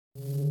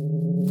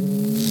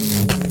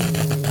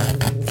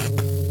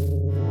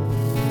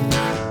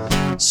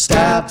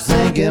Stop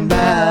thinking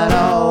about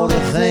all the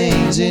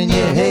things in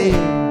your head.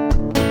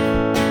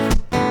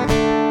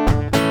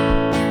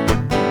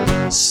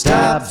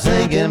 Stop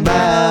thinking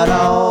about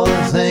all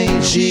the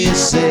things she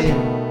said.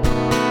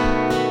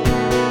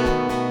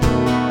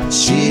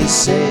 She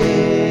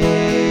said.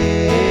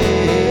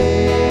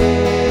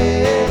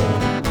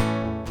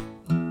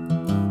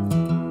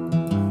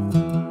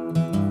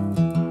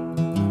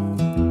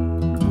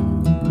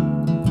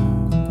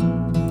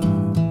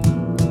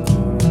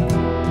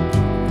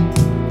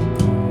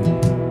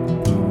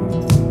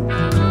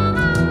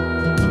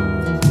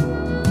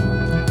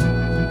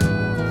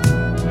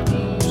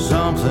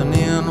 Something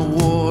in the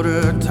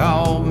water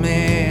taught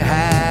me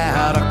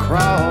how to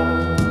crawl.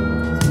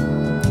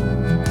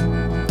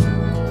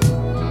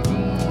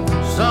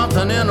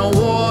 Something in the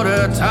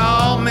water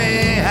taught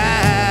me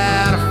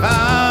how to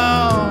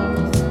fall.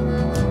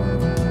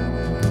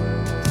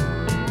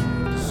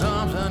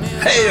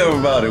 Hey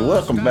everybody,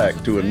 welcome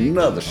back to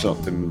another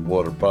Something in the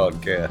Water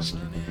podcast.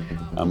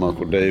 I'm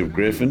Uncle Dave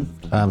Griffin.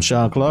 I'm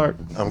Sean Clark.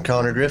 I'm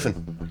Connor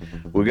Griffin.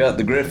 We got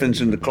the Griffins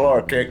and the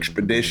Clark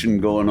expedition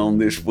going on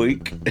this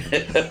week.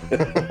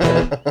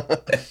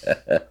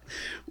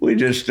 We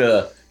just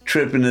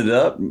tripping it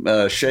up,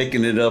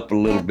 shaking it up a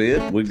little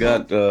bit. We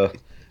got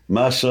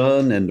my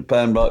son and the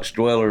Pine Box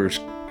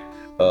Dwellers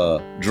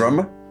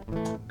drummer,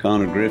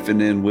 Connor Griffin,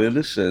 in with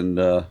us, and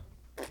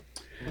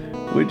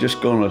we're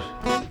just gonna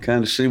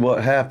kind of see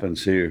what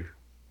happens here.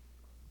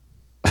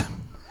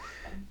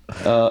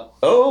 Well,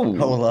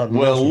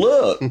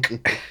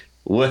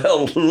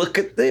 look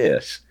at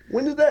this.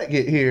 When did that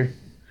get here?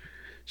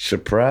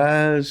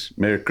 Surprise!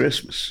 Merry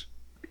Christmas.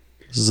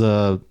 This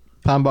is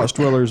Pine Box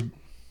Dwellers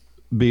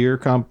beer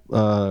from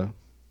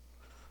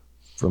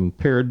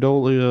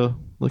Paradolia.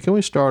 Look, can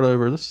we start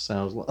over? This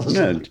sounds like...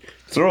 No,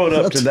 throw it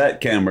up to that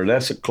camera.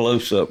 That's a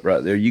close-up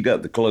right there. You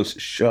got the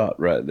closest shot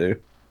right there.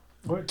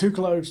 Wait, too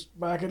close.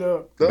 Back it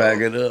up.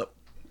 Back it up.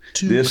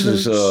 This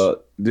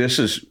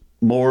is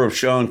more of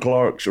Sean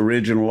Clark's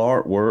original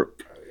artwork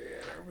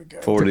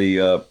for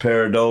the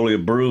Paradolia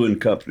Brewing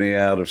Company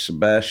out of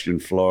Sebastian,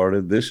 Florida.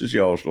 This is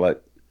y'all's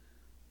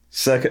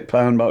second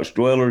Pine Box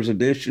Dwellers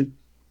edition.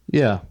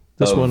 Yeah,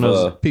 this one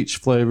is peach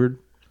flavored.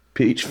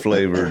 Peach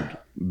flavored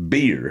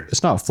beer.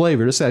 It's not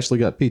flavored. It's actually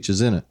got peaches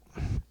in it.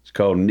 It's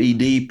called Knee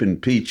Deep in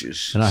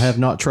Peaches. And I have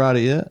not tried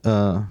it yet.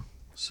 So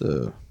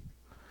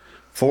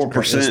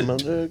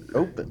 4%,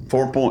 open.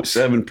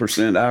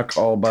 4.7%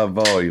 alcohol by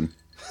volume.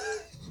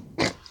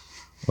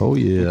 Oh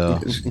yeah.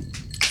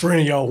 For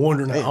any of y'all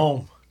wondering at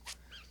home.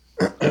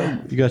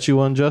 You got you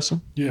one,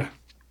 Justin? Yeah.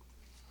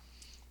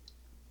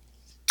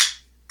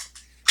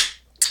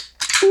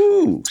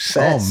 Ooh,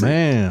 sassy. Oh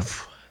man.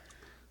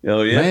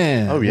 Oh yeah.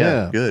 Man. Oh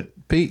yeah, good.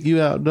 Pete, you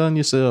outdone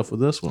yourself with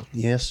this one.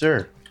 Yes,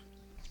 sir.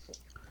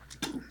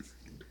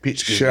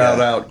 Pete's good Shout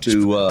guy. out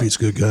to Pete's a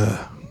good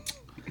guy.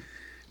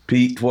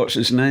 Pete. What's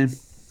his name?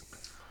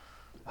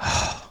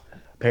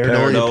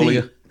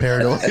 Paradolia Pete.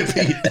 Paradolia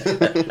Pete.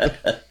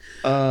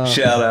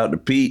 Shout out to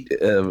Pete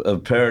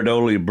of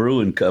Paradolia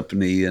Brewing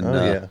Company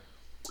in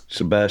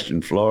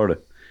Sebastian, Florida.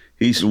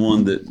 He's the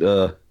one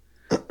that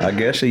I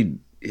guess he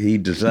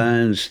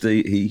designs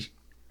he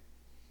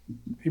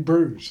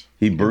brews.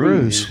 He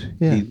brews.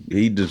 Yeah.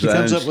 He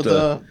designs comes up with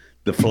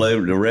the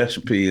flavor, the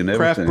recipe, and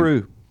everything. Craft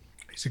brew.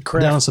 He's a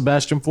craft. Down in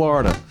Sebastian,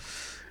 Florida.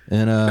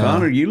 And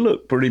Connor, you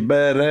look pretty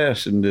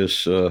badass in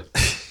this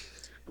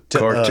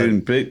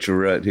cartoon picture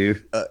right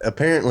here.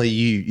 Apparently,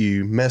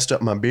 you messed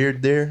up my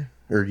beard there,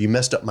 or you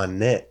messed up my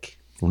neck.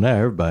 Well, now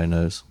everybody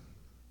knows.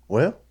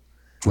 Well,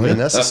 I mean,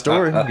 that's the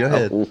story. Go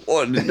ahead.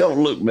 What? It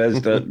don't look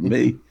messed up to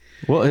me.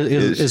 Well,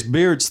 his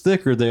beard's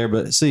thicker there,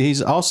 but see,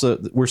 he's also,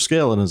 we're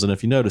skeletons, and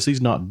if you notice,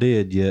 he's not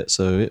dead yet,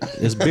 so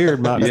his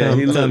beard might Yeah,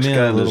 he come looks in a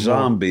kind of little more.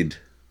 zombied.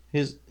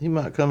 He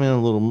might come in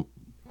a little.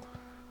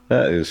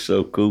 That is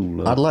so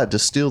cool. I'd like to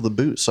steal the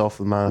boots off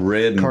of my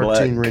Red and black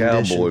cartoon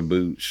rendition. cowboy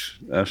boots.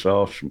 That's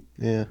awesome.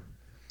 Yeah.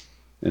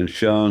 And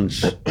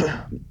Sean's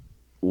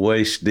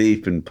waist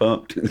deep in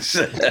pumpkins.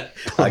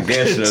 I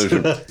guess those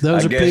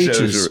are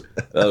peaches.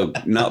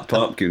 Not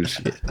pumpkins.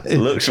 It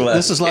looks like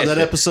This is like that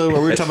episode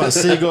where we were talking about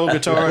seagull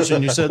guitars,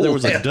 and you said there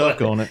was a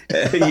duck on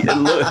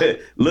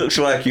it. looks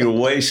like you're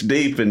waist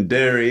deep in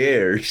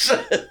derrieres.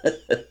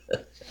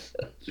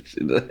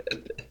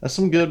 That's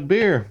some good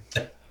beer.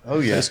 Oh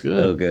yeah. That's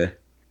good. Okay.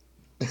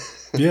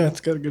 Yeah,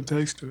 it's got a good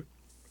taste to it.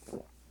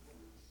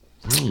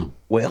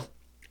 Well,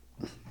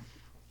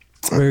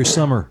 Very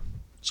summery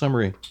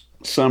summary.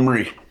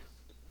 Summery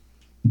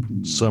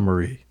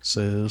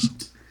says.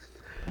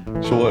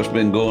 So what's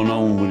been going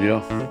on with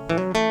y'all?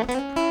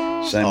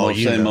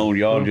 Same old.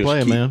 Y'all We're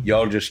playing, man.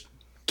 y'all just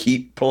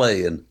keep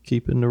playing.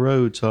 Keeping the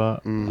roads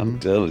hot. I'm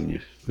telling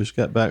you. We just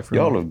got back from.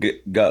 Y'all have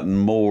gotten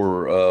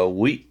more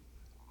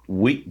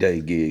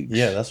weekday gigs.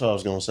 Yeah, that's what I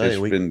was going to say.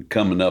 It's been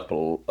coming up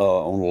on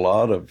a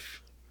lot of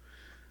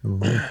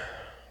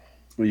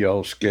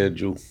y'all's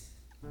schedule.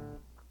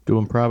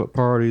 doing private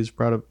parties,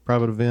 private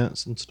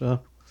events and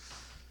stuff,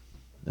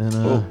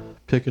 and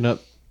picking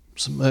up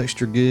some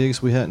extra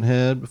gigs we hadn't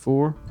had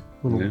before.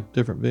 little Yeah.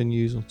 different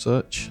venues and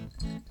such.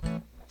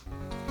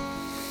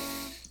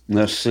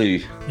 Let's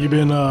see. You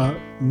been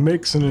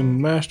mixing and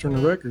mastering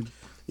the record?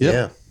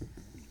 Yep.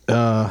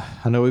 Yeah.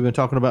 I know we've been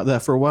talking about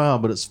that for a while,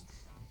 but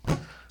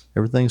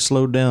everything's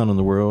slowed down in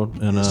the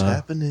world, and It's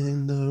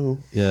happening though.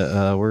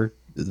 we're at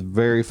the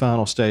very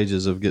final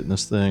stages of getting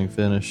this thing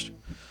finished,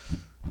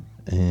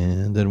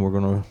 and then we're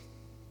gonna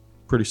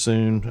pretty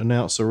soon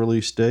announce a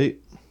release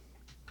date.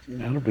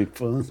 That'll be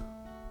fun.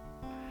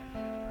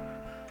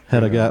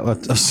 Had a guy, I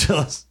was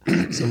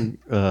telling some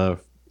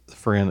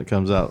friend that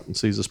comes out and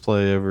sees us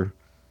play over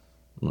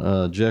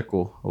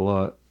Jekyll a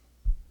lot.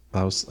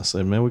 I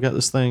said, man, we got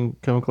this thing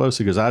coming close.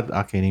 He goes, I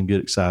can't even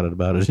get excited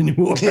about it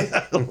anymore.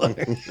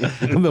 Like,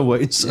 I've been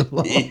waiting so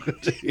long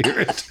to hear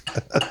it.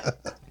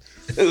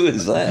 Who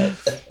is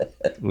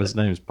that? His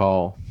name's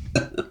Paul.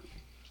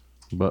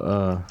 But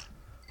Well-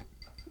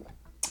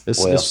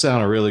 it's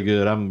sounded really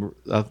good. I'm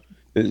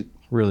Is,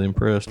 really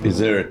impressed. is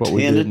there a with what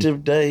we did.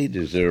 tentative date?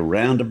 Is there a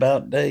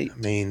roundabout date? I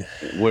mean,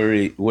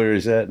 Where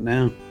is that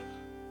now?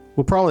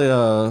 We'll probably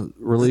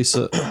release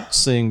a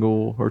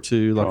single or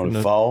two, like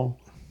Probably fall,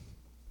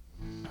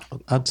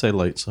 I'd say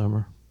late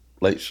summer,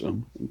 late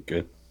summer.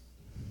 Okay.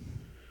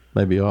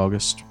 maybe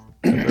August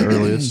at the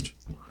earliest.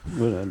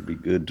 Well, that'd be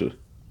good to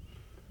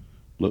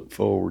look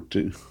forward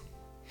to.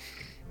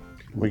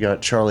 we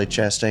got Charlie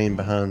Chastain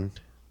behind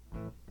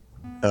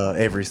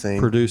everything,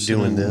 Producing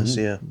doing and- this.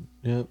 Yeah.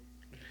 Yep.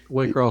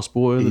 Waycross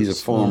boy. He's a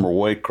that's, former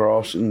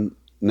Waycross and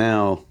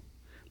now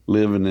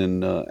living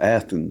in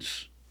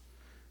Athens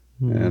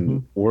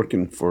and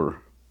working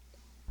for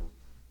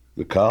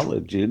the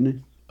college, isn't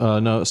he?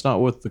 no, it's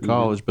not with the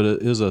college, but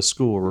it is a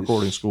school, a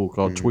recording school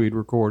called Tweed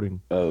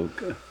Recording, Oh,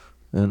 okay.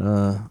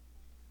 and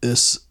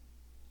it's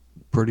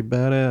pretty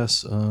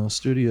badass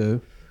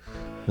studio.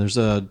 There's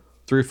 3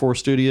 or 4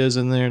 studios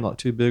in there, like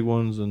 2 big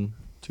ones and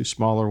 2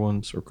 smaller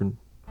ones, or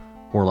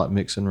more like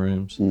mixing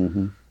rooms.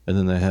 Mm-hmm. And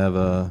then they have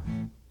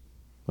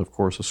of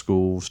course, a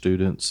school,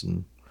 students,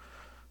 and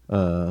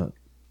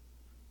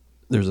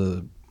there's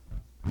a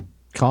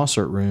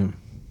concert room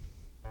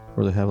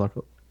where they have like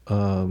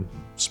a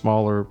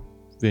smaller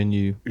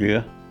venue.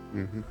 Yeah.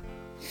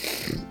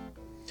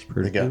 It's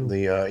pretty They got cool.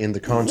 the in the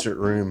concert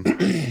room,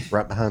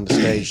 right behind the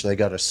stage. They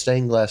got a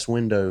stained glass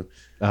window.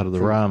 Out of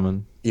the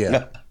Ryman,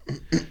 Yeah.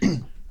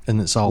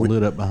 and it's all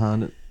lit up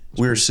behind it.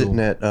 We were sitting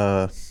at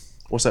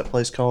what's that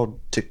place called?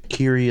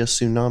 Taqueria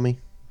Tsunami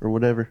or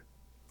whatever.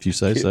 If you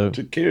say so.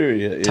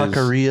 Taqueria is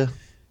Taqueria.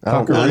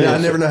 Taqueria. I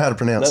never know how to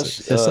pronounce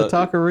it. that's, It's a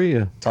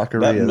taqueria.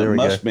 Taqueria. that There we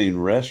go. must mean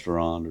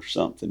restaurant or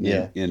something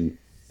Yeah. in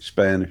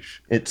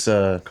Spanish, It's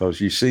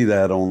because you see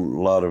that on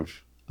a lot of.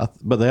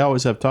 But they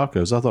always have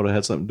tacos. I thought it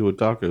had something to do with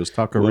tacos.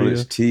 Well, Taqueria.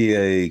 it's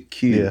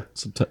TAQ. yeah.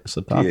 It's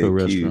a taco TAQ.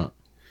 restaurant.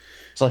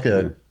 It's like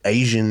a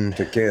Asian.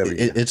 Taqueria.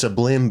 It's a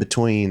blend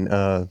between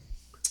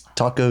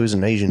tacos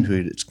and Asian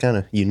food. It's kind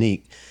of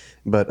unique.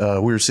 But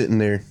we were sitting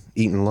there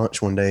eating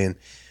lunch one day, and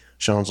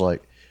Sean's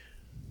like,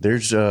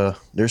 "There's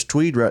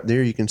Tweed right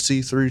there. You can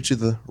see through to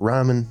the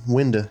Ryman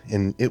window,"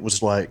 and it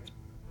was looked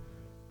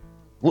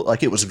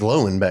like it was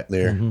glowing back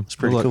there. It's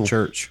pretty Like cool.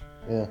 church.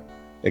 Yeah.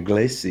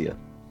 Iglesia.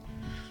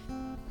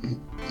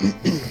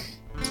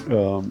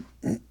 Well,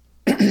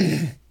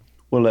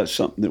 that's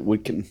something that we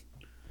can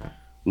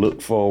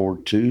look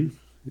forward to,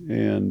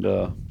 and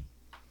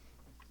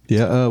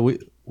Yeah, we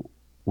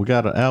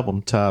got an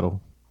album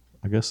title.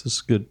 I guess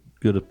it's good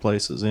a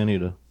place as any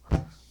to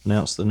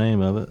announce the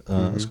name of it.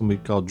 It's going to be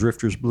called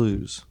Drifter's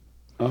Blues,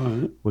 all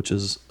right, which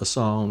is a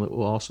song that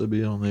will also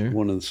be on there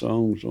one of the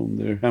songs on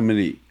there. How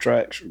many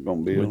tracks are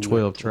going to be on with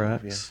 12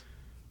 tracks.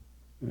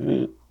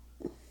 there?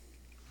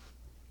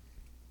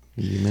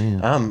 Yeah,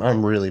 man.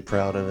 I'm really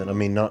proud of it. I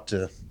mean, not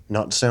to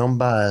sound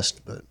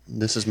biased, but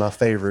this is my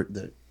favorite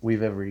that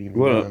we've ever even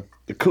Well, done.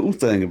 the cool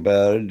thing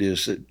about it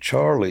is that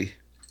Charlie,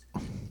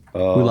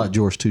 we like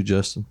George too,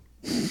 Justin.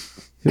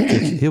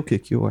 He'll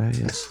kick your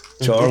ass.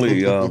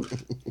 Charlie,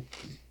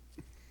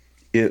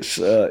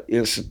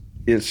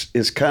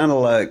 it's kind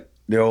of like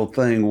the old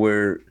thing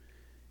where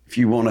if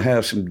you want to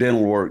have some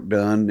dental work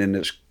done, and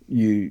it's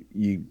you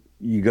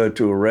go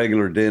to a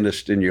regular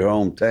dentist in your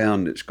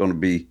hometown, it's going to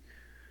be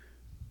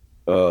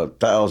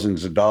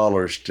thousands of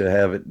dollars to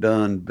have it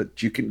done,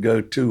 but you can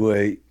go to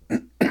a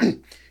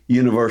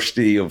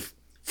University of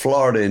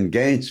Florida in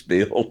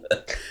Gainesville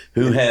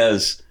who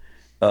has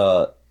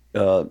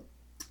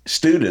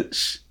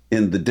students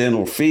in the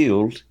dental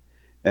field,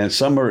 and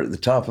some are at the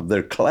top of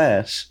their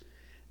class,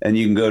 and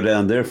you can go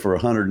down there for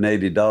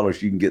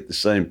 $180. You can get the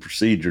same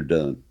procedure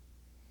done.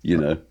 You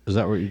know Is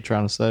that what you're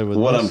trying to say with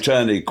what this? I'm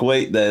trying to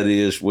equate that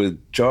is with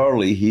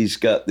Charlie. He's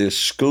got this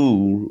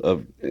school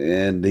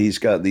and he's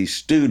got these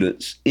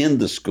students in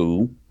the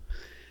school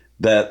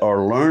that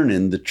are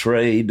learning the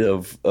trade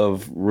of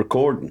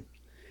recording,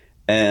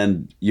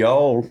 and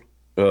y'all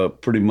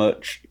pretty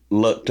much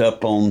lucked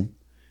up on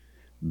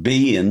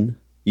being,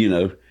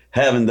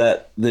 having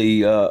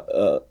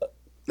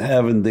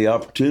having the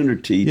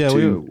opportunity Yeah,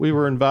 to we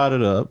were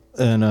invited up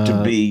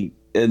and be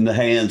in the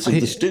hands of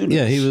the students.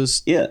 Yeah, he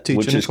was which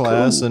teaching a is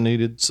class cool. and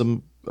needed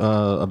some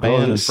a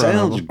band in it front of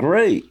sounds him.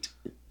 great.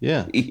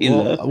 Yeah. You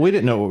Well, know? we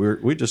didn't know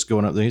what we just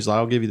going up there. He's like,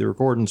 I'll give you the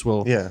recordings.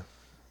 Well, Yeah.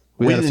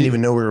 we We had a didn't few-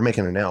 even know we were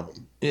making an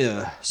album.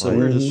 Yeah. So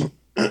we're just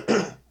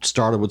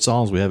started with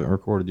songs we haven't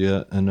recorded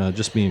yet, and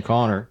just me and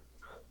Connor,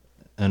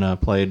 and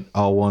played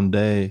all one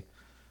day.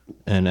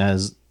 And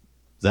as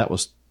that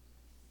was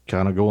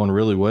kind of going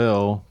really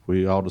well,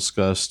 we all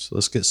discussed,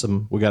 let's get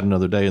some. We got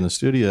another day in the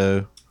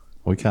studio.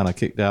 We kind of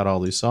kicked out all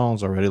these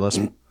songs already. Let's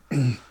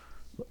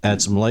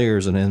add some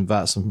layers and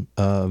invite some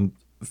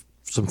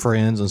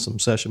friends and some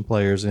session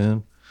players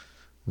in.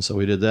 And so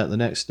we did that the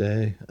next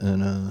day,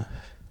 and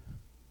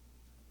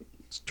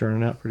it's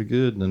turning out pretty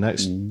good. And the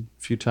next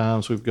few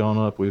times we've gone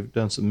up, we've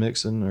done some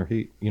mixing, or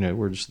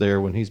we're just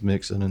there when he's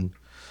mixing and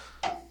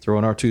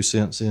throwing our 2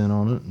 cents in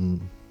on it.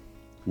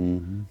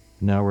 And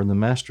now we're in the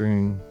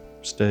mastering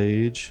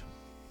stage,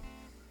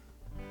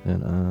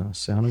 and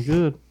sounding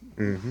good.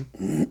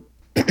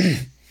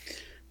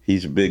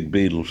 He's a big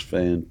Beatles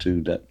fan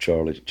too. That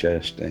Charlie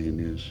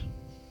Chastain is.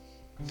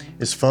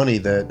 It's funny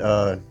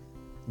that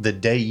the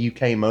day you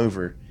came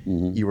over,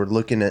 you were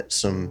looking at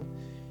some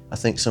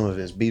of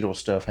his Beatles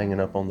stuff hanging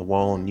up on the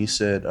wall, and you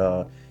said,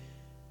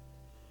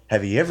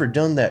 have you ever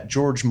done that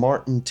George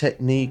Martin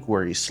technique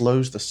where he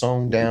slows the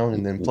song down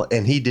and then play?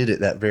 And he did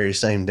it that very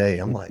same day.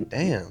 I'm like,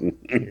 damn,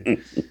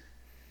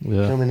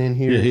 Yeah. coming in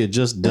here. Yeah, he had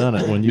just done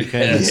it when you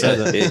came and said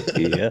that.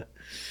 Yeah.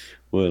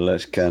 Well,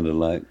 that's kind of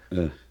like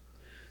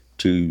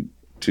to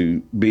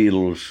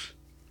Beatles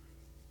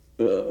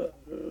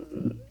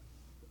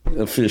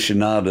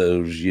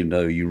aficionados.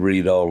 You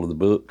read all of the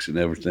books and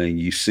everything.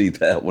 You see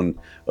that one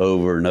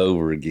over and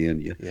over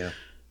again. Yeah.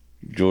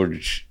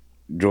 George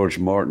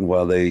Martin,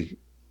 while they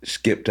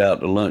skipped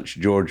out to lunch,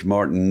 George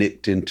Martin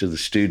nicked into the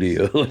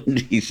studio and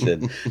he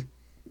said,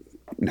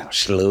 "Now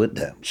slow it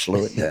down.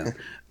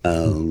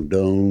 Oh,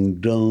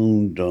 don't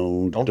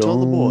tell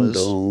the boys."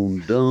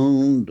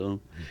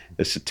 Don't.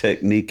 It's a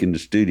technique in the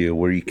studio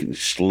where you can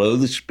slow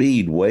the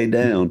speed way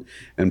down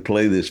and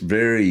play this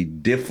very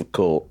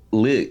difficult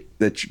lick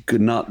that you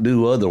could not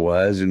do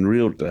otherwise in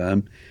real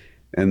time,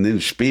 and then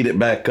speed it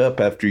back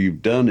up after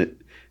you've done it,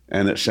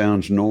 and it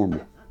sounds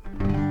normal.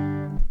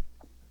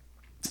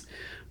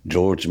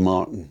 George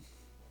Martin.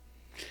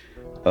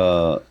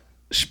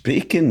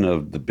 Speaking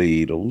of the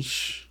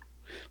Beatles,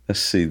 let's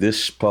see,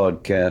 this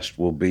podcast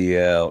will be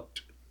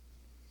out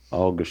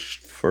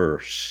August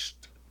 1st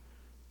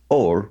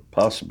or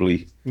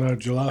possibly No,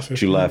 July 15th.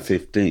 July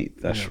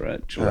 15th. That's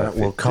right. July All right,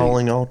 well, 15th.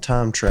 calling all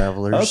time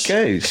travelers.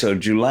 Okay, so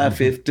July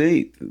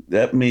 15th.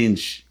 That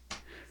means,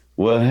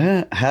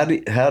 well, how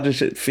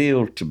does it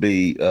feel to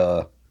be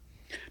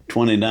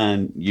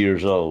 29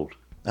 years old?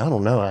 I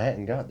don't know. I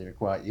hadn't got there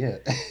quite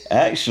yet.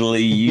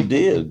 Actually, you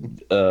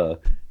did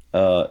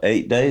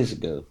 8 days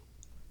ago.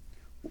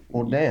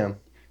 Well, damn.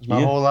 Has my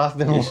Yeah. whole life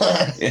been a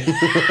lie?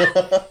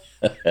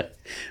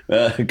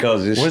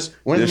 Because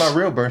When's my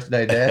real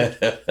birthday,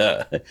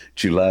 Dad?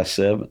 July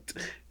 7th.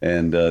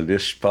 And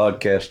this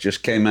podcast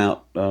just came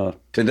out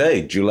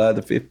today, July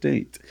the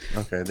 15th.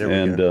 Okay, there we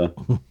go.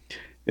 And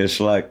it's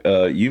like,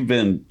 you've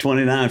been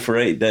 29 for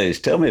 8 days.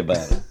 Tell me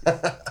about it.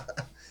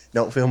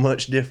 Don't feel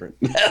much different.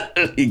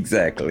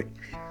 Exactly.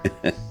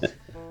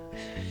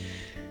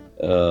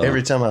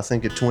 Every time I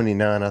think of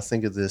 29, I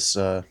think of this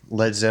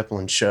Led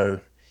Zeppelin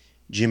show.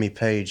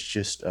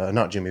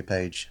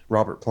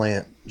 Robert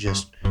Plant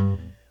just, I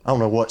don't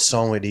know what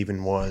song it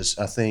even was.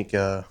 I think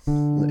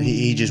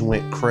he just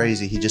went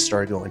crazy. He just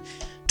started going,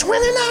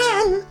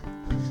 29,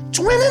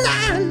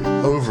 29,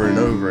 over and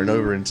over and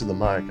over into the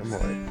mic. I'm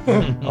like,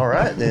 all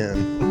right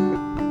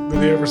then.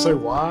 Did he ever say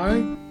why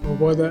or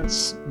what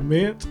that's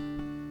meant?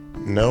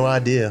 No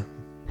idea.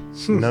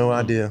 No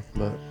idea.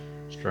 But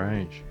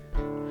Strange.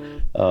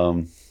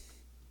 Well,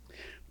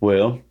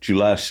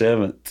 July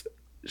 7th,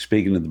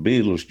 speaking of the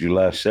Beatles,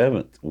 July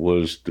 7th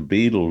was the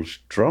Beatles'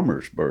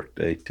 drummer's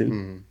birthday,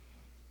 too.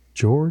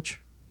 George?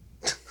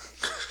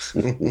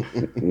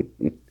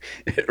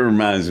 It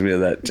reminds me of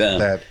that time.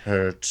 that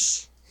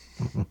hurts.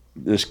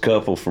 This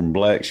couple from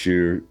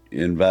Blackshear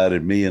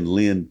invited me and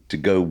Lynn to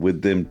go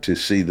with them to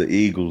see the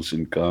Eagles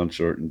in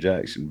concert in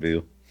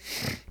Jacksonville.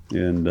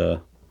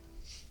 And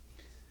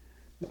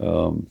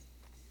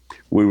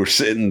we were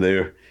sitting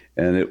there,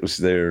 and it was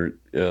that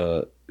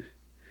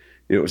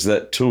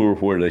tour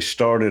where they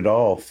started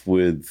off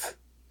with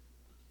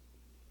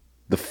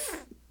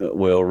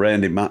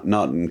Randy,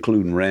 not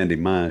including Randy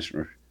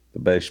Meisner,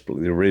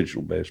 the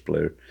original bass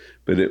player,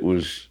 but it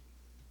was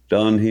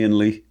Don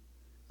Henley,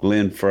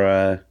 Glenn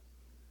Frey,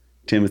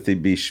 Timothy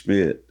B.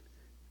 Schmidt,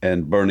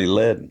 and Bernie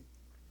Leadon,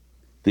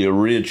 the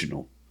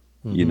original,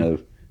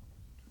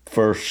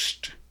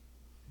 first.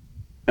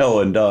 Oh,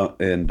 and Don.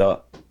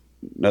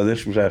 No,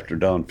 this was after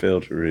Don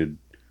Felter had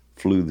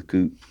flew the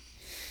coop.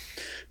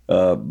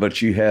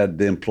 But you had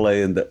them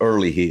playing the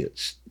early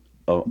hits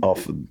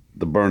off of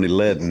the Bernie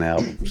Leadon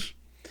albums.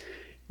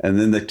 And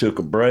then they took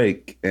a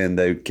break and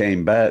they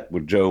came back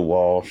with Joe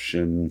Walsh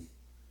and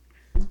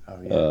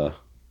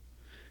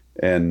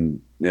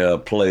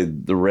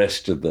played the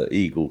rest of the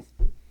Eagle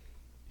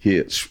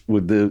hits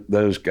with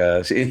those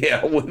guys.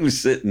 Anyhow, we was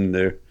sitting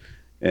there,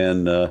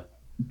 and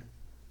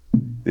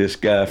this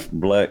guy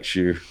from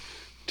Blackshear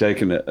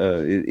taking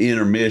an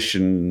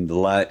intermission. The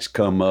lights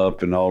come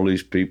up, and all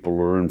these people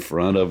are in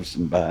front of us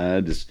and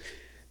behind us.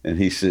 And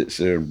he sits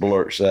there and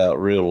blurts out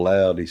real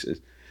loud. He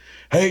says,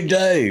 "Hey,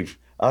 Dave,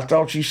 I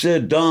thought you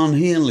said Don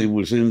Henley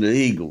was in the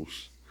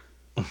Eagles."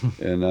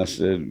 And I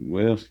said,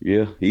 "Well,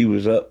 yeah, he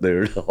was up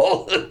there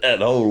that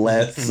whole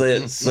last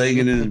set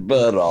singing his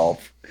butt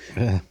off."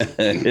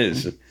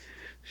 It's,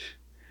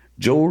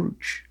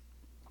 George,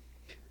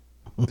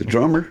 the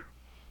drummer.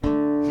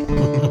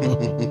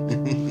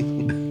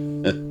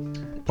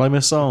 Play me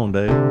a song,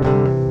 Dave.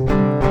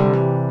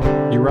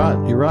 You're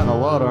writing a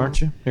lot,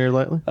 aren't you, here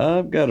lately?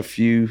 I've got a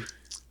few.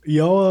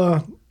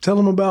 Y'all tell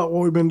them about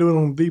what we've been doing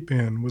on Deep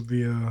End with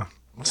the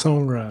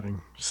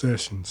songwriting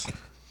sessions.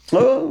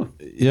 Oh,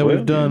 Yeah,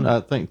 we've done, I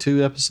think,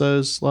 2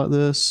 episodes like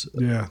this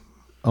Yeah.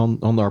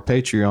 on our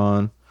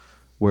Patreon,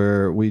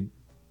 where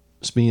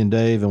it's me and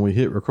Dave, and we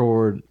hit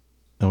record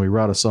and we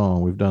write a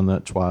song. We've done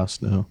that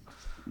twice now.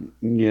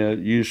 yeah.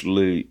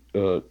 Usually,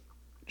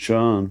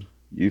 Sean,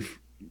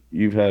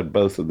 you've had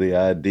both of the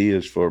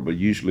ideas for it, but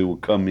usually we'll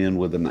come in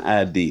with an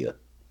idea,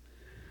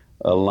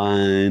 a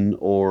line,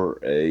 or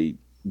a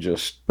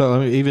just But I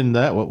mean, even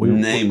that,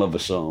 name of a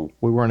song.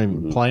 we weren't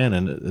even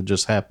planning it. It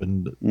just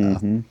happened.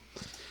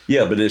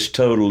 Yeah, but it's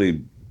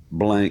totally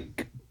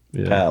blank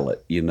Yeah.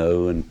 palette,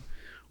 and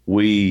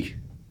we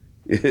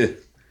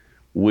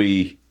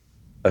we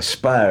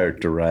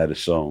aspired to write a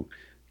song.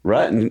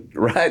 Writing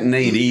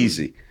ain't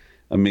easy.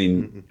 I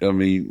mean,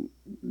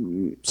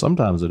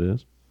 Sometimes it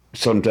is.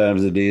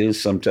 sometimes it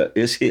is. Sometimes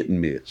it's hit and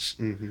miss.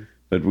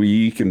 But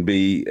you can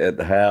be at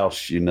the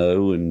house,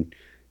 and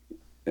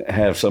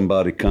have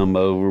somebody come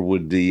over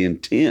with the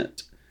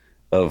intent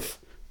of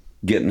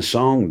getting a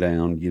song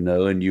down,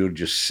 and you'll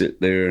just sit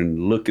there and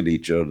look at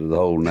each other the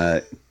whole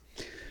night,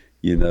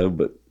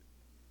 But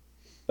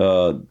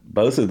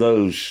both of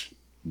those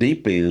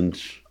Deep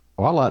Ends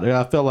Well,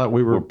 I felt like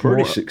we were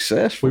pretty more,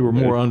 successful. we were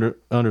more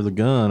under the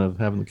gun of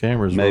having the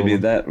cameras Maybe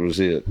rolling. that was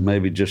it.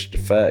 Maybe just the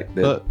fact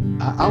that But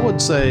I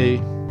would say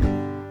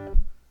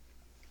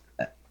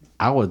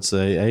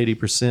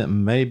 80%,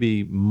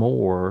 maybe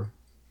more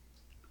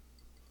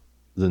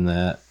than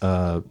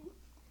that.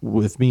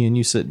 With me and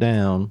you sit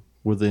down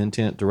with the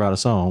intent to write a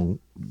song,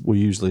 we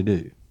usually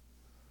do.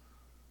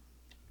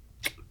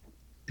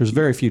 There's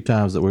very few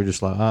times that we're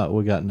just like,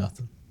 we got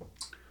nothing.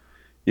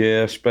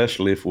 yeah,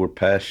 especially if we're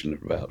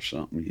passionate about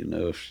something,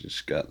 if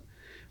it's got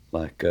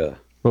like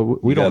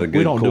But we got a don't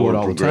good do it chord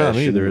all the time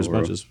progression either, as or-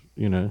 much as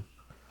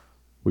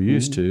we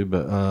used to.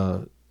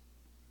 But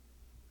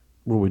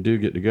when we do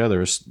get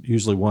together, it's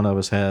usually one of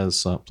us has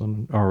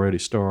something already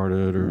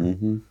started,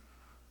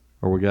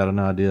 or we got an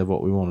idea of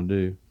what we want to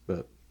do.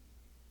 But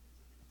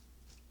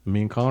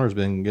me and Connor's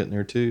been getting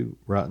there too,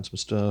 writing some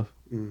stuff.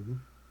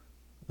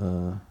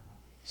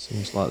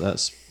 Seems like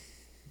that's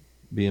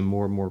being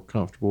more and more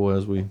comfortable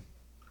as we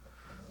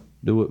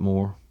do it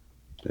more.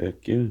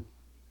 heck yeah.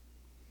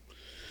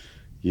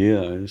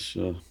 Yeah, it's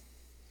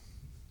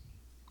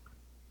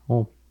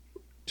Oh,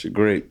 it's a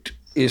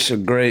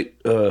great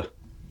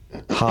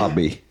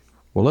hobby.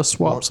 well, let's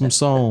swap some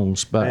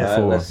songs back and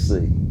forth. Let's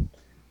see.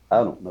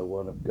 I don't know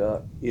what I've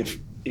got. If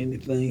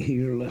anything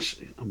here, let's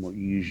see. I'm gonna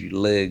use your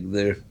leg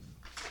there.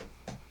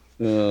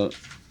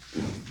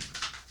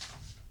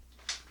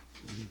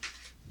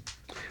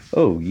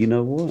 Oh, you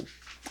know what?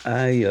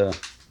 I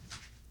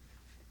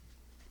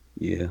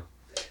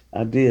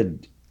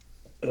did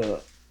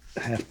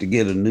have to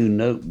get a new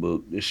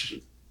notebook.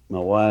 My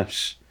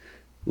wife's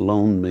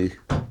loaned me.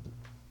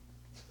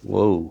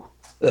 Whoa.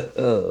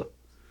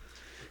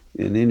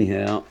 And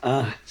anyhow,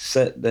 I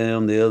sat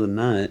down the other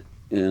night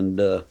and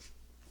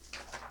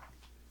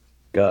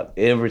got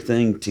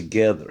everything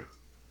together.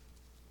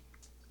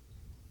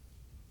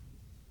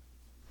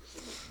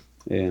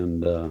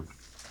 And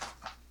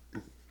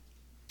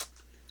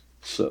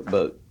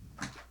but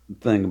the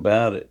thing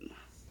about it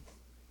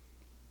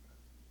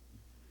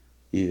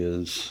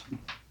is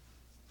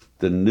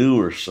the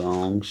newer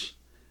songs,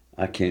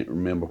 I can't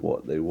remember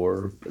what they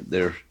were, but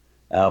they're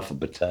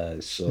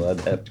alphabetized, so I'd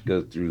have to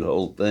go through the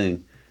whole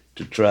thing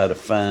to try to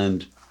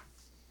find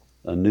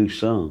a new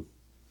song.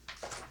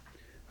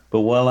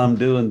 But while I'm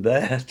doing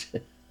that,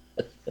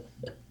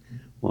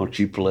 why don't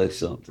you play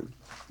something?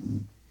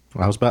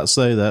 I was about to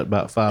say that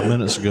about 5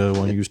 minutes ago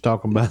when you was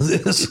talking about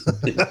this.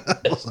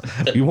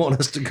 You want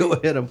us to go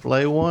ahead and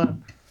play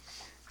one?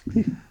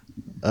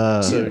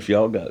 So if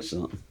y'all got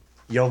something.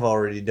 Y'all have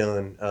already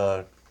done.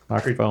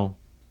 Microphone.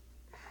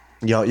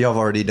 Y'all have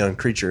already done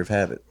Creature of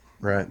Habit,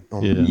 right?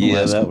 On Yeah. the Yeah,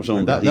 last that one. was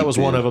on That the was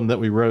deep one end. of them that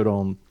we wrote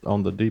on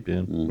the deep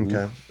end.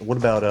 Okay. What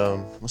about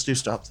let's do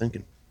Stop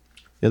Thinking.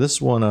 Yeah, this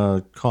is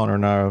one Connor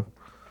and I have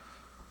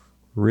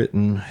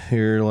written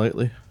here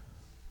lately.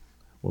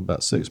 Well,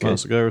 about 6 Okay.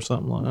 months ago or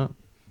something like that.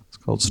 It's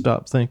called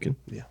Stop Thinking.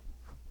 Yeah.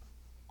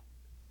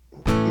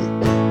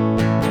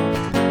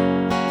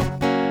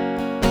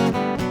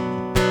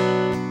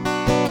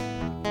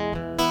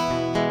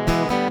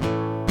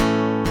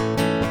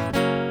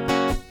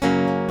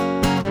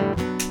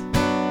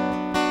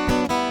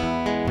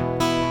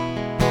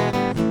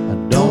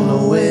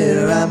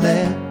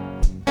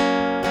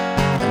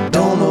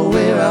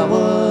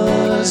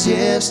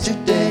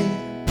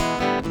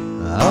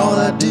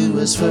 do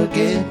is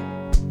forget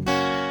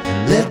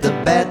and let the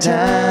bad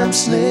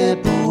times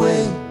slip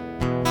away.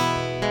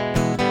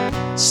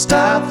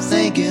 Stop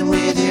thinking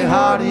with your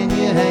heart in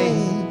your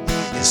hand,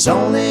 it's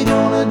only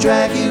gonna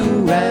drag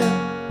you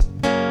around.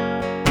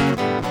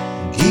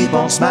 Keep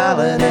on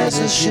smiling as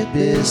the ship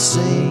is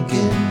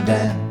sinking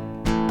down.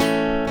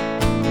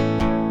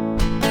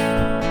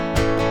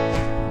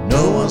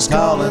 No one's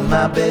calling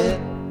my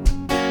bed,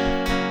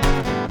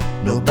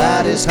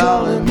 nobody's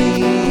calling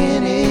me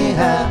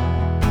anyhow.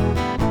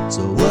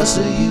 So what's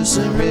the use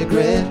in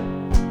regret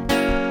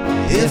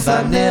if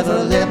I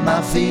never let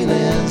my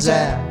feelings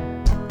out?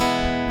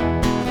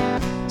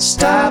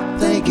 Stop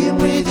thinking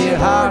with your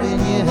heart in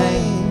your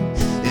hand,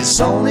 it's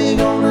only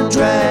gonna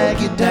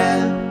drag you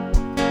down.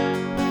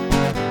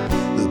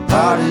 The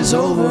party's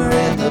over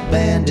and the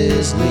band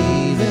is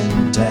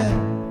leaving town.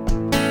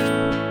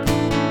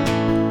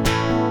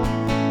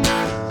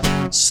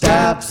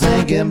 Stop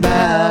thinking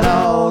about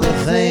all the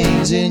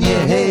things in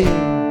your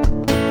head.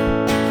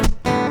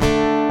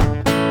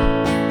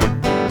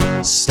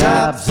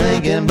 Stop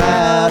thinking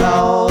about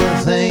all the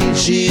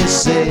things she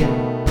said.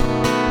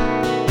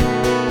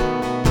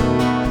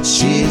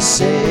 She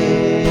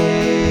said.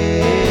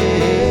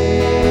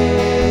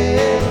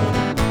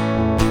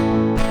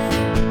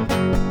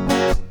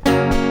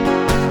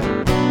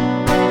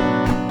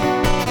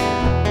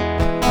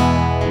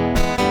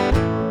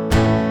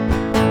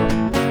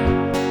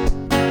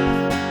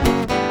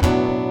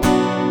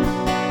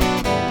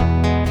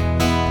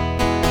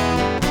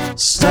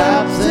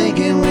 Stop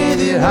thinking with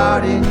your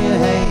heart in your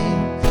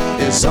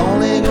hand, it's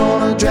only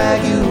gonna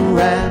drag you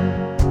around.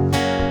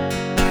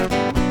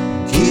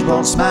 Keep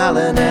on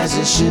smiling as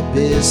the ship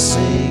is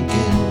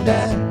sinking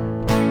down.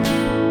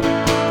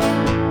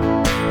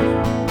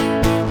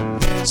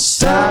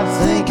 Stop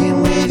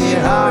thinking with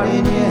your heart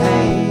in your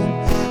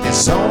hand,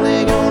 it's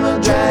only gonna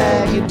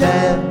drag you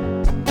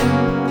down.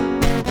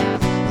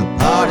 The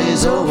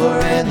party's over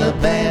and the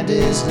band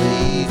is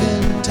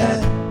leaving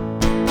town.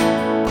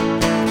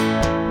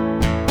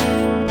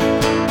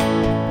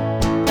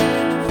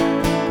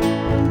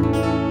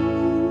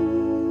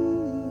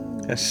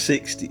 That's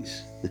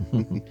 60s.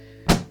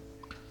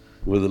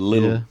 With a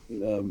little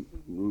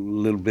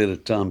bit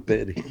of Tom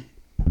Petty.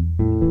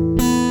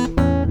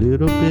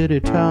 Little bitty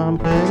Tom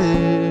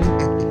Petty.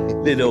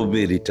 Little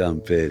bitty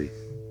Tom Petty.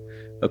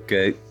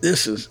 Okay,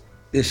 this is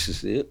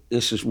it.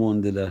 This is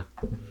one that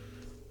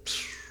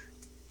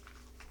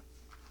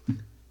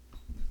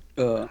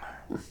I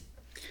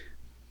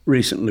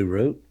recently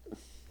wrote.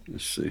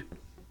 Let's see.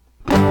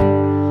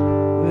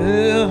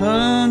 Well,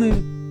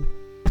 honey,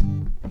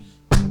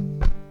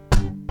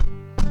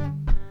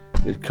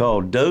 it's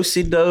called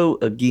Do-Si-Do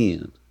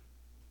Again.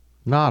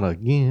 Not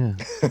again.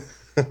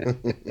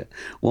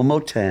 One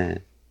more time.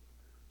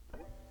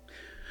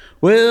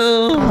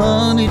 Well,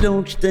 honey,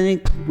 don't you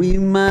think we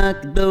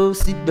might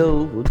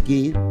do-si-do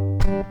again?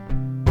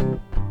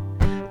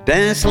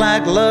 Dance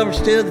like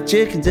lovers till the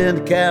chickens and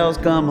the cows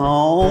come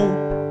home.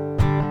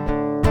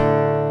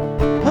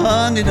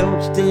 Honey,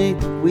 don't you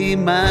think we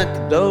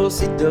might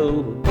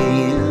do-si-do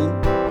again?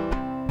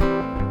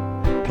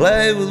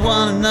 Play with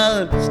one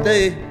another,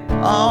 stay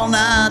all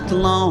night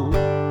long.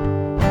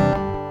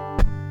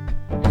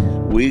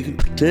 We can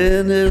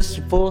pretend it's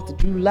the 4th of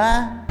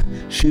July,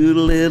 shoot a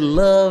little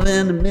love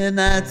in the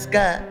midnight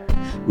sky.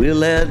 We'll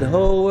let the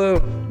whole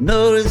world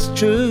know it's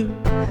true.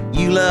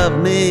 You love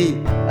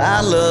me,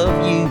 I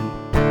love you.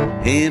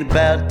 Ain't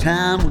about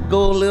time we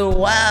go a little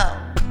wild.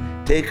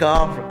 Take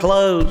off our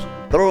clothes,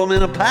 throw them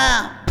in a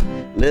pile.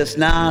 Let's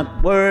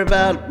not worry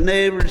about what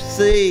neighbors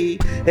see.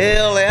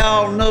 Hell, they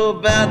all know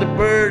about the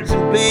birds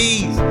and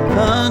bees.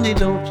 Honey,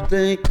 don't you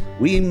think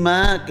we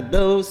might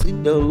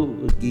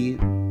do-si-do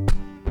again?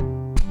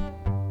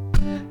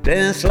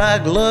 Dance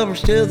like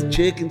lovers till the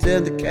chickens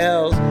and the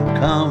cows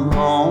come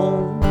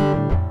home.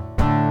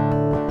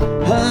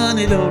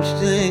 Honey, don't you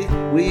think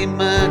we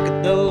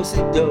might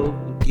do-si-do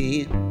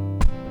again?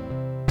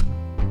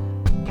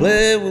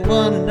 Play with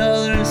one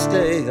another and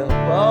stay up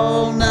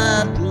all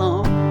night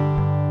long.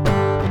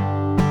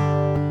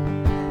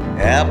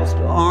 Apples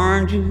to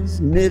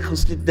oranges,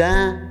 nickels to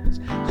dimes.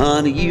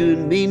 Honey, you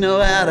and me know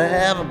how to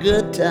have a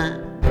good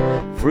time.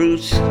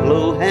 Fruit's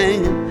low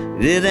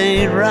hanging, it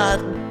ain't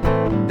rotten.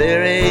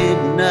 There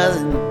ain't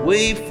nothing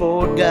we've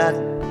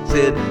forgotten.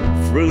 Said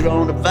fruit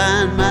on the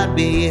vine might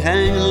be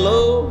hanging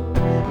low.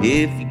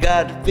 If you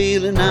got the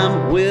feeling,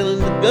 I'm willing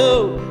to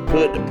go.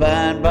 Put the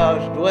Pine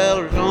Box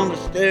Dwellers on the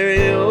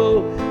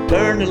stereo.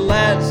 Turn the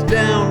lights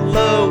down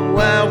low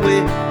while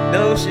we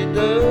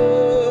do-si-do.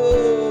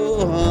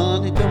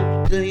 Honey,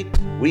 don't you think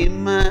we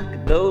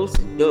might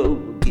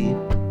do-si-do again?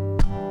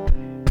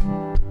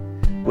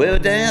 We'll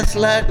dance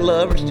like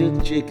lovers till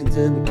the chickens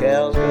and the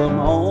cows come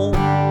home.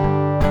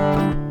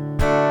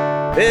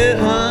 Hey,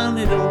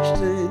 honey, don't you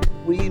think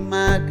we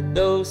might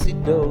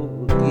do-si-do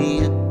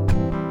again?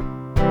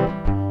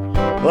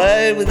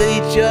 Play with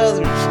each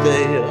other and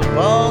stay up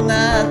all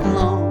night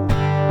long.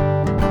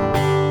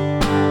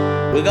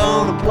 We're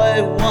gonna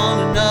play with one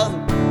another,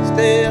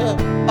 stay up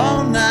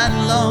all night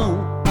long.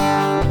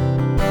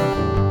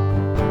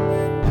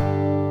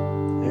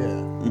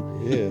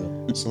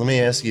 So let me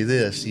ask you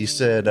this. You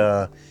said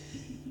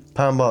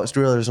Pine Box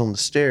Dwellers on the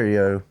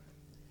stereo.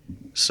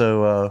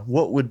 So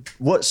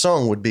what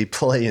song would be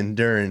playing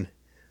during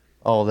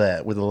all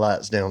that with the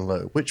lights down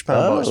low? Which Pine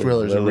Box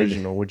Dwellers well,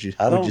 original would you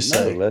I don't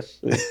say? know. Let's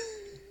see.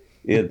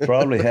 It'd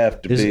probably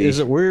have to be. Is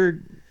it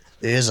weird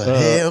There's a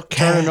Hellcat.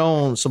 turning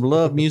on some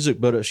love music,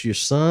 but it's your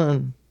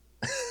son?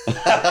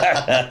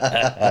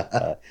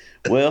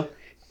 Well,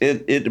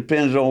 it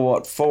depends on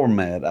what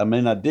format. I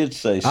mean, I did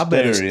say I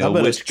bet it's- stereo, I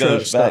bet it's which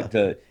goes truck back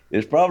to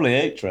it's probably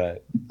 8-track.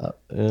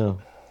 Yeah.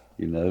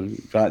 You know,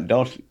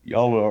 don't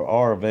y'all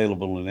are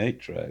available in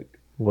 8-track.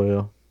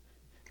 Well,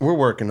 We're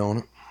working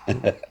on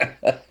it.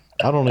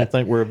 I don't even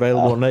think we're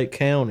available in 8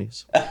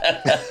 counties.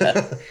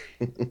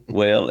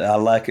 Well, I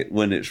like it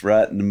when it's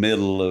right in the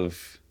middle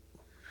of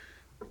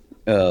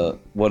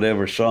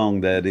whatever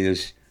song that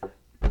is.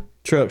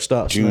 Truck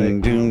stop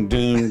snake. Doom,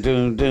 doom,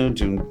 doom, doom,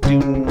 doom,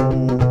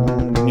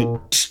 doom,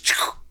 doom.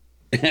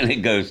 And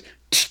it goes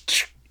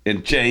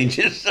and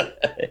changes.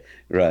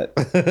 Right.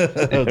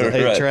 The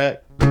 8 Right.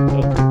 track.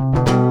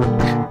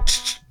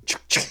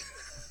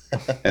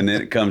 And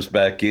then it comes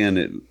back in,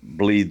 it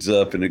bleeds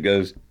up, and it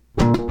goes.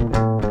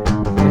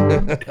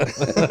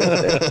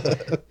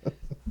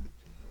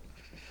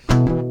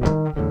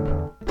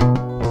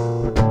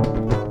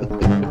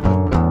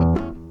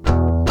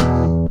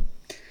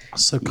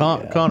 So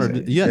Connor,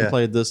 you hadn't Yeah.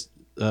 played this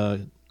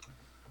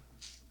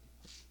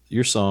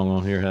your song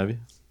on here, have you?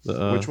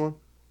 The, Which one?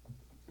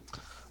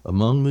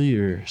 Among the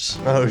Years.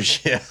 Oh,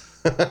 yeah.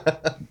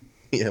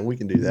 Yeah, we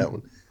can do that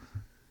one.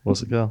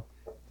 What's it called?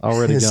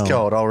 Already It's gone.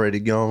 called Already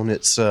Gone.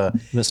 It's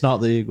It's not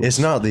the Eagles. it's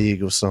not the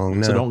Eagles song,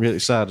 no. So don't get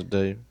excited,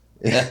 Dave.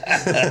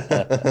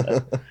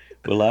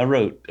 Well, I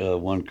wrote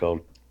one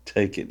called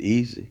 "Take It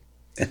Easy."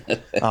 I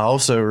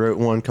also wrote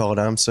one called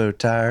I'm So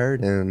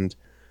Tired, and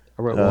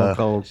I wrote one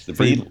called The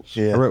Beatles.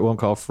 yeah. I wrote one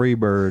called Free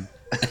Bird.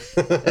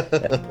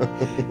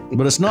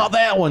 But it's not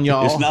that one,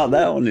 y'all. It's not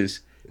that one. It's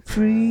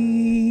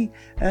free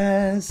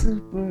as a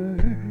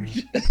bird.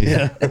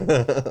 Yeah.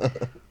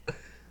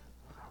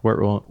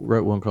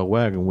 wrote one called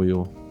Wagon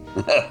Wheel.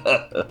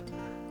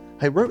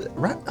 Hey,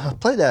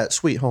 play that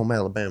Sweet Home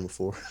Alabama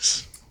for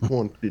us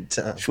one good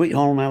time. Sweet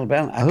Home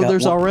Alabama. Oh,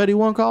 there's already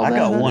one called I that?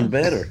 got one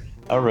better.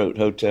 I wrote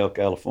Hotel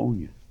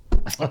California.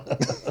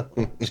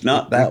 It's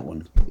not that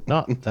one.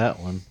 Not that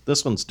one.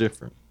 This one's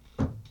different.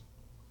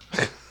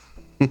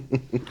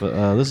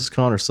 But this is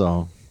Connor's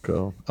song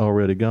called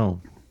Already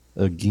Gone.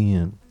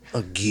 Again.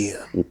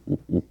 Again.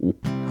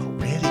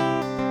 Already?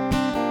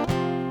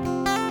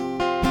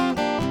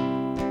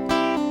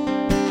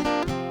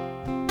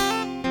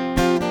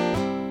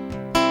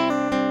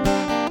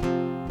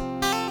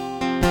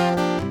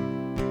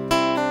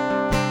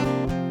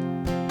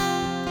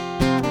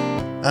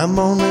 I'm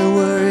only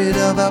worried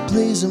about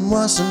pleasing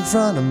what's in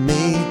front of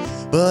me.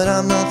 But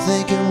I'm not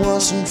thinking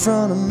what's in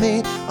front of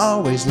me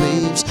always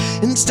leaves.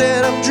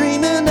 Instead, I'm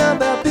dreaming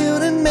about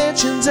building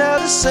mansions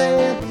out of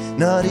sand,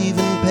 not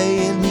even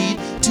paying heed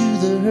to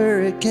the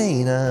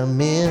hurricane I'm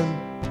in.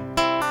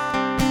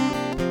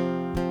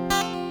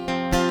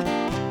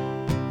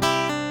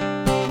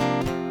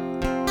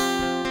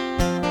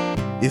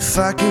 If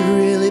I could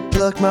really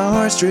pluck my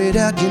heart straight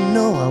out, you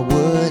know I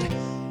would.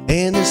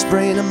 And this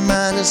brain of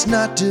mine is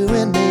not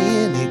doing me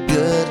any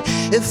good.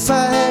 If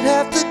I had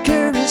half the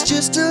courage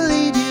just to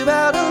leave you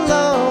out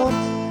alone,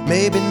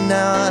 maybe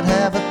now I'd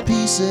have a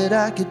piece that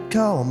I could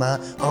call my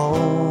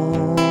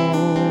own.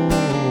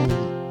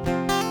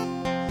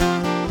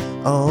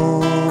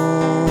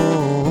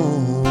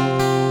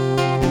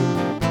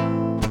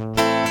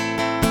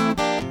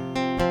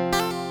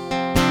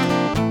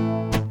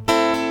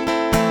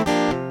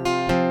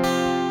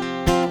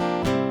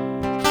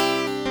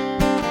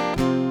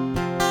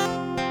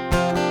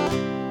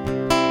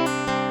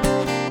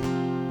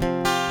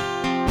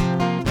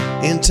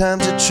 In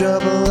times of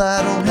trouble,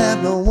 I don't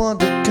have no one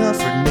to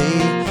comfort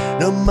me.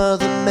 No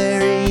Mother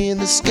Mary in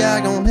the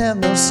sky gon' have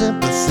no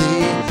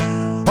sympathy.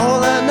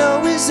 All I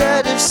know is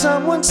that if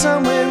someone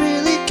somewhere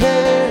really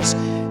cares,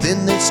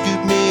 then they'd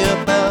scoop me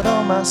up out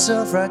all my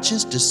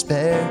self-righteous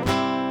despair.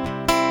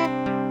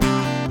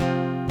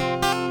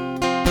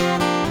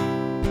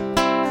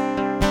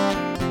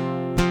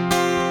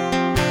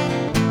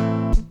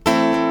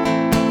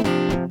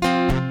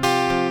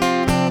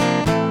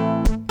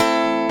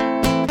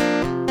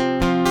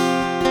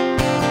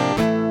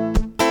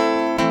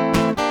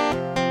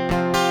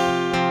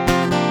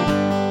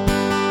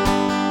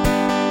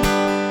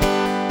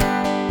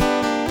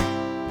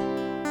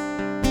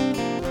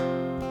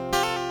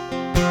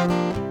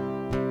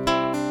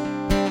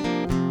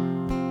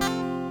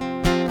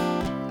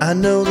 I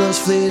know love's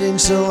fleeting,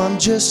 so I'm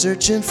just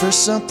searching for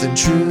something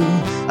true.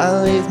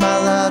 I leave my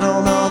light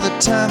on all the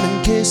time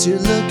in case you're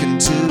looking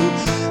too.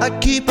 I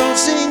keep on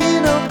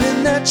singing,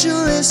 hoping that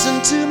you'll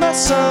listen to my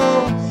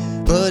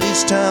song. But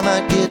each time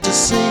I get to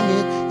sing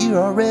it, you're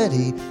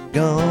already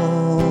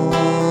gone.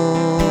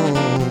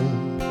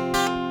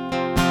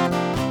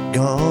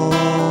 Gone.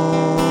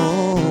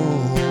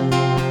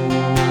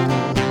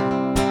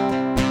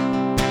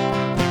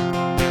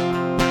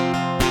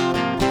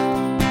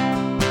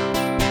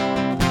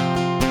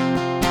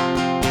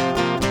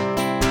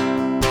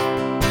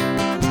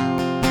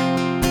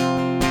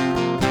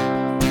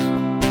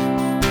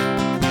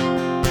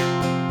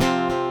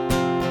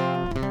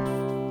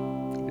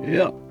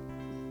 Yeah.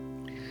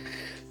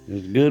 It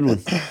was a good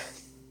one.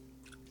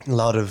 A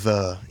lot of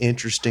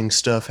interesting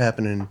stuff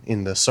happening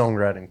in the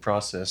songwriting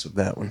process of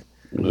that one.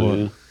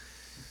 Yeah.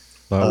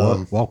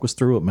 Walk us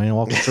through it, man.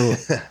 Walk us through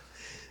it.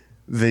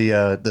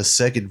 The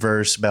second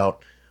verse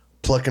about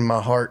plucking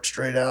my heart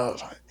straight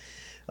out.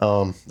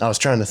 I was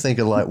trying to think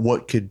of like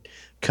what could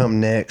come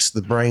next.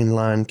 The brain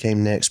line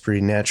came next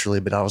pretty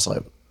naturally, but I was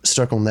like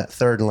stuck on that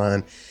third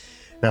line,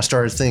 and I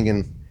started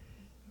thinking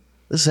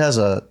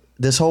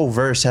this whole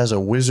verse has a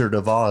Wizard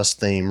of Oz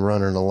theme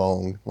running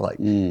along, like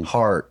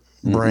heart,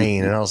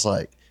 brain, and I was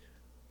like,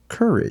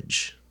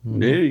 courage.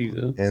 There you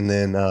go. And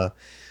then the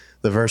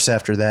verse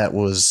after that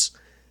was,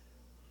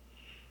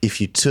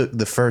 if you took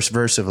the first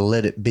verse of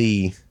Let It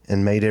Be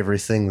and made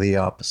everything the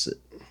opposite.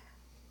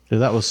 Yeah,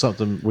 that was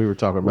something we were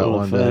talking about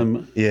one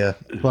day. Yeah.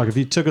 Like if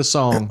you took a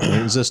song,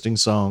 an existing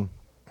song,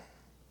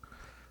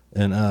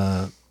 and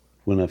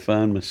When I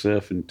find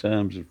myself in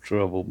times of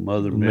trouble,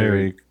 Mother Mary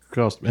Mary.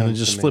 crossed, and then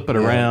just flip it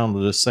around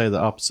and just say the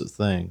opposite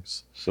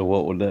things. So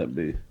what would that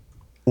be?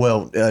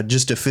 Well,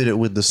 just to fit it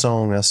with the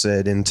song, I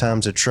said, in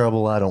times of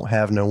trouble, I don't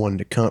have no one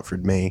to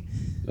comfort me.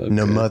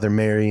 No Okay. Mother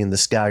Mary in the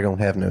sky don't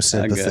have no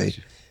sympathy.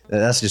 you.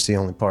 That's just the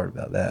only part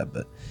about that,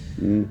 but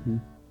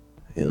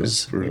it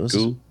was That's pretty it was,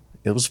 cool.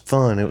 It was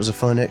fun. It was a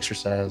fun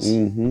exercise.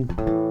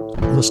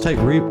 Let's take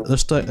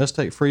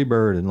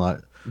Freebird and like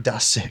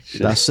Dissect.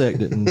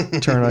 dissect it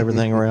and turn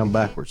everything around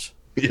backwards.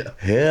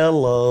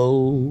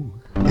 Hello.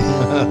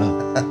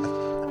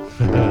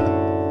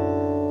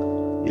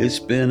 It's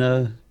been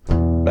a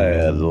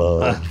bad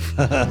life.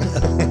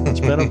 It's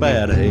been a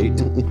bad 8.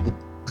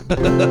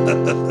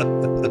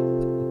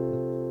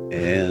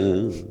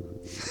 And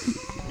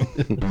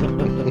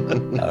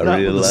I Not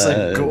with the same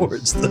realize.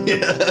 chords.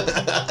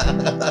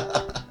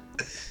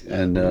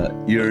 And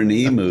you're an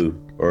emu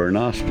or an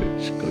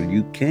ostrich, because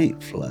you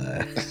can't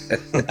fly.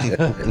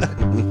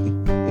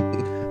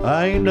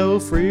 I ain't no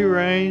free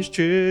range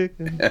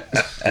chicken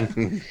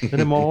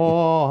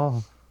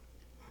anymore.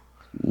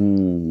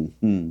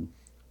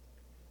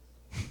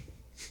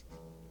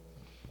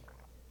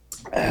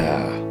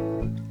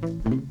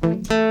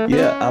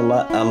 Yeah, I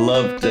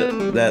loved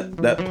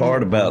that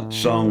part about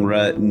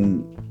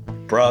songwriting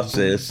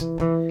process.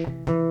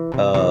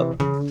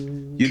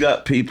 You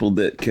got people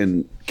that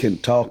can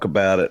talk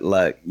about it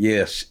like,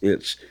 yes,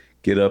 it's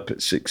get up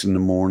at 6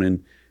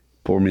 a.m,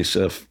 pour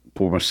myself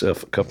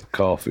a cup of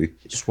coffee.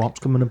 Swamp's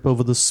coming up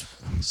over the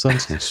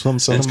sun's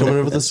coming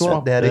over the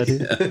swamp,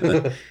 Daddy.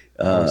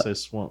 I say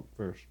swamp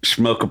first.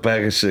 Smoke a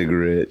pack of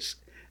cigarettes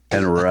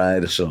and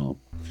write a song.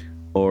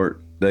 Or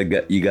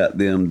you got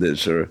them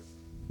that's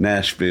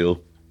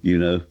Nashville,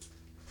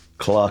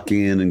 clock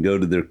in and go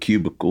to their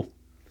cubicle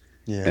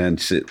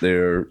and sit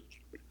there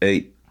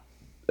 9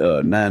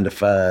 to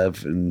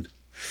 5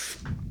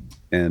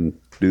 and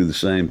do the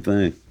same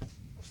thing.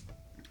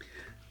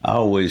 I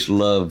always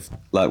loved,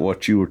 like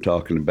what you were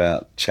talking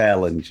about,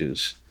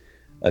 challenges.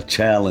 A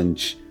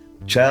challenge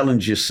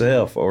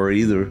yourself, or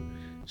either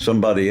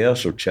somebody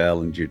else will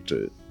challenge you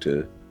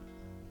to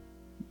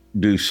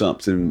do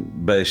something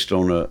based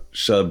on a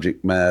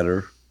subject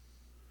matter,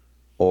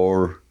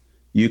 or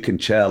you can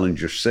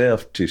challenge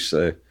yourself to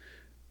say,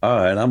 all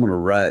right, I'm going to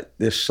write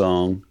this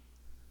song.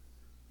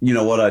 You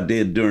know what I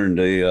did during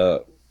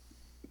the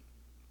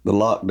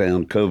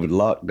lockdown, COVID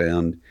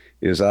lockdown,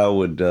 is I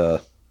would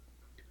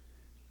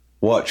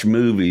watch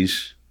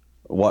movies.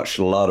 I watched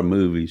a lot of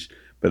movies,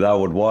 but I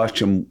would watch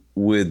them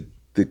with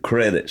the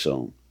credits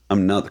on.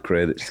 I'm not the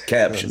credits, the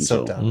captions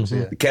on.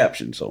 The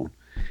captions on.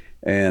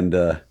 And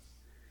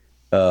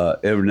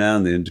every now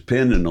and then,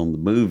 depending on the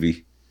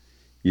movie,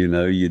 you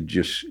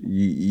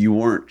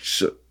weren't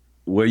so,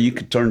 well, you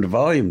could turn the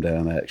volume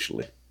down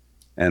actually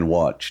and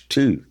watch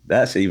too.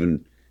 That's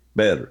even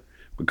better,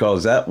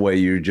 because that way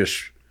you're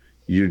just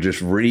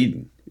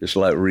reading. It's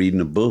like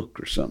reading a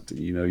book or something.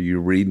 You're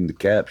reading the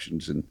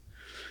captions,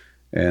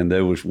 and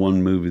there was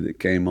one movie that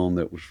came on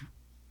that was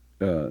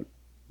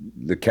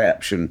the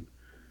caption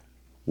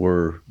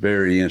were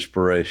very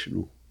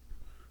inspirational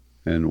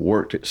and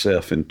worked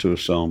itself into a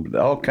song.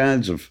 But all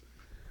kinds of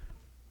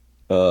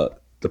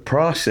the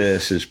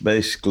process is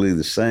basically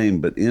the same,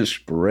 but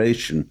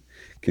inspiration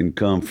can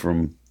come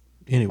from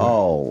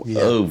all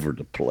over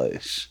the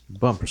place.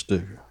 Bumper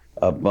sticker.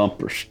 A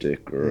bumper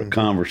sticker, a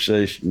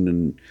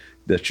conversation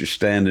that you're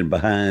standing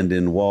behind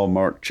in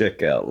Walmart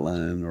checkout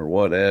line, or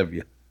what have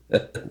you.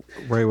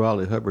 Ray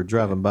Wiley Hubbard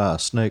driving by a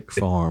snake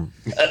farm.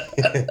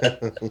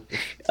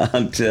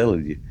 I'm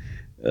telling you,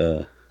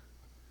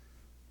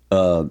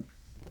 the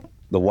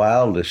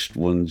wildest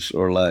ones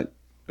are like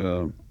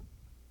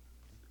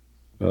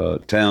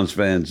Townes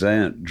Van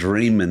Zandt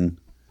dreaming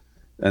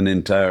an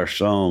entire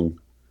song,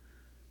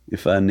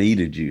 "If I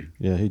Needed You,"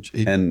 Yeah,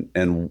 he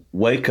and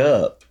wake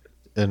up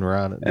and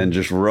write it. and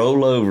just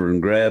roll over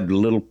and grab a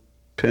little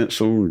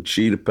pencil and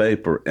sheet of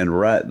paper and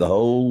write the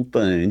whole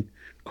thing,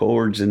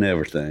 chords and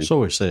everything.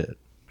 So he said.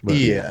 But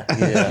Yeah.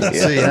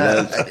 See,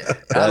 I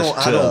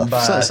don't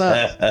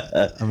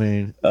buy. I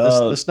mean,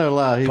 it's no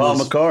lie. Paul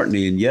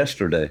McCartney in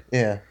Yesterday.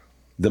 Yeah.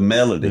 the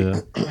melody.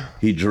 Yeah.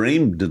 He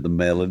dreamed of the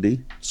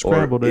melody.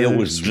 Scrambled or it eggs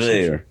was or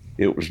there.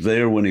 It was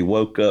there when he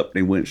woke up and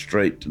he went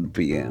straight to the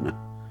piano.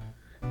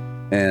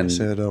 And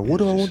Said, what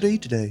do I want to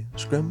eat today?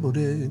 Scrambled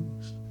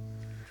eggs.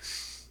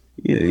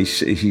 yeah,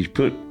 he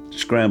put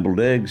scrambled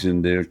eggs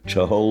in there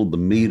to hold the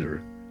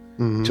meter,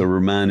 to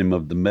remind him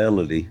of the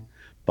melody.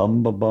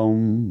 Bum ba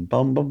bum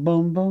bum ba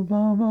bum bum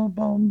bum bum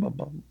bum bum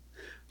bum.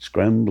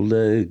 Scrambled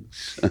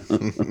eggs.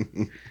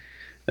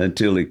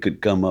 Until he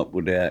could come up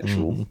with the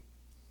actual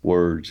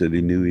words that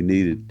he knew he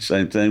needed.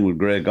 Same thing with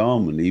Greg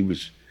Allman. He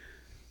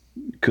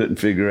couldn't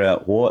figure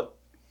out what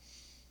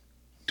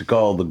to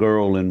call the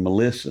girl in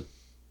Melissa.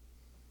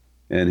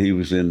 And he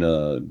was in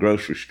a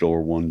grocery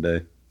store one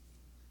day,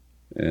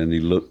 and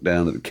he looked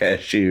down at the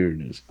cashier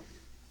and said,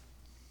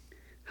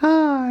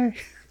 "Hi."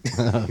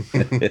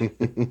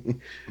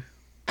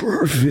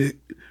 Perfect.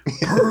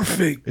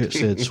 It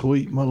said,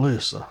 "Sweet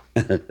Melissa."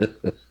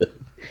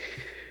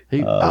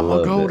 I'm a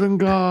love golden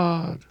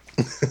god.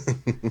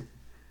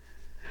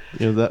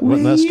 You know that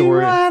wasn't that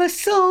story? Write a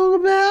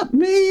song about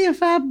me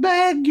if I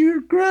bag your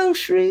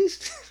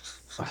groceries.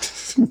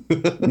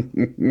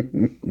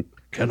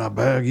 Can I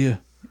bag you?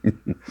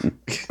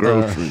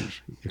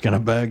 Groceries. Can I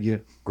bag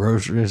you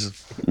groceries?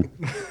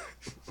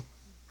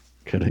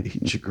 Can I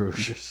eat your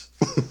groceries?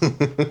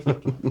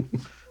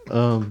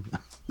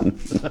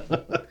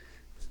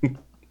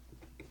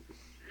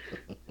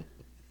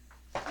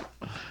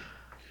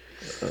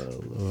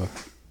 Lord.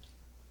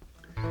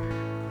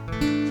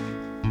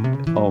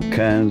 All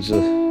kinds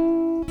of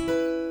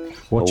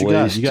What you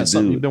got? ways You got to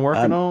something do you've been it.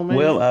 working on, man?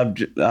 Well,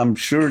 I'm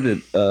sure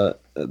that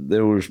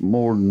there was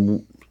more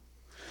than.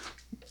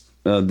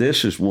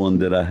 This is one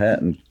that I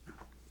hadn't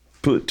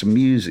put to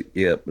music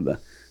yet, but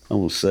I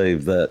will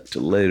save that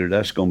till later.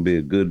 That's going to be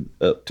a good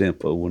up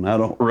tempo one. I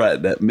don't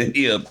write that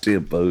many up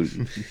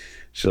tempos,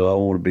 so I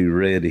want to be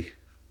ready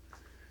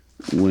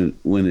when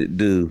it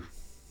do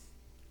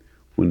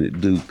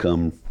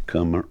come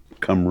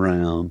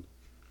around.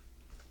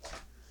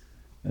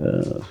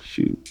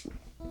 Shoot.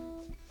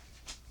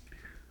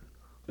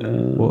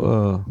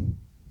 Well,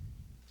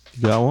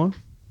 you got one?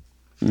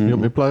 You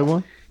want me to play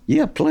one?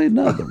 Yeah, play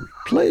another.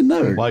 Play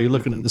another. While you're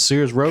looking at the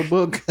Sears Road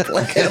book?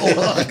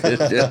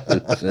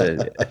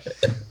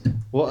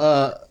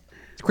 Well,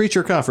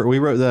 Creature of Comfort. We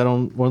wrote that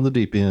on one of the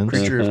deep ends.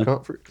 Creature of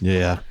comfort.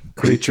 Yeah.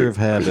 Creature of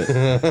Habit.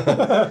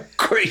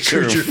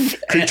 Creature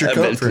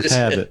comfort.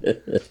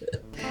 Habit.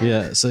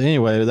 Yeah. So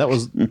anyway, that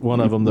was one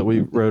of them that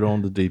we wrote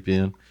on the deep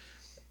end.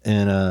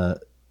 And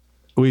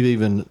we've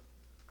even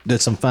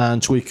did some fine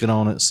tweaking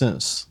on it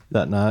since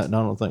that night. And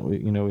I don't think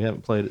we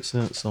haven't played it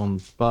since on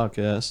the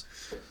podcast.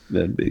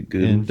 That'd be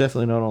good. And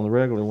definitely not on the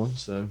regular one.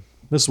 So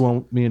this is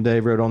one me and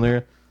Dave wrote on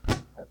there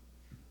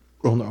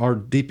on our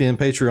Deep End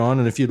Patreon.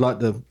 And if you'd like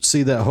to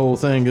see that whole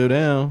thing go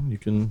down, you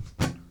can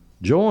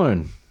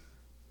join.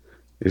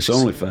 It's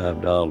only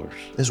 $5.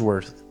 It's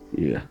worth it.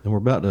 Yeah. And we're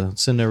about to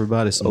send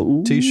everybody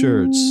some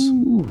T-shirts,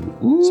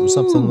 some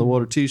Something in the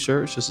Water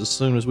T-shirts, just as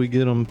soon as we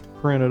get them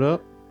printed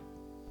up.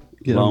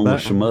 Get Along them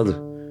with back. some other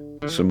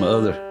Some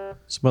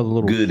other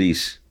little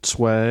goodies.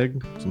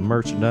 swag, some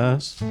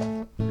merchandise.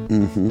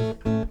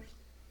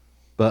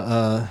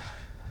 But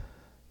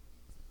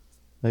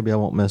maybe I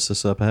won't mess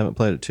this up. I haven't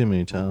played it too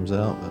many times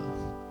out, but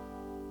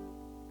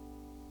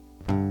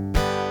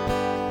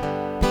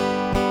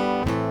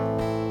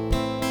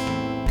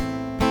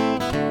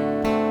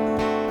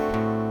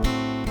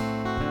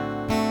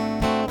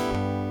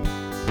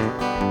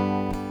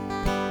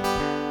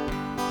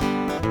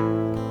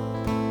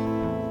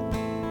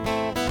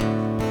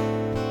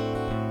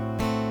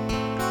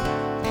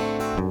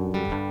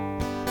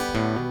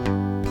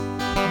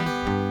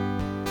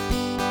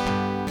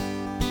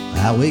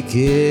I wake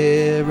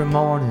every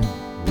morning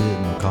with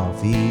my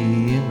coffee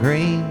and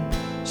cream.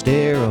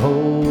 Stare a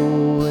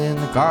hole in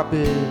the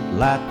carpet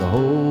like the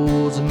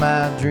holes in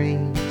my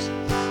dreams.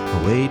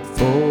 I wait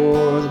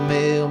for the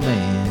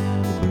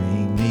mailman to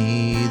bring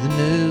me the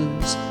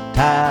news.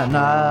 Tie a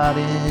knot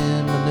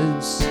in my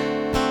noose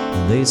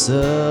and lace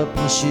up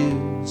my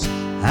shoes.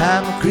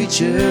 I'm a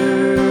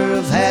creature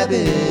of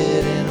habit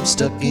and I'm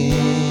stuck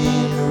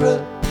in a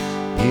rut.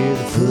 Near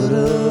the foot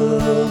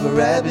of a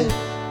rabbit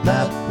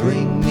might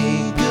bring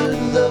me good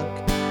luck.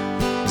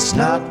 It's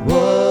not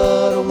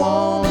what I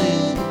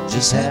wanted, it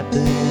just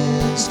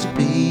happens to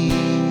be.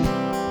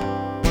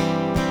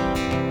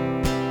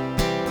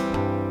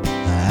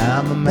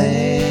 I'm a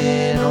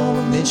man on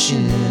a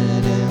mission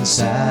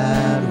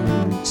inside a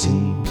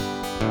routine.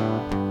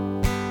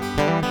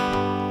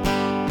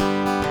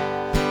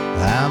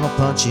 I'm a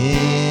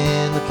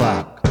punching the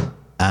clock,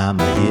 I'm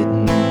a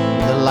hitting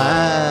the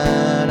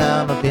line,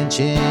 I'm a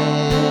pinching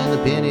the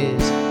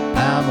pennies,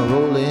 I'm a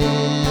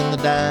rolling the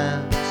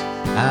dimes.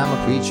 I'm a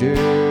creature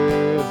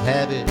of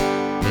habit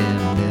and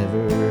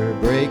never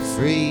break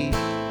free.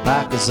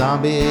 Like a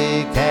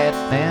zombie cat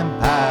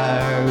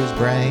vampire whose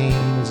brain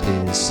is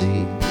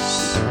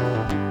deceased.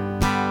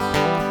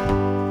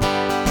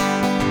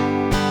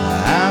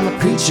 I'm a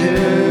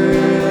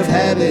creature of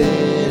habit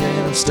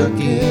and I'm stuck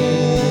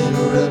in a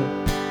rut.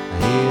 I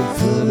hear the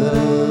foot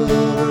of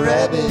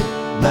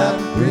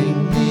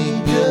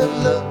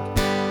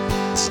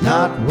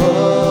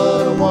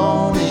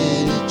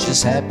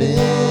just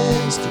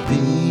happens to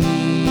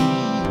be.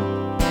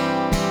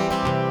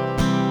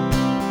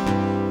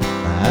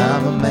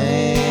 I'm a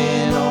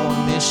man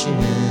on a mission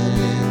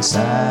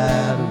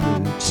inside a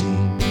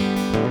routine.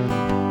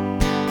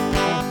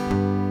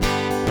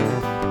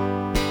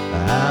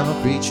 I'm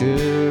a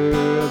creature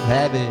of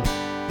habit,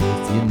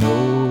 if you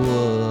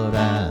know what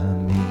I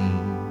mean.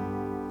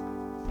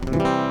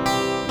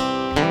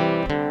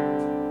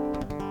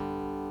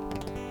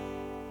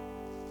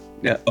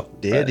 Yeah.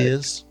 There it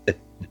is.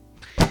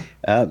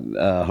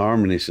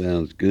 Harmony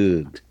sounds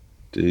good,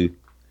 too.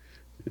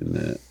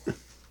 And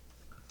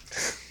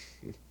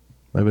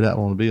Maybe that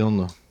one will be on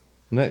the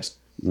next.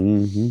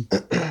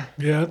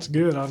 Yeah, it's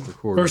good.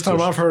 First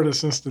time I've heard it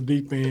since the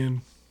deep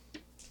end.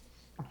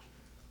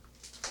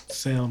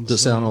 Sounds. Does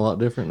it sound a lot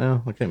different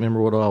now? I can't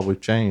remember what all we've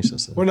changed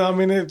since then. Well, no, I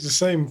mean it's the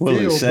same well,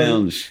 feel. it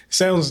sounds but it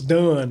sounds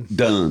done.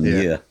 done.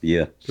 Yeah.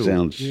 Yeah.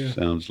 Cool.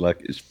 Sounds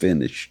like it's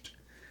finished.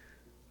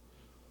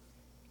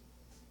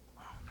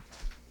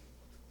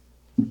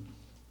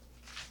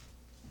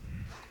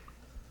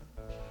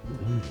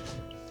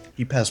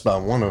 You passed by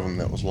one of them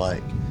that was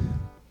like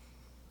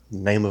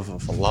name of a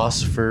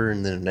philosopher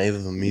and then a name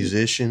of a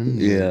musician.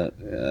 Yeah,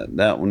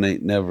 that one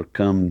ain't never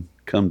come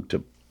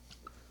to.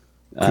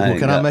 Well,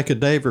 can I make a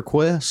Dave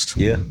request?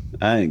 Yeah,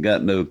 I ain't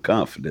got no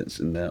confidence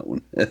in that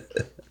one.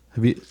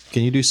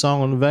 Can you do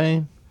Song on the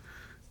Vein?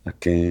 I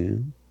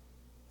can.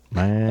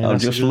 Man, I'm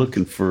that's a just good-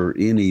 looking for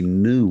any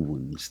new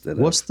ones that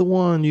What's the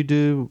one you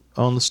do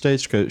on the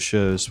Stagecoach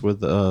shows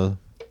with I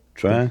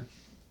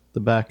the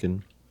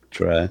backing?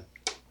 Try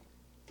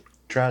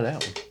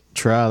that one.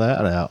 Try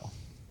that out.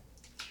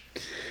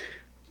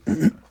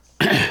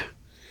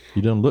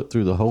 You done looked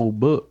through the whole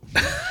book.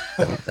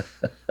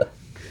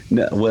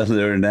 No, well,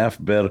 they're in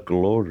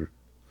alphabetical order,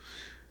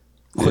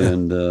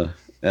 and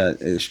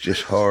it's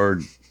just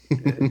hard.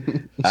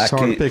 It's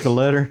hard to pick a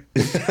letter.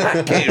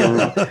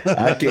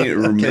 I can't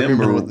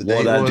remember what the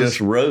what date I was.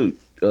 just wrote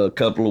a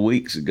couple of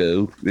weeks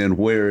ago and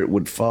where it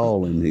would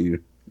fall in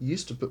here. You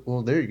used to put.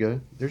 Well, there you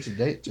go. There's a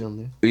date on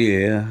there.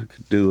 Yeah, I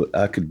could do it.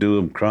 I could do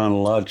them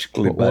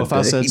chronologically. Well, by if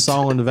I said date.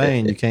 Song in the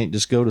Vein, you can't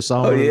just go to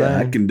Song Oh in the yeah,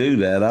 I Vein. can do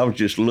that. I was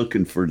just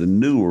looking for the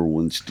newer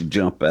ones to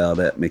jump out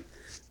at me.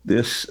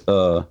 This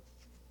there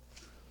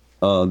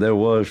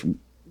was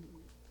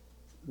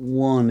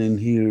one in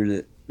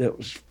here that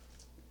was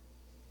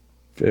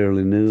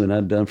fairly new, and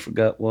I done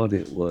forgot what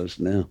it was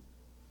now.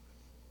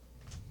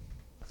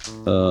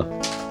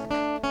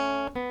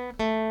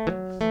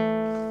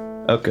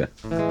 Okay.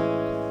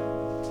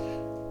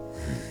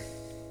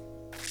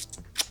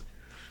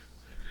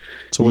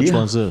 So which Yeah.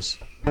 one's this?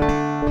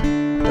 Dog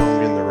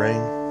in the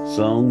Rain.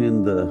 Song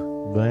in the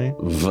Vein?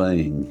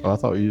 Vein. Oh, I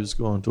thought you was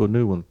going to a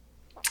new one.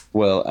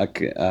 Well, I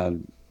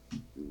can.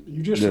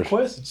 You just There's-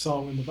 requested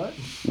Song in the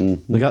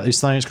Vein. They got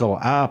these things called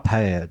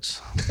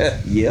iPads.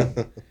 Yeah,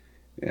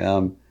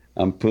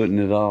 I'm putting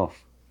it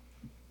off.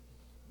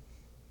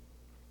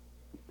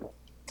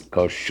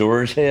 Cause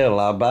sure as hell,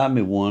 I'll buy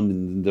me one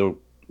and they'll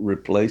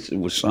replace it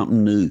with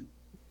something new.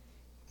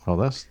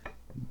 Oh,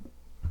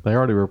 they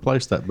already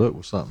replaced that book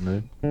with something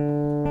new.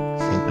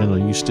 And are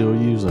you still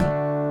using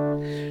it?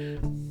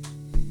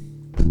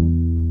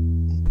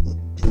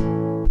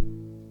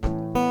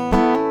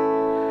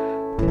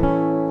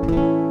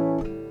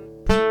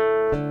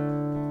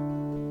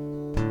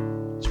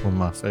 It's one of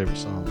my favorite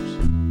songs.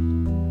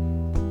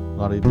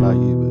 Not even by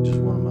you, but just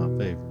one of my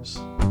favorites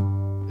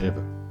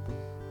ever.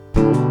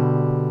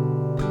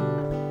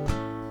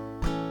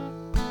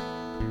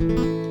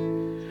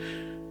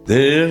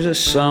 There's a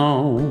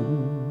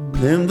song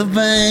in the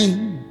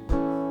vein,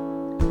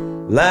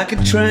 like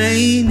a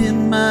train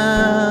in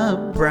my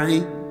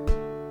brain,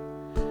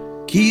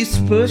 keeps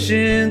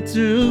pushing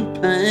through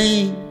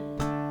pain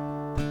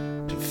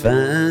to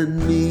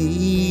find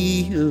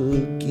me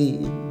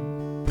again.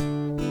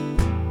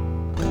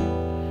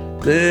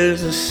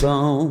 There's a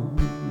song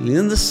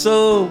in the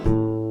soul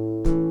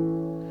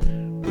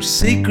where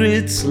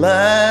secrets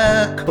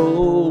lie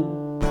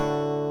cold,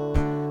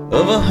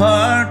 of a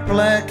heart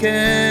black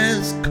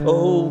as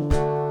coal,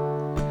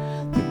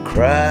 that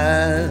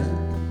cried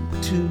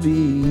to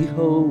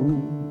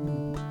behold.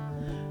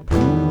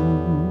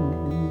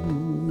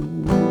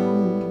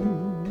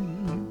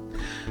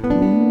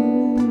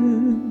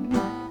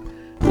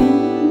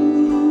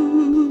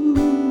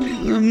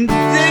 I'm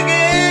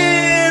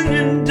digging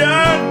in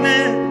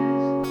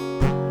darkness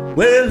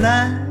where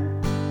light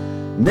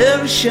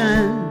never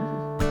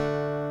shines,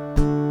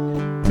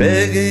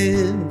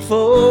 begging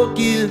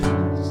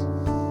forgiveness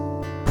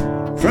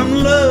from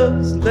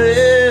love's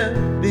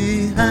left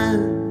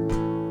behind.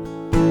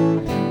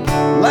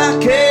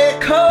 Like a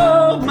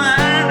coal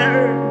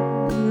miner,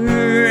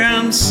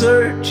 I'm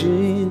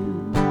searching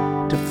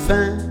to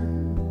find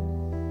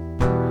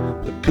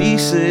the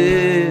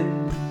pieces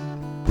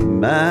of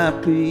my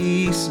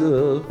peace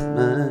of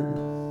mind.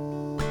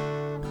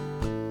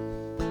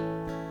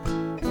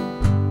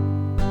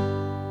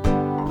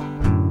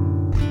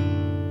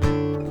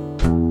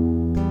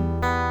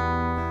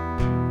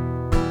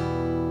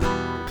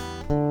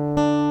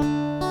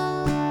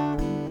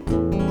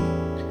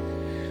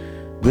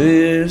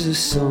 There's a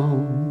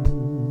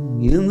song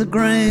in the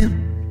ground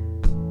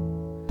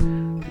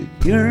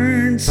that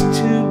yearns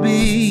to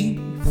be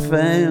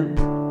found,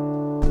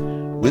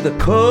 with a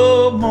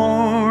cold,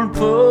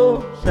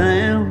 mournful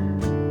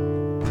sound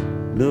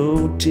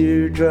no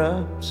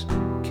teardrops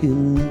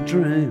can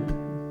drown.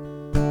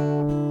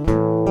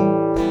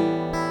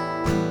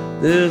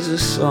 There's a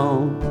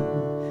song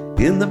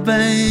in the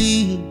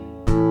vein,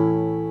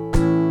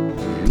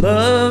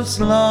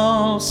 love's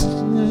lost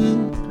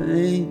in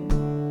pain,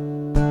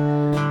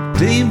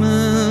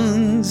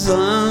 demons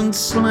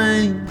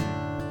unslain,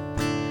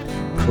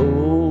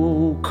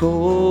 cold,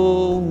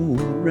 cold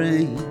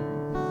rain.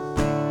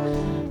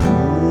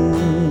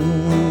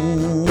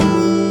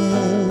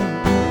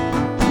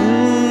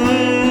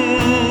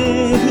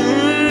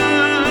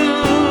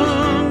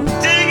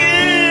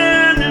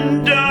 Digging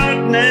in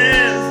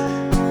darkness,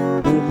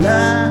 the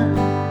light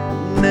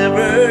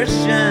never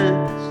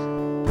shines,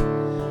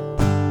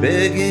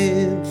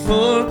 begging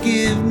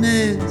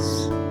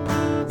forgiveness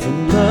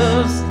from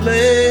love's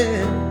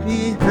left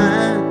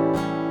behind.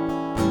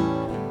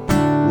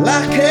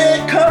 Like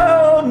a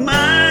coal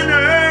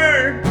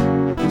miner,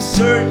 I'm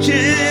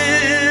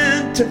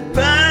searching to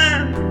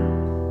find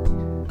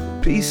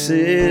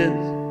pieces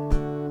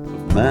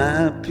of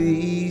my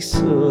peace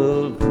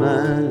of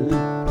mind.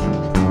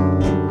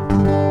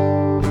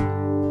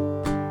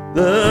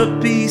 The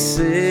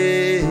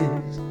pieces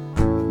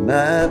of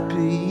my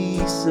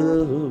peace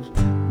of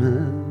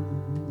mind.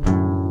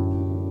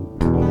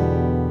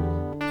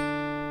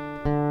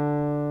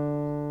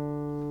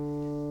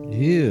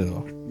 Yeah.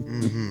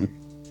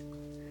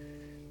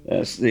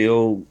 That's the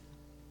old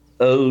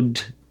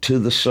ode to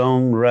the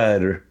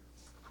songwriter.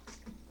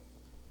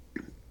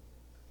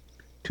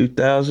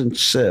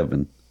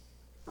 2007.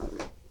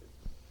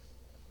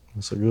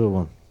 That's a good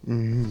one.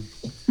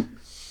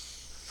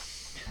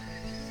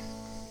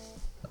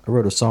 I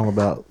wrote a song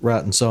about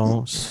writing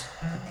songs.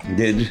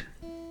 Did you?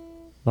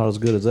 Not as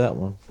good as that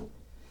one.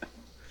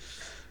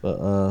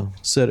 But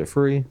Set It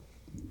Free.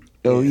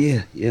 Oh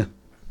yeah, yeah.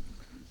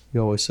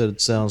 You always said it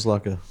sounds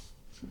like a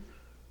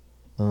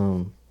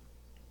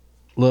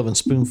Loving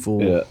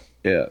Spoonful Yeah,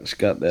 yeah. It's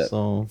got that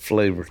song.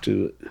 flavor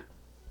to it.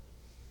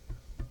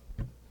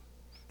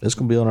 It's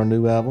gonna be on our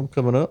new album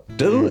coming up.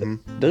 Do it.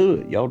 Do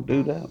it. Y'all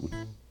do that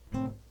one.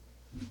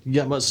 You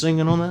got much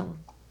singing on that one?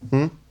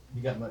 Hmm?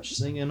 You got much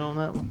singing on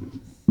that one?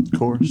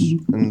 Chorus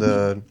and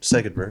the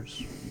second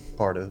verse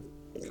part of.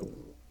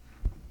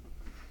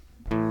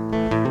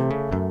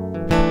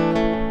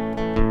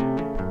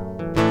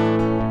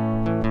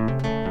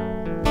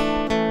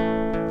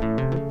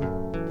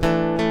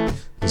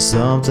 There's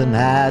something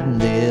hiding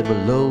there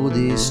below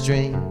these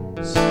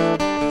streams.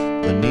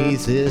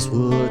 Beneath this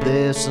wood,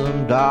 there's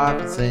some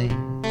darker things.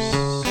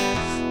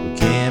 We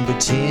can't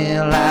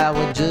pretend like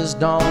we just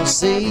don't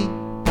see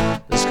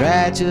the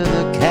scratch of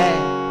the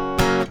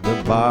cat,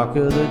 the bark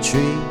of the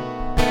tree.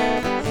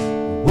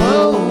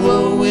 Whoa,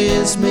 whoa,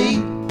 it's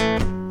me.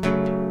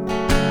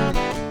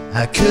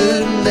 I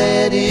couldn't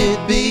let it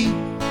be.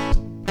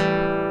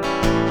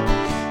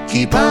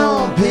 Keep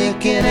on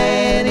picking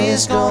and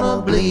it's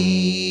gonna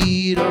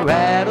bleed or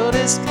rattle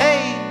this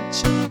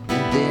cage,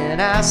 and then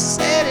I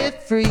set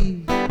it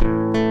free.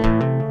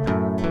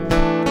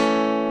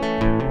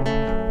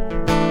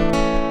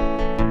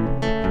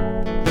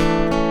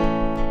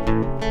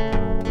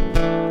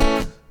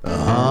 A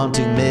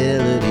haunting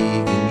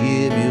melody can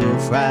give you a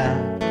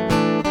fright,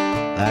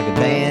 like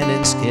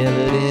abandoned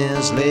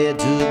skeletons led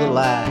to the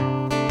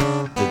light,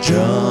 to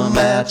drum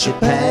out your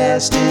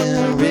past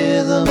in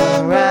rhythm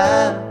and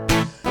rhyme.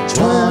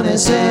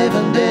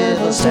 27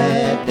 devils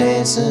tap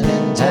dancing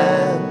in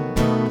time.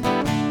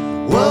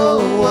 Whoa,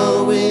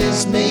 whoa,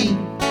 it's me.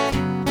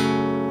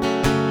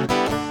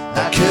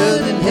 I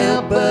couldn't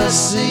help but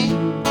see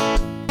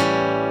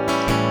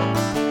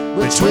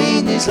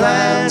between these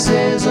lines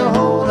there's a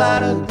whole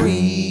lot of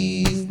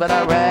grief. But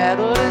I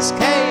rattled this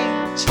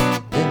cage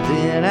and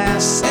then I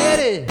set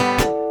it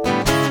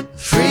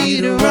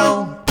free to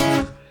roam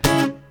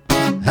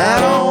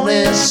out on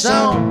this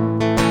song.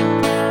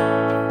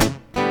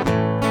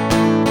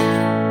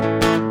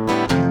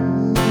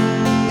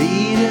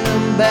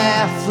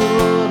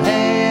 Barefoot,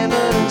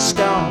 hammered and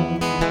stone,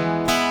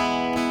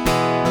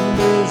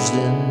 bruised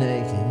and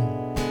naked.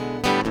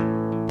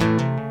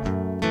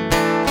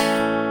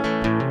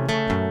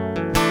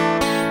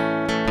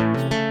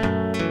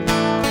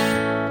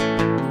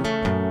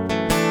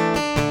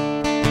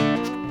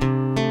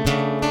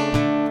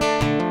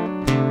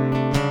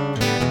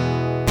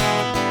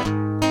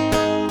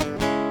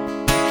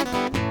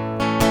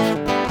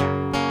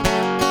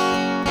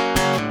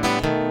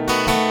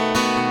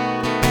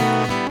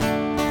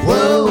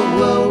 Whoa,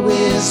 whoa,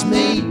 it's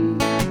me.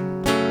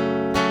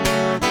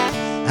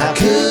 I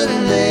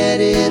couldn't let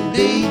it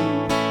be.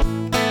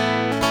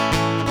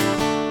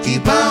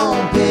 Keep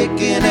on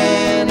picking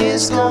and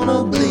it's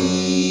gonna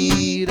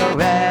bleed or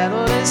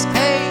rattle this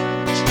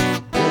cage,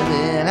 and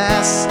then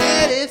I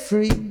set it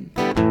free.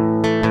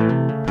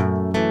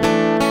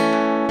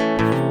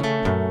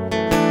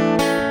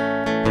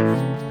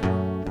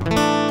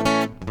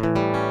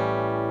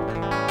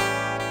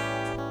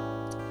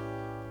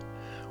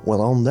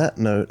 on that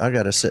note, I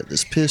got to set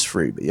this piss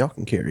free, but y'all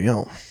can carry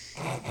on.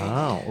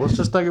 Oh, let's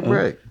just take a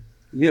break.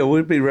 Yeah,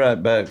 we'll be right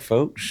back,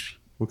 folks.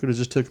 We could have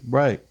just took a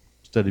break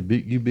instead of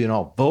you being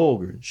all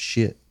vulgar and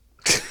shit.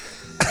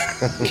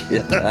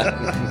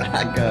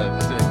 I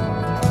got it.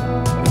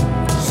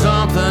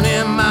 Something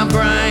in my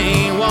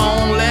brain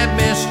won't let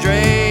me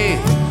stray.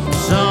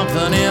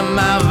 Something in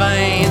my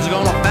veins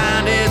gonna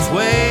find its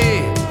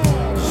way.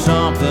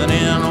 Something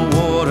in the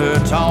water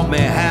taught me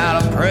how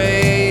to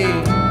pray.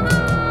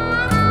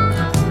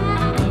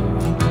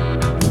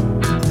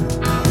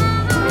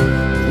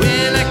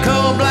 When that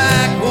cold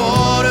black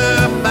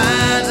water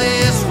finds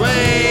its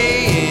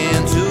way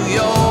into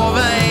your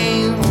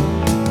veins,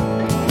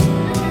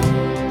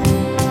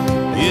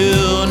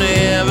 you'll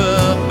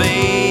never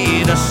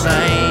be the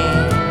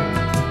same.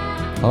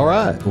 All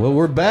right, well,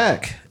 we're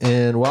back.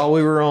 And while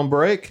we were on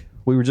break,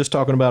 we were just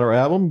talking about our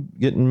album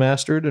getting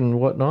mastered and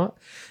whatnot.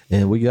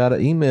 And we got an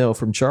email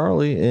from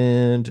Charlie,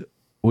 and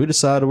we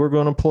decided we're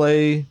going to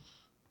play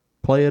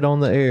it on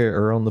the air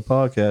or on the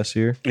podcast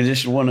here. Is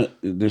this one of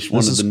the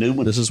new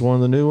ones? This is one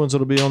of the new ones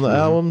that'll be on the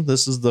album.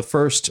 This is the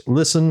first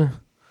listen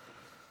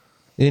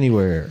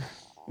anywhere.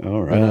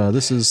 All right.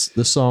 This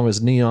song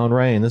is Neon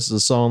Rain. This is a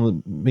song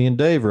that me and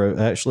Dave wrote,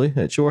 actually,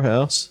 at your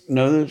house.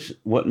 No, this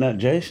wasn't that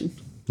Jason?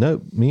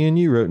 Nope, me and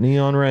you wrote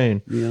Neon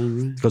Rain. Neon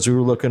Rain. Because we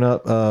were looking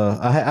up.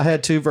 I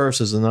had two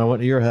verses, and then I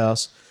went to your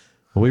house.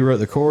 We wrote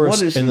the chorus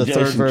What is and the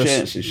Jason third verse.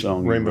 Chancey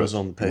song? Rainbows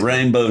on the Pavement.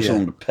 Rainbows Yeah.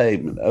 on the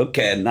Pavement.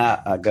 Okay,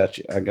 now I got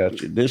you.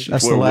 This is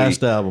That's where the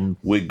last album.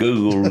 we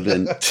Googled,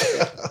 and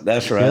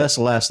that's right. Yeah, that's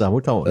the last time. We're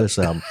talking about this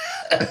album.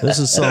 This is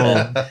a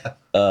song.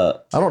 I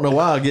don't know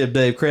why I give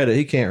Dave credit.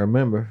 He can't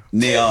remember.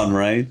 Neon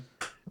Rain.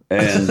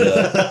 And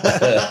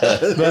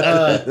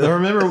But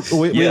remember,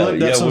 we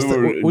looked up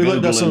we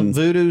looked up some Googling,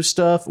 voodoo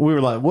stuff. We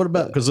were like, what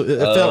about, because it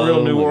felt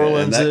real New and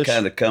Orleans-ish. that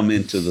kind of come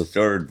into the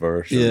third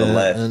verse or Yeah, the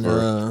last and,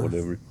 verse,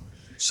 whatever.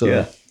 So,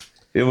 Yeah,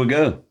 here we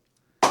go.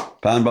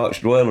 Pine Box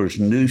Dwellers'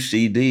 new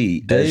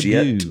CD as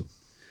yet debut,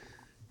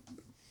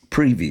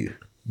 preview.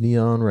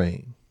 Neon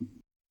Rain.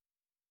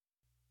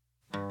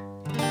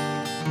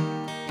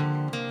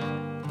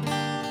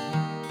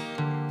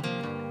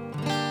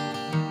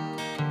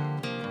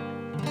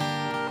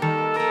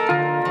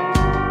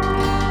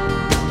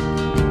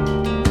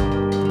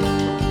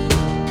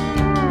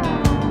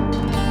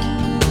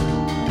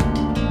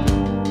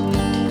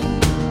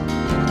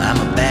 I'm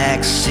a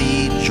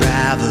backseat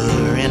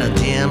driver in a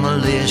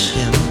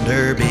demolition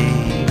derby.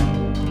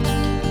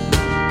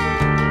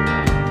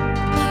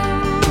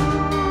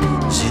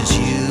 Since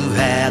you've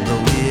had the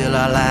wheel,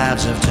 our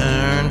lives have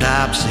turned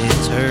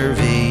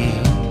topsy-turvy.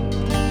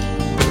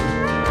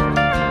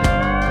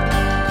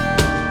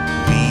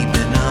 We've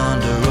been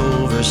under,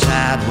 over,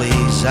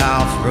 sideways,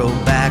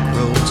 off-road, back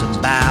roads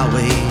and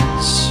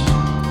byways.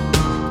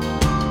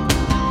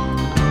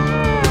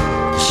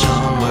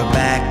 Somewhere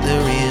back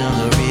there in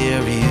the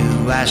rear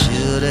view, I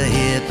should have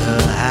hit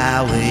the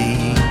highway.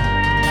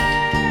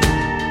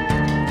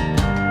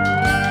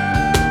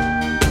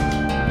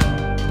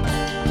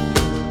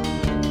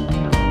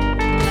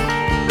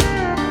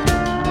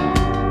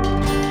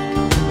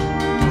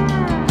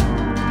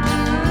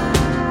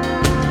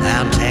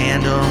 I'm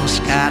tandem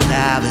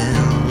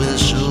skydiving with a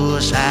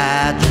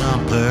suicide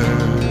jumper.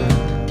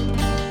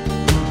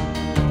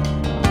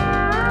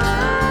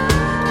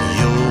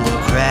 You're a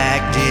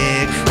crack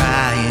dick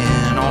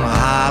frying on a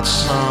hot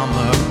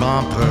summer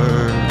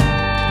bumper.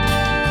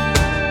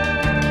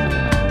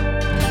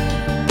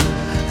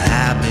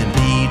 I've been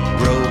beat,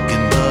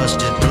 broken,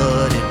 busted,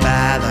 blooded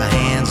by the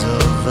hands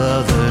of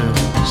others.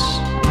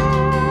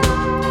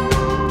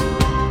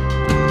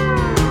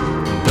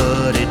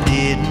 But it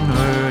didn't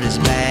hurt as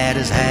bad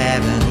as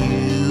having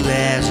you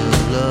as a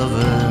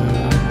lover.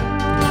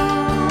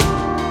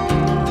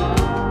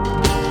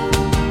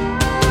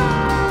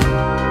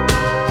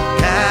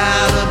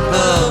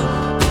 Caliber,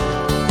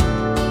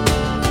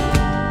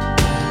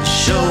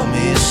 show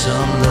me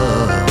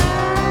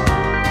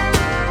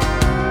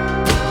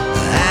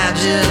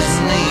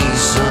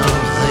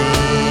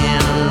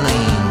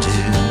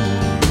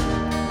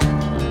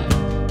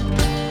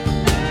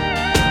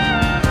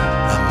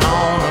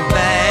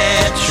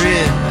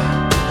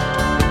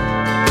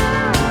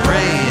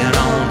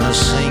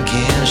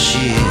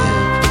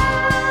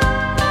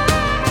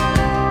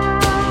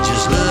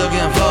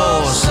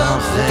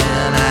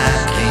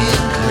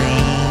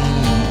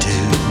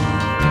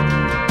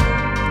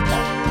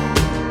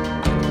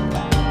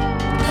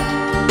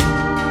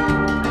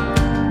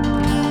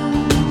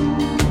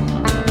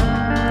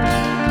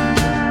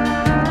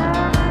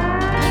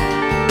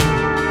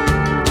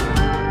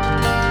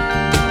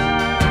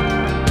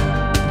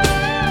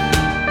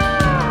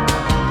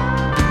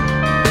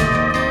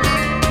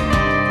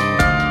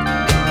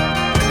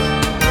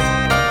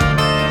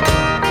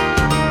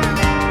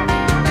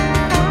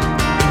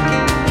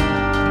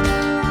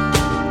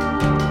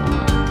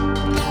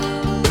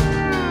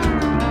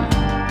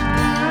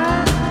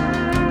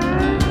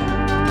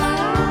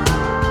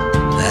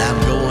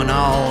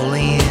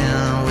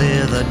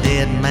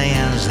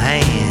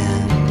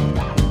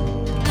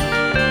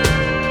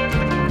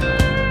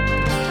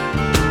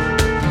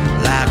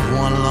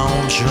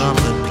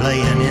trumpet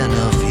playing in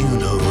a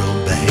funeral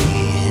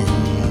band.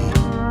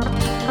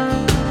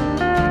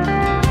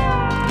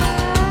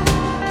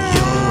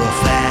 You're a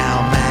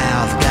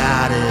foul-mouthed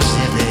goddess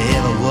if there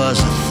ever was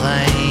a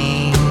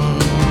thing.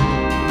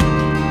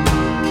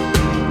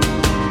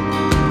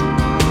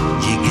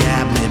 You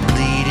got me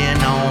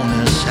bleeding on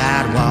the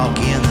sidewalk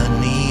in the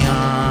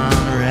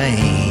neon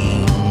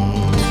rain.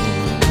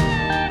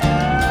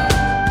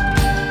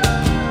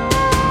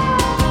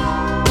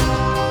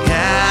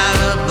 God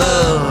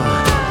above,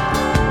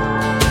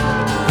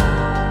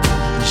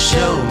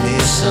 show me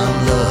some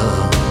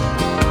love.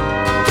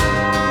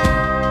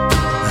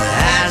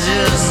 I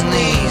just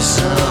need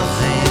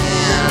something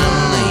to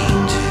lean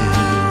to.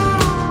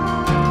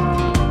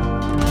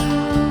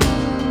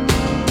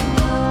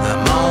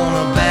 I'm on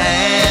a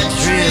bad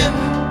trip,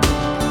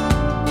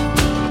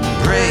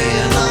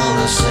 praying on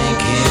a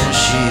sinking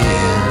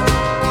ship.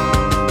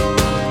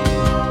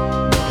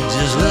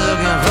 Just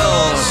looking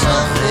for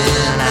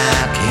something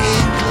I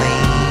can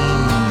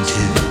cling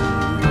to.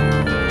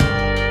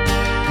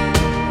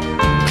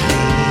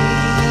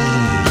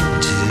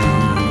 Cling to.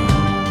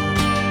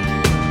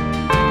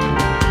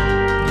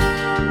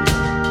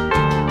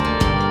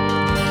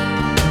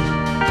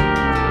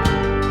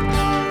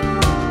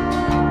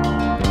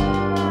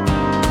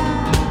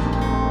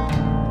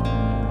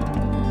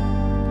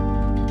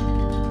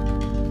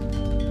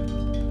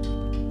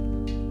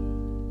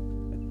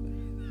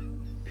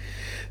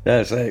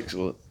 That's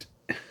excellent.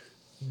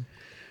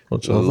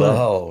 What's all that?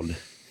 Lord.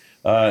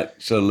 All right,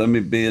 so let me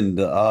bend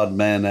the odd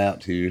man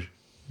out here.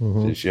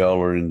 Since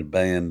y'all are in the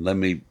band, let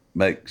me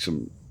make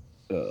some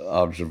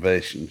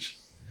observations.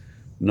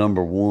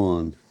 Number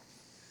one,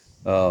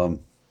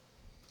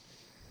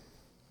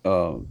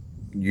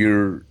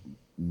 your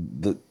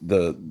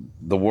the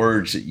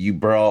words that you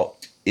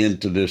brought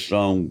into this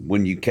song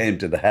when you came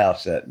to the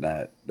house that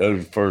night.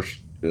 Those first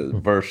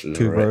verses,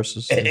 Two are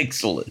verses.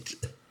 excellent.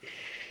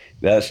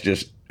 That's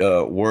just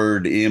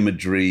word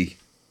imagery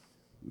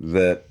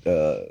that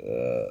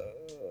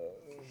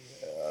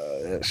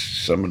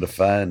some of the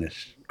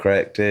finest.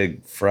 Cracked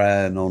egg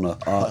frying on a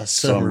hot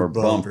summer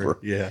bumper.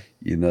 Yeah.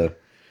 You know.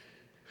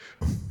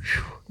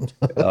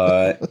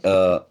 All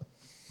right.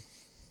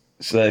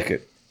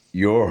 Second,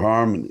 your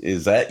harmony.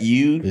 Is that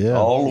you Yeah.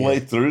 all the way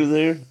through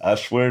there? I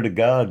swear to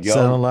God, y'all.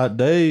 Sound like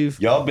Dave.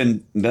 Y'all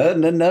been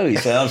no. He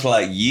sounds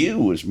like you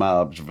was my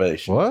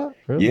observation. What?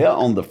 Really? Yeah,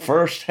 on the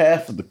first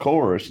half of the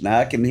chorus. Now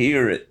I can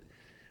hear it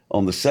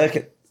on the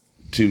second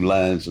two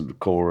lines of the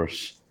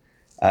chorus.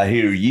 I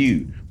hear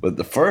you, but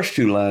the first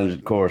two lines of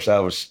the chorus, I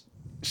was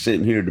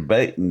sitting here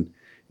debating: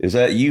 is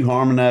that you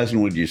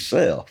harmonizing with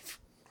yourself?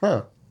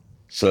 Huh.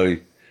 So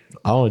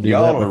I only do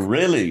y'all that. are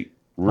really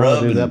I only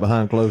rubbing. do that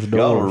behind closed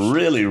Y'all doors. are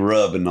really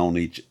rubbing off on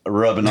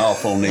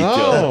each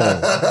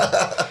other.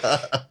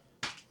 Oh,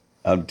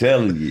 I'm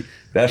telling you,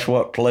 that's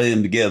what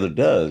playing together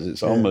does.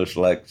 It's almost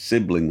like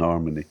sibling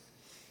harmony.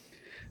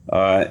 All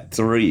right,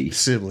 3.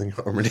 Sibling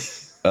harmony.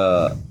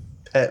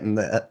 Patent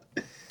that.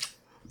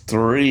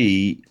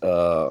 3,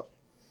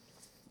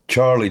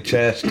 Charlie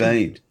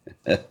Chastain,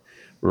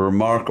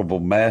 remarkable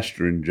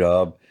mastering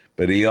job,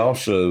 but he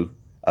also,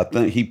 I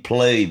think he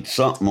played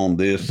something on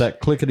this. that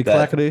clickety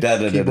clackety.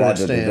 Keyboard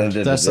stand.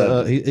 That's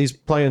he's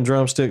playing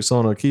drumsticks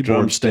on a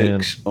keyboard stand,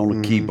 drumsticks on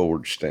a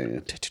keyboard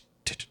stand.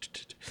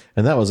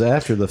 and that was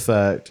after the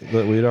fact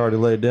that we'd already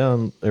laid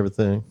down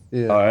everything.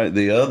 Yeah. All right,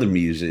 the other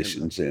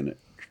musicians in it.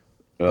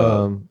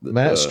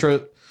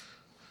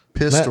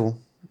 Pistol.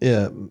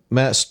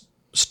 Matt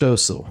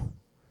Stossel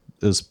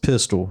is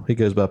Pistol. He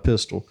goes by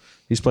Pistol.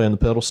 He's playing the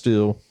pedal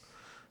steel,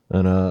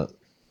 and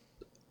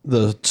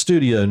the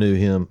studio knew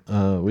him.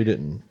 We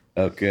didn't,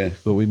 Okay.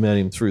 but we met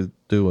him through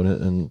doing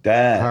it and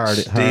That hired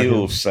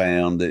steel him.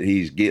 sound that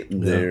he's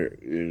getting there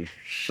is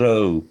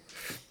so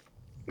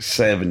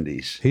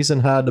 70s. He's in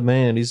high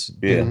demand. He's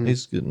Yeah.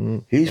 he's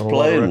getting He's a lot of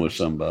playing records. with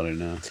somebody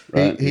now.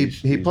 Right? He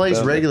He's plays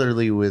about to-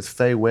 regularly with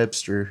Faye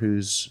Webster,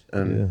 who's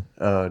an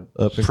Up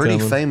and pretty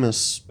coming.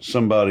 famous.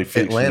 Somebody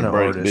fixing Atlanta to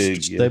break artist.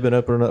 big. Yeah. They've been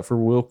opening up for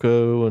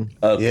Wilco and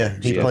Okay. Yeah,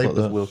 he Yeah, played like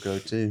with that.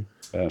 Wilco too.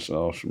 That's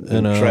awesome.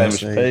 And, And Travis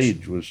stage.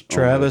 Page was on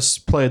Travis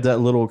played that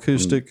little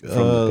acoustic that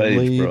from the Page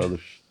lead.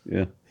 brothers.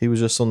 Yeah, He was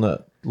just on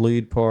that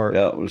lead part,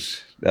 that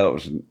was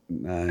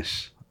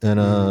nice.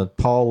 and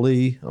Paul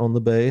Lee on the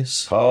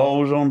bass. Paul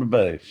was on the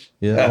bass.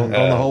 Yeah, on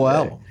the whole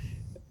album,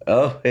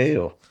 Oh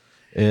hell,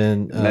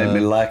 and made me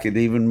like it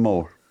even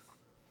more.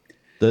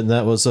 then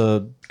that was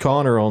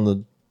Connor on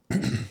the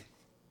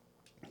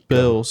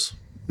bells.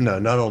 No,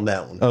 not on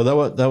that one. Oh, that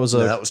was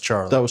No, that was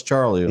Charlie. That was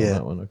Charlie on Yeah.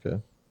 that one. Okay.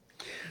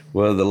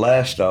 Well, the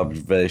last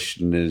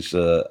observation is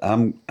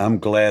I'm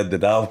glad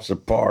that I was a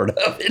part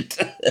of it.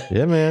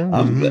 Yeah, man.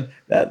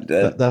 That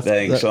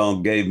dang that-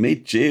 song gave me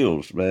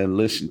chills, man.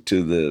 Listen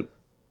to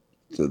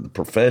the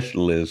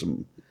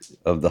professionalism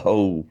of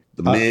the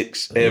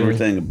mix,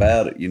 everything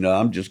about it. You know,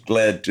 I'm just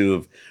glad to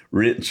have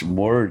written some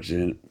words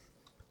in it.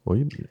 Well,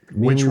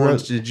 Which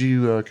ones did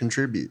you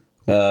contribute?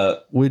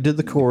 we did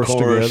the chorus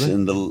Chorus together,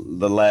 and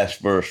the last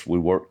verse we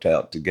worked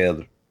out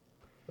together.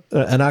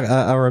 and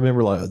I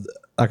remember like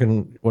I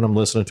can when I'm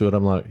listening to it,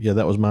 I'm like, yeah,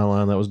 that was my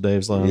line, that was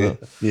Dave's line. Yeah.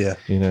 Yeah.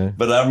 You know,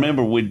 But I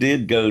remember we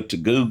did go to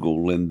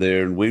Google in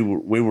there, and we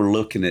were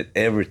looking at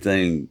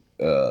everything.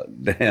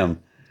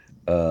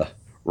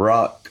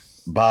 Rock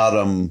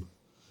bottom,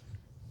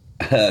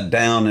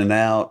 down and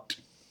out,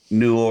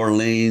 New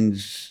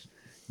Orleans,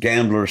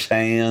 Gambler's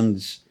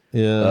Hands.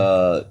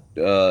 yeah.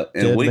 And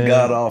Dead we Man.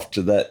 got off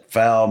to that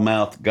foul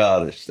mouth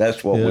goddess.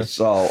 That's what Yeah. we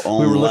saw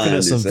online. We were looking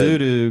at some It said-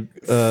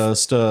 voodoo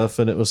stuff,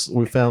 and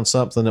we found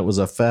something that was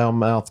a foul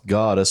mouth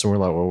goddess, and we're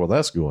like, well,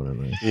 that's going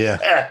in there.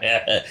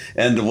 Yeah.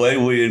 And the way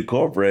we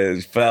incorporated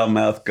is foul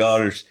mouth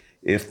goddess.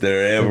 If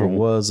there Ever ever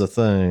was a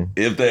thing.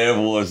 if there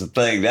ever was a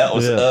thing, that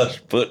was Yeah. us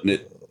putting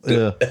it.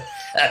 Yeah.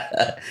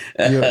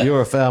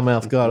 you're a foul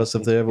mouth goddess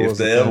if there ever If was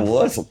there a ever thing.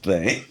 was a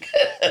thing.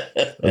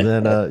 And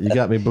then you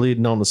got me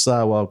bleeding on the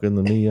sidewalk in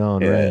the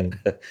neon rain.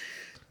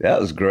 That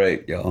was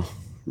great, y'all.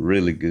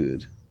 Really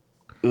good.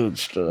 Good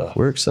stuff.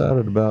 We're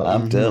excited about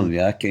I'm telling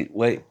you, I can't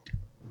wait.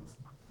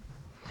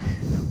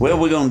 Well,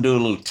 we're going to do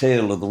a little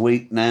tale of the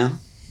week now.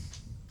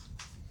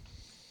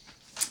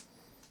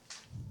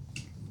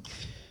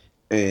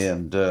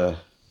 And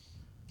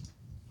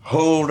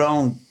hold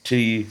on to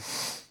you.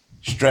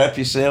 Strap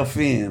yourself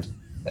in.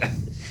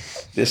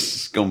 This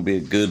is going to be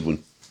a good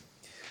one.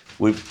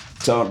 We've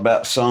talked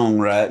about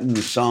songwriting,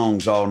 the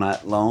songs all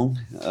night long.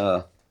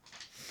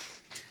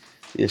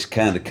 This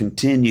kind of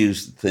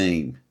continues the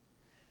theme.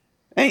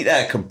 Ain't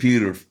that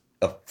computer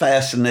a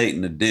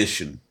fascinating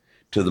addition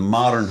to the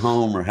modern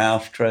home or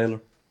house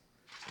trailer?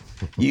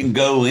 You can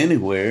go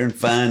anywhere and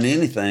find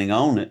anything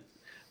on it,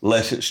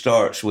 unless it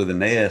starts with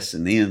an S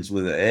and ends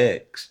with an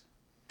X.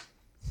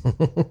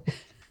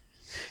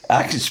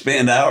 I could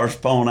spend hours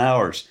upon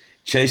hours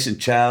chasing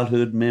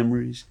childhood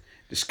memories,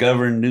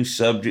 discovering new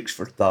subjects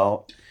for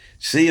thought,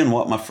 seeing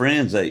what my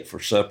friends ate for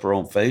supper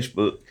on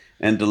Facebook,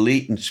 and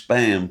deleting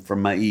spam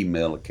from my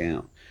email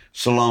account,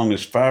 so long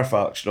as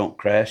Firefox don't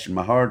crash and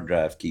my hard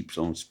drive keeps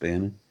on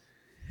spinning.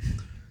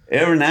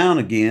 Every now and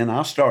again,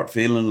 I'll start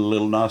feeling a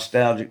little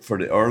nostalgic for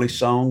the early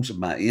songs of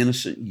my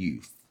innocent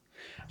youth,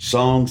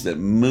 songs that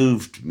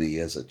moved me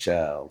as a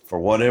child for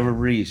whatever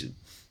reason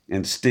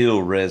and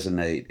still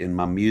resonate in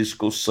my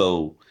musical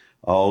soul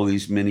all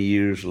these many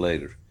years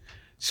later.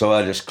 So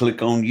I just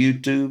click on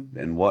YouTube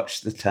and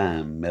watch the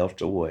time melt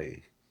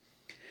away.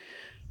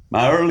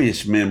 My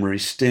earliest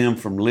memories stem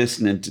from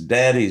listening to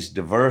Daddy's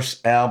diverse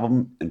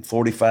album and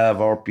 45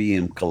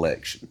 RPM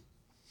collection.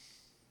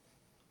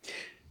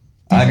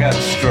 I Got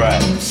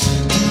Stripes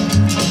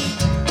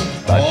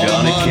by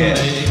Johnny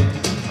Cash.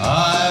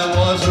 I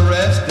was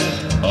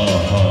arrested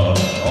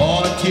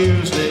on a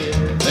Tuesday.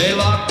 They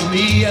locked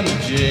me in the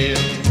jail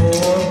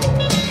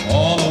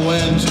on a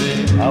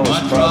Wednesday. I was My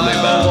probably trial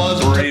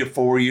about was 3 or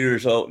 4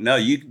 years old. No,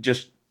 you can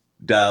just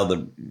dial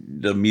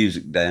the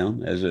music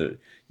down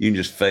you can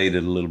just fade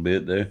it a little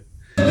bit there.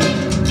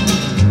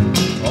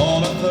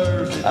 on a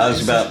Thursday. I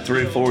was about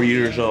 3 or 4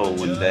 years old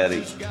when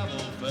Daddy.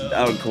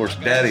 Now, of course,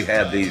 Daddy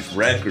had these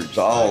records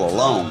all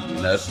along, you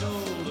know.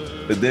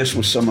 But this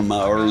was some of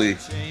my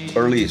earliest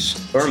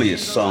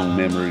song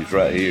memories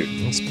right here.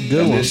 That's a good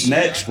And one. this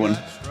next one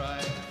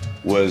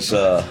was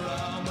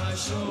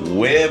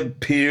Webb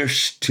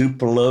Pierce,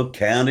 Tupelo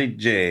County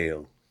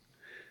Jail.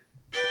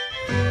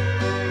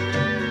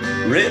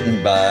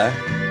 Written by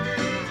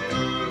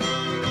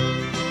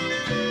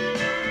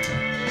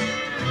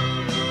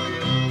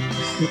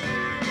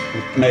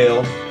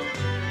Mel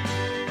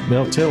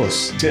Mel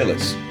Tillis.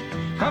 Tillis.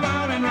 Come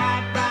on and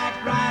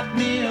write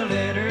me a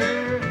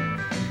letter.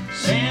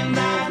 Send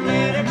that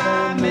letter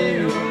by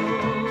mail.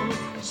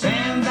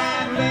 Send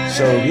that letter.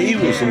 So he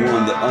was the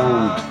one that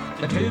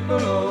owned the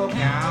Tupelo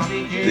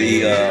County the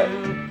Jail.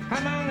 Come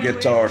on and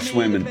guitar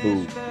swimming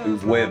pool. It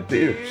was Webb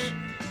Pierce.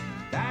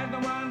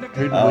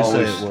 Who did I we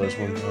say always- it was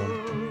one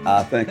time?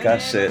 I think I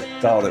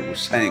thought it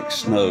was Hank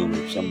Snow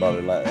or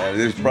somebody like that.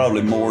 There's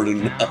probably more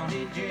than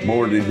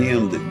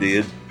him that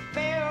did.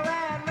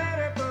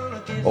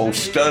 Old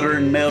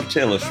stuttering Mel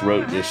Tillis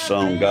wrote this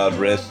song, God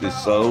rest his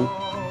soul.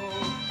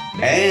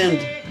 And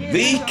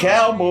the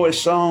cowboy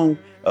song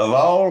of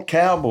all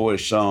cowboy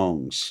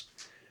songs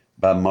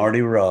by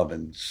Marty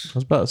Robbins. I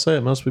was about to say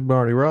it must be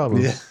Marty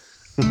Robbins.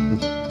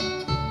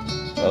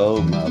 Yeah.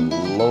 Oh my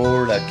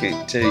Lord, I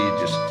can't tell you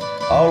just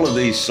all of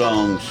these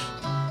songs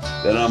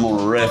that I'm going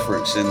to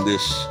reference in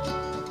this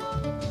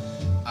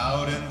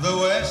Out in the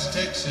West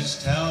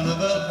Texas town of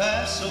El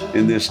Paso.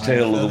 in this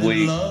tale of the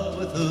week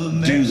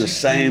do the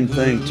same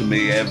thing to Mexican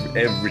me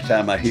every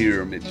time I hear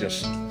them. It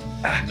just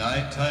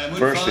Nighttime would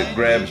First it find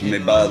grabs me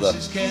in by the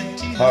Rose's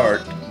cantina.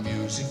 heart,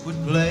 Music would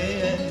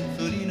play and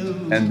Footy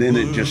knew. and then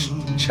it just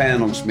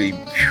channels me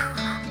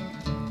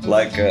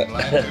like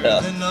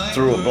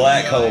through a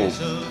black hole,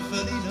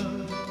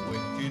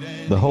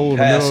 The hole in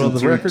the middle passing of the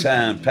through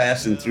record.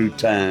 passing through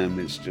time.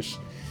 It's just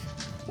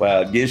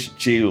wow, it gives you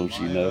chills,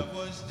 you know,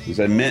 because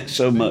they meant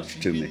so much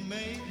to me.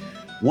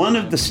 One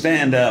of the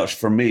standouts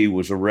for me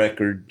was a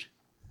record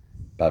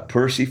by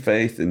Percy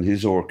Faith and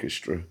his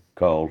orchestra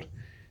called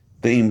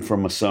Theme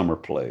from a Summer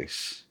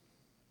Place.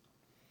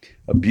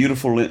 A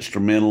beautiful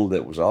instrumental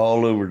that was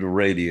all over the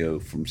radio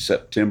from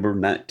September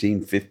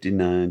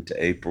 1959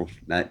 to April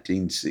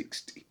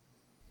 1960.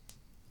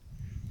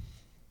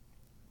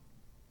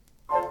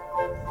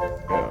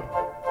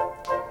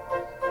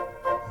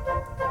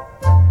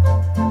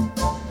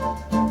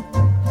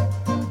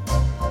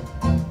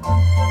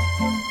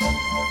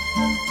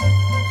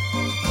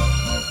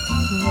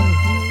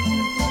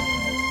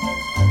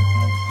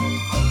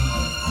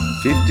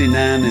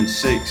 '59 and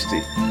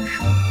 '60.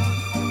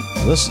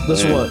 This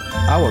is what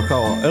I would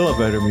call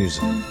elevator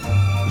music.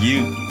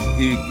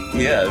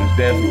 Yeah, it was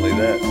definitely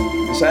that.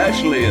 It's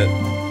actually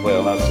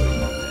I'll say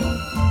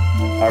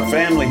that. Our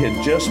family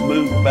had just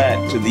moved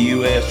back to the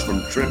U.S.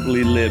 from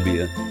Tripoli,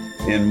 Libya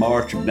in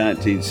March of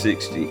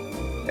 1960,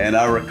 and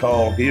I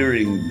recall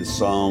hearing the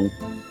song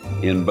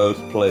in both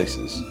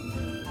places.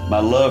 My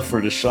love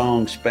for the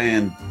song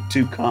spanned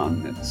 2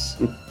 continents,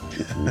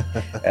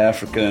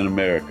 Africa and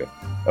America.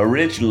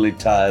 Originally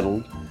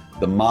titled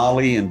the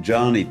Molly and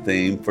Johnny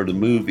theme for the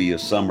movie A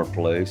Summer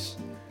Place,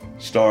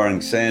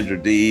 starring Sandra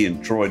Dee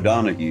and Troy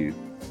Donahue.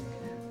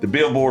 The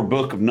Billboard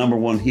Book of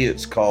 #1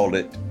 Hits called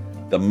it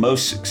the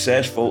most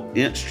successful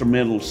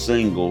instrumental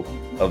single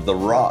of the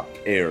rock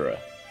era.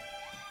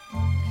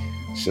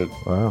 So,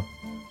 Wow.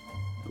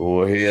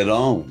 go ahead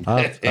on.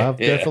 I've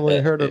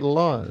definitely heard it a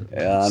lot.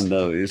 Yeah, I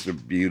know. It's a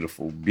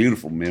beautiful,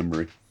 beautiful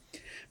memory.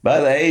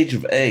 By the age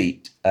of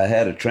 8, I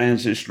had a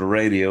transistor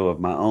radio of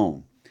my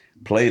own.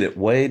 Played it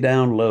way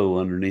down low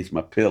underneath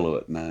my pillow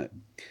at night,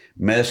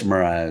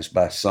 mesmerized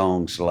by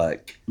songs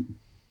like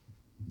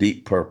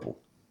Deep Purple.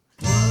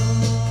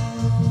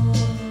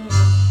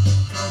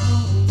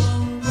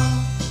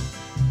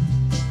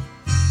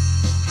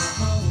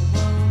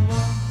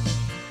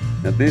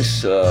 Now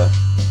these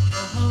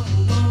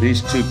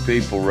 2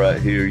 people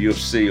right here, you'll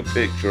see a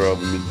picture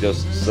of them in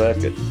just a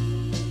second.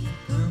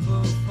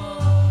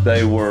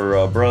 They were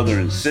a brother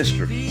and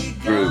sister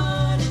group.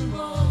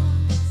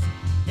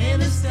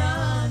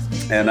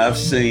 And I've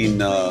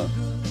seen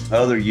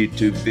other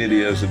YouTube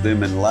videos of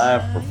them in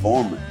live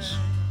performance,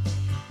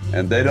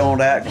 and they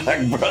don't act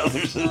like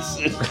brothers and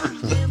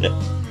sisters.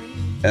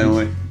 And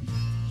we're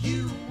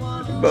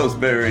both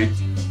very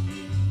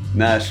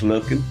nice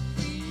looking.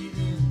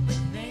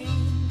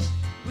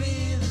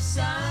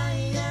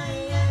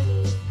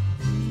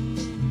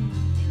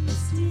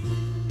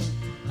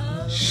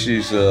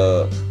 She's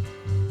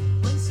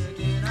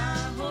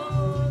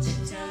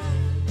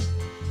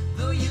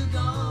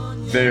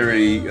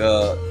very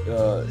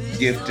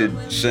gifted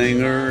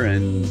singer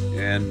and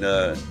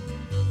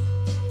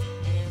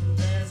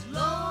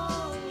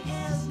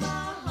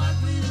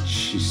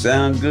she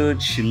sound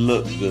good, she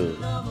look good.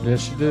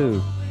 Yes, you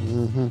do.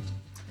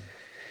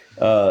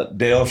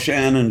 Dale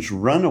Shannon's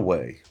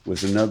Runaway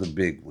was another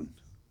big one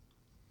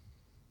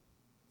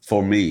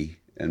for me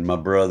and my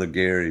brother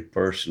Gary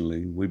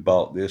personally. We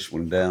bought this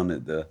one down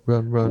at the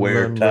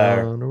Wear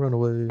Tire. Run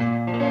away.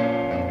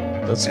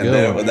 That's And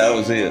good. that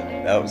was it.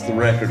 That was the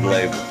record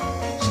label.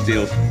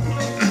 Still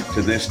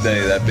to this day,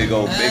 that big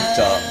old big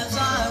top.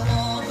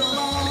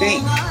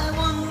 Pink.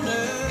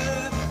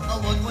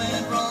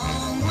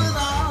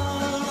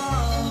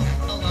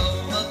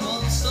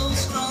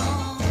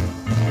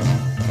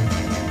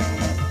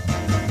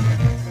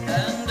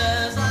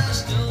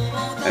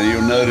 And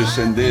you'll notice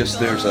in this,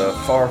 there's a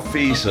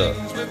farfisa,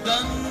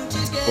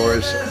 or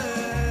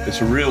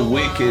it's a real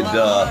wicked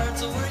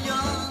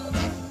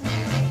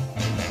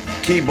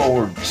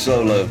keyboard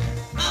solo.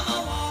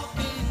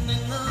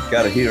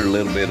 Got to hear a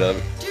little bit of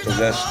it, because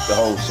that's the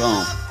whole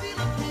song.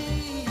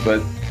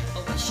 But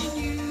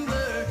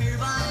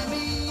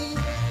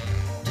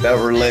that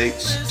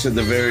relates to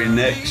the very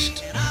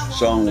next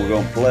song we're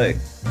going to play.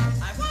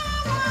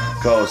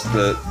 Because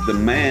the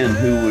man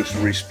who was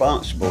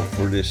responsible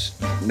for this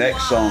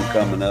next song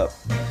coming up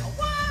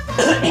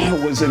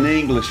was an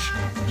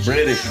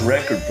English-British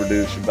record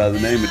producer by the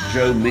name of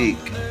Joe Meek.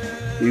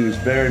 He was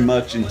very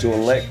much into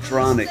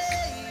electronic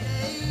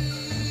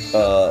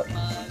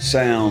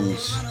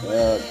sounds,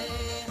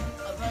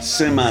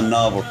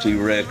 semi-novelty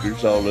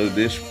records, although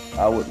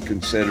I wouldn't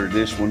consider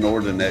this one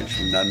or the next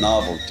one a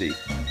novelty,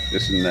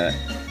 this and that.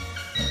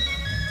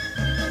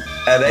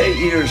 At 8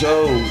 years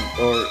old,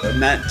 or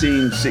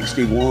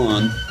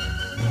 1961,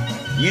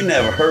 you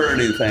never heard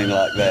anything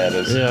like that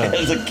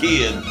as a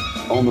kid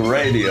on the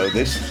radio.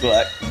 This is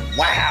like,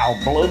 wow,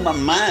 blew my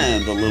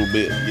mind a little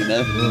bit, you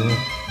know?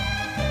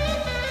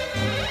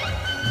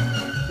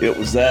 It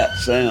was that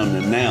sound,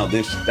 and now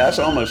that's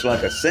almost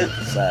like a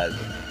synthesizer.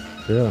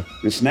 Yeah.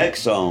 This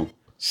next song,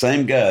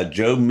 same guy,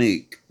 Joe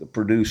Meek, the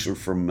producer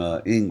from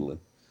England,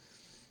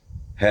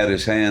 had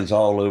his hands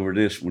all over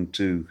this one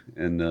too,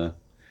 and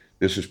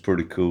this is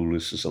pretty cool.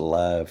 This is a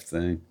live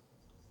thing.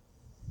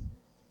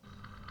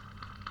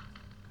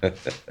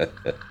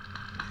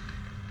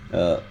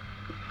 A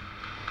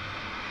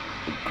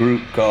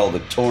group called the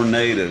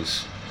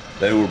Tornadoes.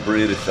 They were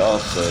British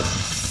also.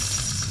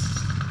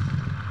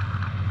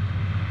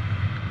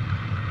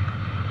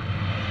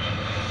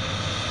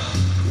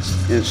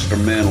 It's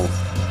instrumental.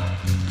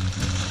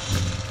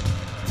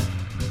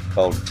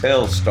 called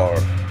Telstar.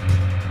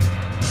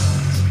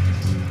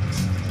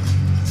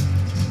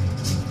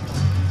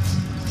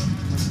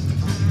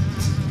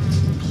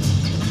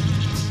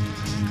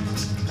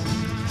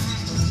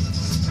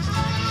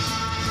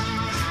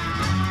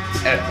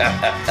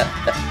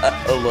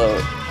 I love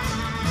it.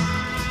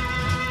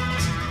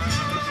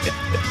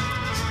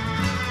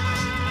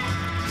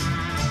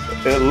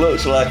 It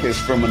looks like it's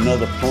from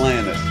another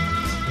planet.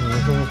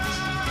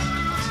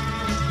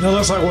 Now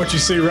that's like what you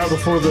see right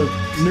before the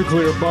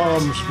nuclear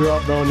bombs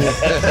dropped on you.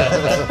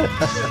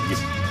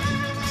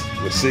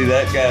 Well, see,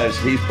 that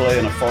he's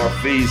playing a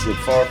Farfisa.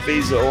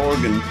 Farfisa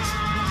organ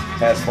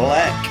has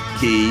black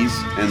keys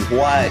and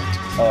white,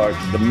 or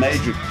the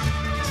major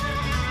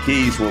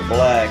keys were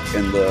black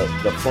and the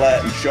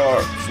flat and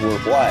sharps were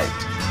white.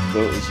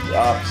 So it was the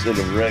opposite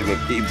of a regular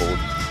keyboard.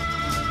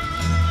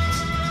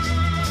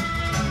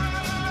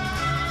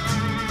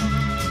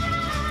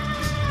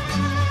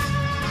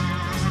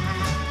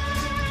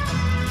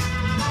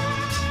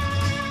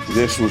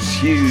 This was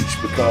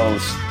huge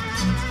because,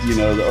 you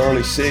know, the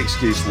early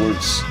 60s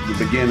was the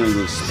beginning of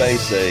the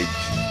space age.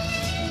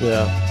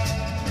 Yeah.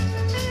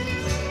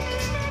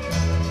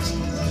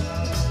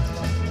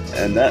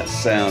 And that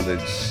sounded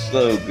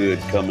so good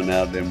coming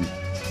out of them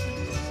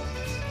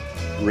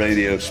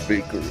radio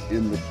speaker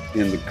in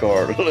the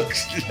car.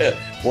 Looks,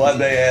 why'd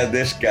they add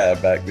this guy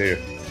back there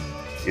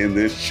in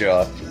this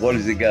shot? What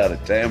has he got, a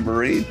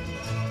tambourine?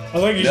 I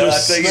think he's No, I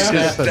just think he's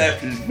just snapping.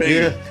 tapping his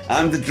finger.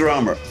 I'm the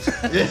drummer.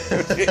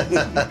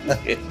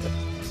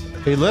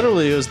 He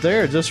literally was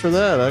there just for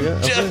that.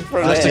 Just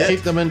for just that. to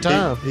keep them in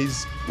time.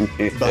 He's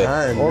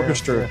behind.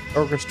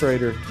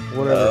 Orchestrator,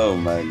 whatever. Oh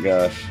my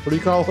gosh. What do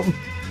you call them?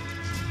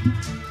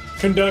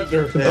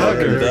 Conductor.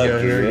 Conductor.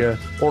 There you go.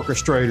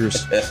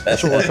 Orchestrators.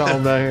 That's what we're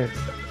calling them down here.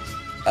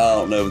 I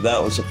don't know.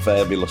 That was a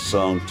fabulous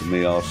song to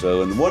me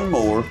also. And one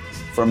more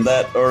from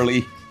that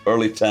early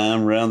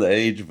time, around the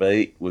age of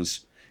 8,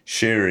 was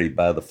Sherry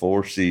by the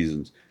Four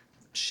Seasons,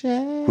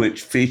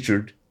 which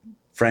featured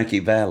Frankie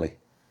Valli,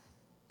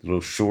 the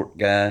little short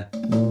guy.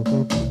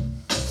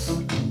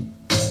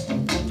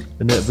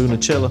 Annette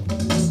Vunicello.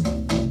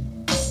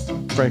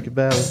 Frankie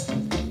Valli.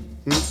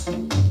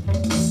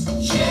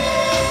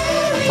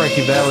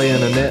 Frankie Valli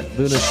and Annette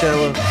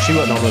Vunicello. She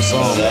wasn't on the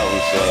song. That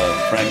was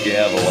Frankie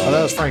Avalon. Oh,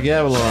 that was Frankie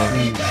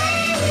Avalon.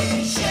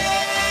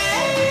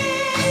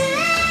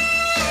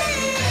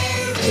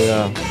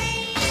 Yeah.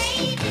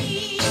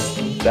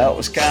 That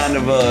was kind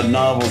of a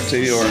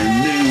novelty or a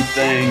new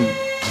thing,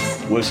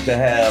 was to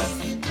have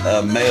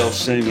a male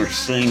singer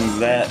sing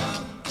that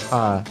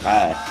Hi.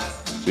 high.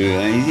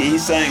 He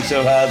sang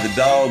so high the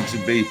dogs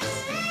would be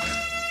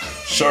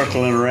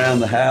circling around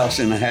the house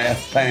in a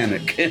half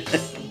panic.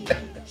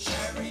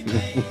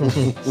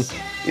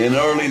 In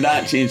early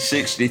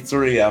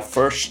 1963, I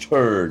first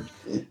heard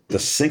the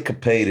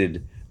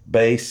syncopated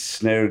bass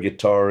snare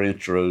guitar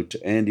intro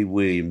to Andy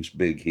Williams'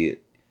 big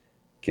hit,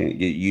 Can't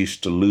Get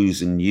Used to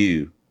Losing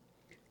You,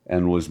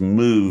 and was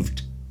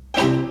moved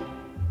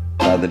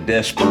by the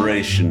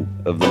desperation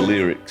of the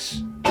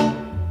lyrics.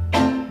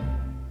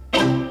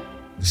 The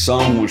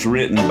song was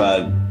written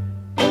by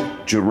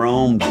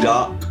Jerome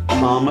Doc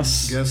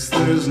Thomas Guess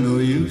there's no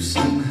use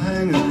in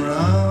hanging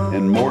around.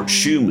 and Mort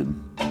Schumann.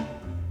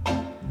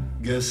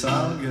 Guess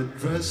I'll get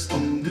dressed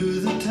and do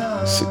the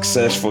town.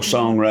 Successful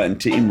songwriting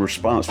team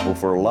responsible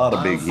for a lot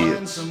of big I'll find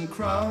hits, some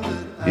crowded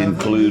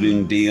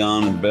including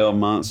Dion and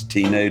Belmont's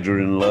Teenager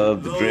in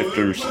Love, The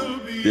Drifters,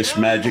 This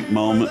Magic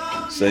Moment,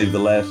 Save the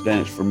Last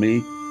Dance for Me,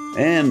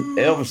 and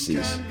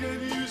Elvis's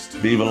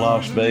Viva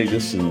Las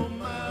Vegas and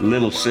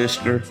Little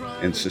Sister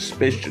and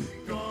Suspicion.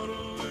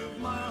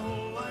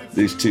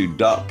 These two,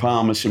 Doc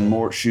Thomas and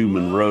Mort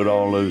Schumann, wrote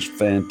all those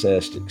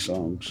fantastic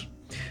songs.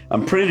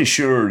 I'm pretty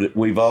sure that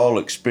we've all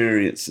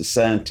experienced the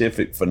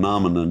scientific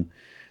phenomenon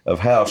of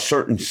how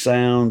certain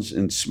sounds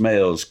and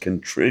smells can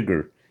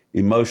trigger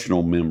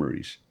emotional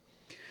memories.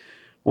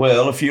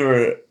 Well, if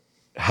you're a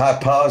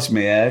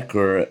hyposmiac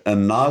or a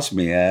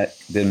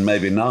nosmiac, then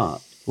maybe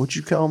not. What'd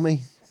you call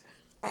me?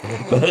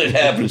 But it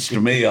happens to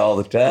me all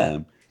the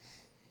time.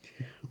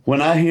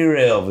 When I hear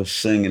Elvis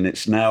singing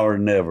It's Now or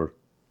Never,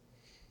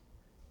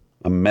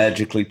 I'm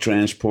magically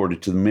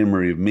transported to the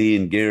memory of me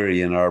and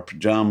Gary in our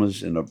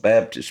pajamas and a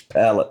Baptist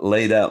pallet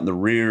laid out in the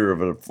rear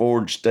of a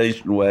Ford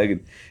station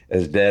wagon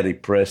as Daddy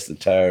pressed the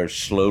tires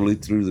slowly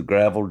through the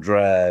gravel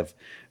drive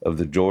of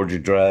the Georgia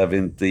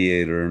Drive-In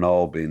Theater in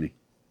Albany.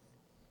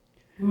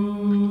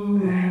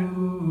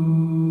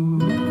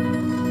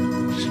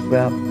 It's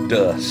about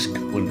dusk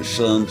when the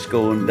sun's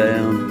going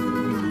down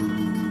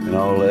and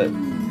all that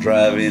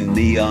drive-in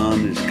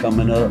neon is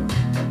coming up.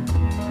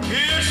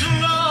 It's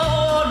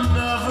now or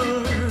never.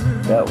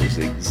 That was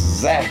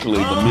exactly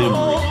the memory.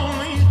 Hold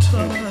me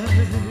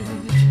tight.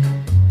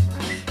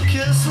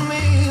 Kiss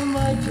me,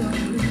 my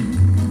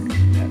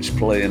darling. That's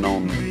playing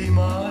on Be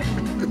mine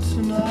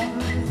tonight.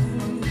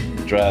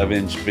 the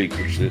drive-in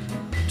speaker system.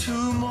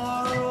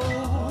 Tomorrow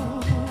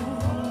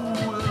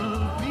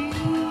will be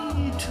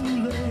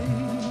too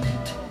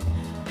late.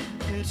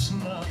 It's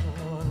now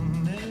or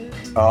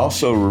never. I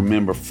also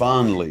remember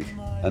fondly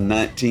a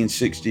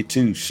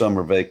 1962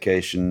 summer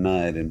vacation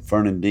night in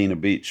Fernandina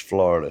Beach,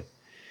 Florida,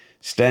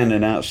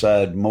 standing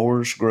outside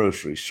Moore's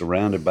Grocery,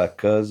 surrounded by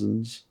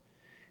cousins,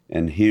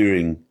 and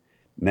hearing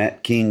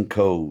Nat King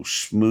Cole's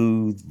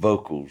smooth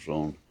vocals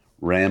on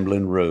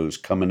Ramblin' Rose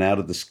coming out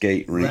of the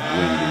skate rink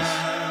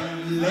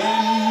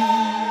windows.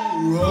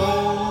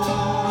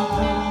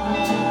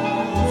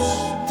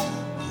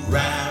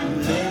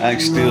 I can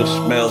still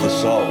smell the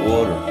salt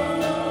water.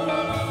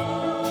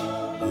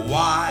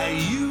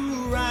 Why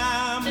you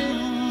ramble?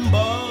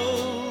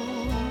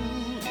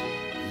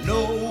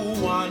 No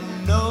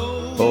one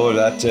knows.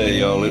 Boy, I tell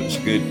y'all, it was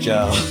a good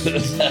job.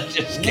 I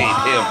just can't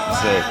help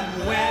but say.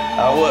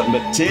 I wasn't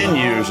but 10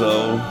 years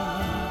old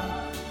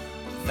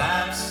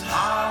That's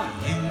how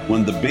you.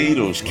 when the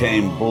Beatles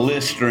came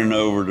blistering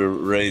over the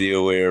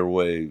radio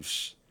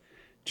airwaves.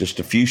 Just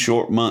a few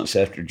short months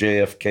after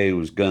JFK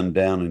was gunned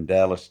down in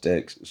Dallas,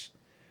 Texas.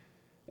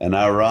 An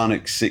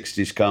ironic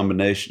 60s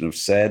combination of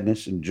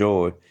sadness and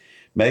joy,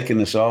 making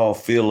us all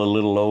feel a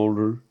little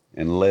older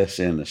and less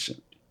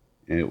innocent.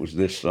 And it was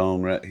this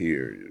song right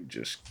here. It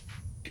just.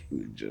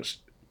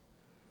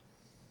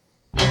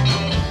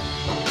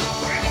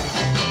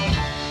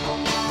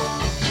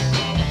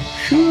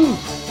 Whew.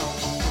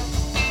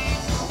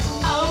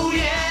 Oh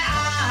yeah,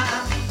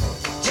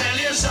 I'll tell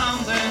you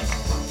something.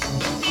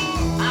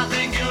 I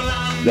think you'll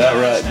understand. That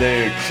right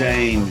there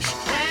changed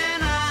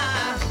When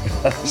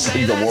I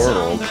say the that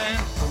world.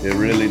 something, It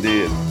really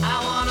did.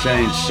 I wanna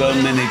Changed so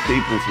hold many your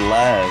people's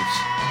lives.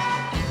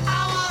 hand. I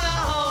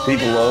wanna hold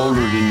People your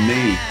older than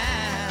me. hand.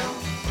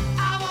 I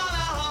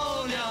wanna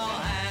hold your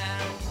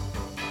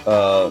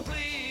hand.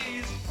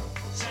 Please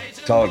say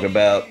to Talked me.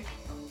 about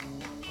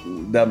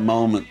that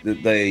moment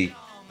that they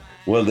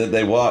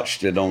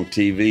watched it on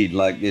TV,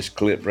 like this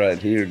clip right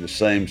here. The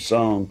same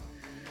song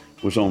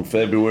was on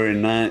February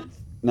 9th,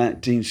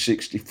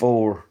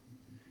 1964,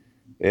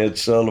 Ed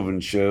Sullivan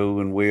Show,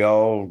 and we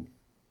all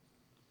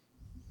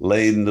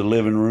laid in the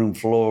living room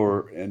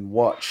floor and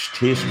watched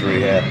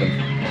history happen.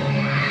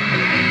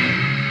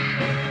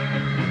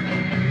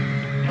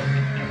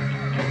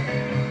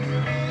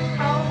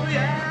 Oh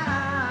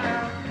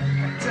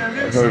yeah, tell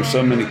you I've heard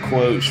so many something.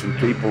 quotes from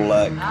people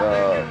like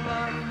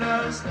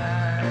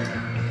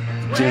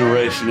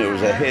generation that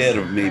was ahead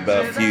of me by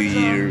a few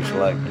years,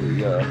 like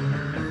the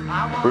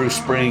Bruce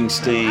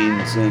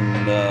Springsteens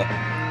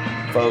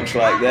and folks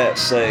like that,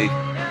 say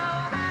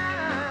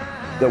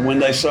that when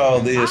they saw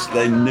this,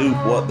 they knew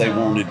what they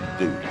wanted to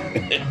do.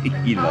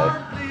 You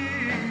know,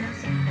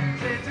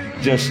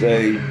 just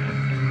a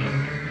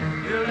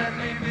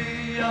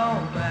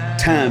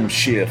time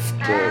shift,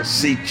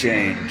 sea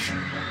change,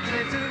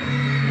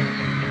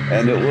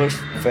 and it was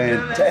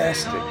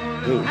fantastic.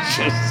 It was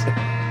just.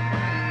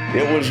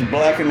 It was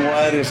black and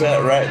white as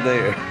that right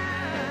there.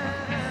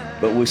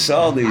 But we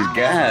saw these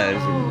guys,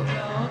 and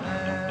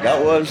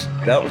that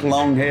was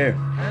long hair.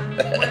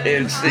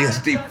 In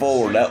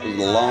 '64, that was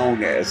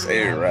long ass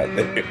hair right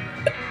there.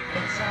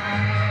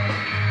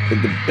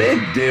 But the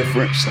big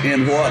difference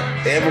in what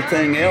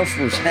everything else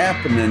was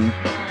happening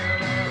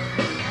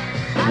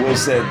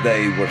was that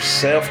they were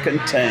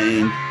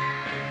self-contained.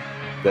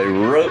 They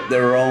wrote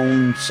their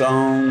own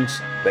songs.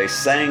 They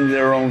sang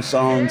their own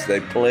songs. They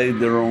played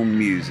their own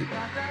music.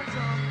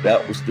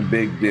 That was the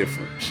big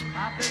difference.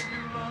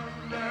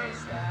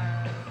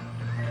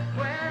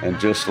 And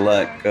just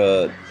like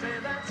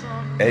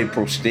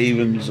April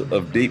Stevens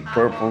of Deep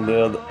Purple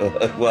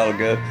a while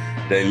ago,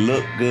 they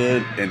looked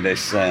good and they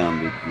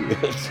sounded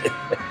good.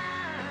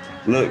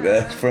 Look,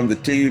 that's from the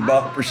TV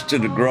boppers to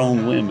the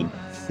grown women.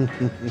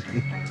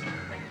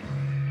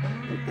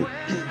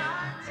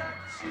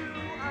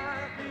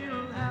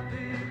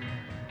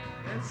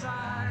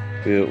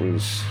 It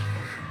was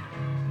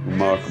a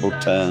remarkable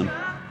time.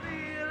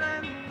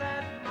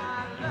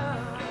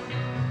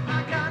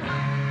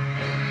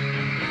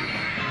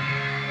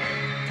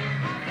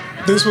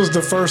 This was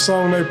the first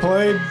song they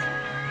played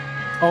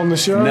on the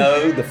show?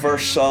 No, the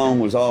first song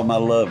was All My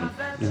Lovin'.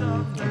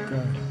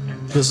 Okay.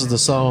 This is the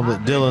song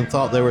that Dylan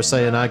thought they were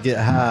saying, I get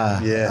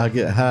high. Yeah. I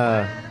get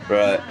high.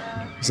 Right.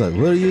 It's like,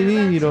 what do you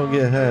mean you don't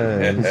get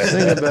high?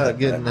 Sing about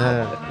getting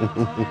high.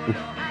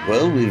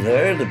 Well, we've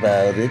heard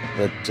about it,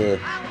 but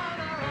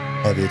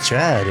Have you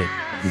tried it?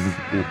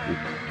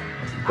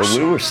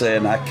 we were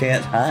saying I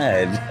can't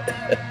hide.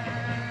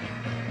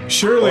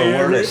 Surely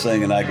Or were they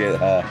singing I get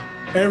high?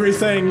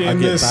 everything I in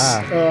get this,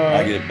 by.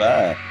 I get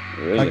by.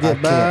 Really? I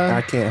get by.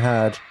 I can't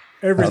hide.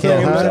 everything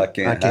in hide? that, I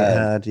can't I can't hide.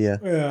 hide. Yeah.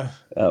 yeah.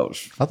 That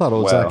was. I thought it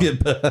was Wow. I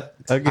get by.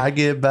 I get, I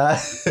get by.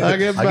 I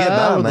get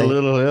by with a mate.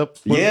 little help.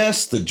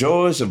 Yes, the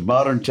joys of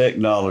modern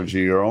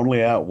technology are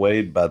only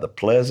outweighed by the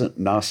pleasant,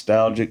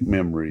 nostalgic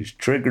memories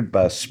triggered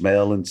by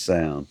smell and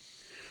sound.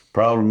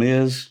 Problem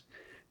is,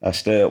 I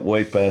stay up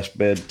way past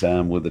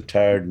bedtime with a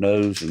tired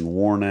nose and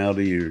worn out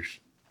ears.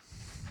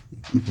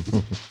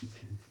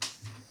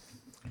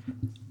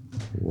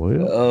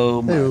 Well,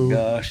 Oh my Hey-o.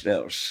 gosh,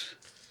 that was.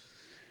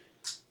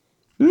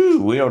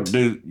 Ooh, we ought to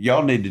do.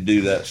 Y'all need to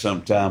do that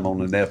sometime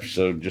on an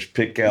episode. Just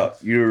pick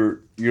out your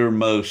your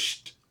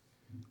most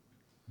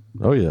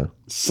Oh yeah.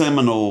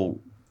 seminal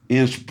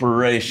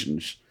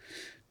inspirations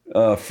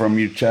from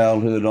your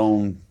childhood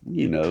on,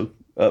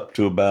 up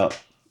to about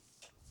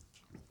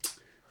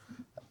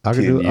I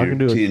can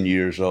 10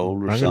 years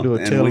old or I can something.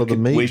 do a tale of the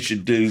meat. We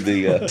should do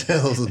the.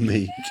 Tells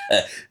me.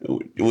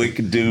 We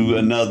could do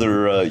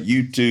another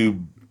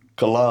YouTube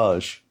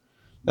collage.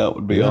 That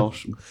would be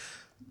awesome.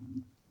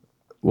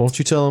 Won't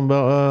you tell them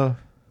about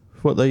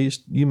what they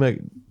used to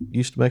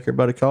make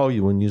everybody call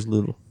you when you was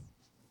little?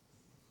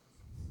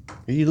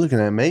 Are you looking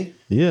at me?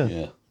 Yeah.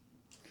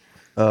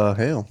 Yeah.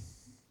 Hell.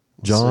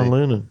 John see.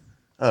 Lennon.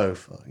 Oh,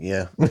 fuck,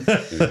 yeah.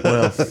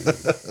 Well,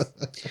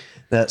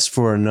 that's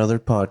for another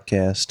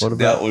podcast. What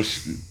about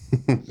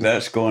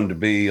That's going to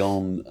be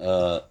on.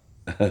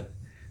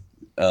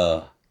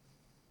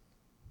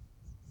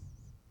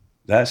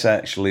 That's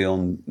actually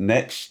on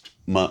next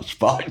month's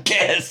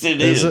podcast.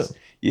 Is it?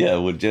 Yeah,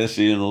 with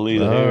Jesse and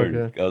Alita Heron,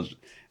 okay. because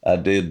I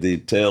did the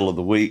tale of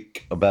the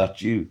week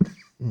about you.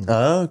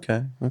 Oh,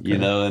 okay.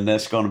 And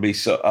that's going to be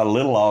a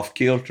little off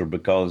kilter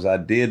because I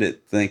did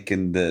it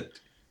thinking that.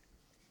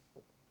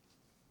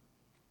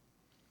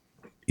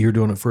 you're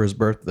doing it for his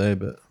birthday,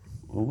 but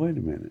Well, wait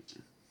a minute.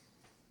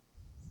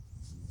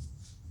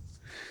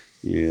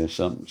 Yeah,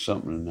 something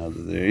or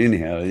another there.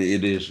 Anyhow,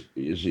 it's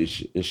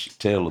a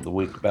tale of the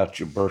week about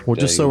your birthday. well,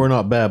 just so we're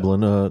not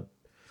babbling.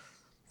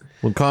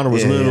 When Connor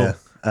was little,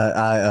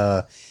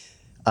 I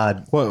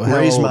What, how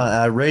raised old?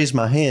 I raised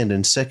my hand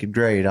in second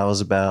grade. I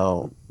was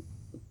about,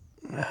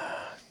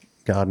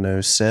 God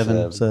knows,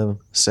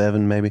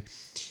 seven maybe,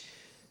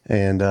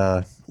 and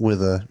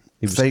with a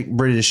fake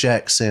British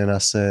accent, I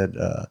said,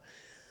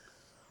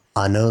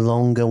 "I no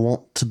longer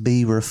want to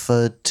be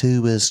referred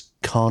to as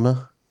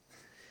Connor.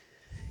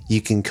 You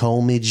can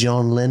call me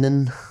John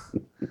Lennon.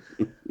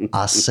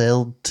 I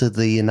sailed to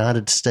the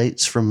United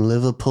States from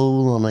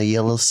Liverpool on a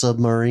yellow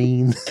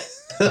submarine."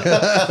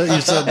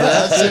 you said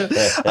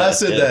that. I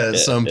said that at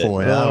some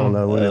point. I don't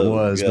know when it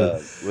was,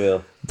 God.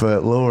 Well,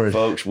 but Lord,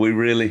 folks, we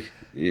really,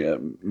 me,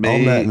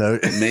 On that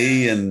note.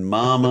 me and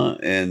Mama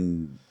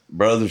and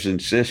brothers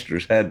and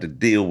sisters had to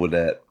deal with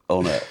that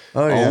on an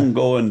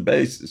ongoing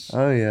basis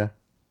oh yeah,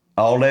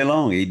 all day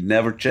long. He'd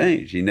never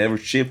changed. He never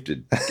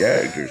shifted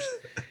characters.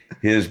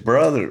 His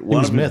brother,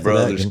 one was of his method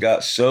brothers, acting.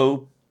 got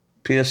so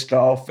pissed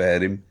off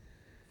at him,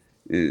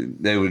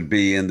 they would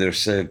be in there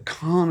saying,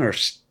 "Connor,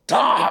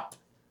 stop.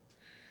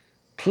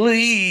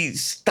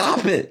 Please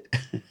stop it."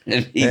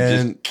 And he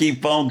And- just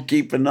keep on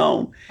keeping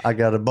on. I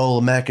got a bowl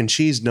of mac and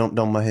cheese dumped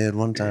on my head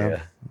one time.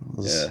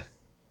 Yeah.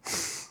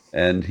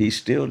 And he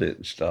still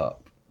didn't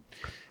stop.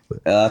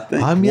 I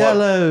think I'm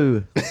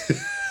yellow.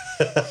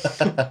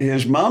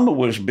 his mama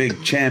was a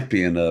big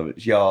champion of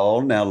it.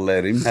 Y'all, now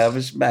let him have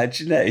his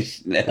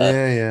imagination.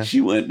 Yeah.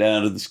 She went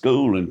down to the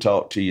school and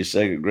talked to your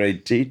second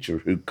grade teacher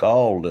who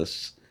called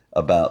us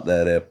about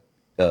that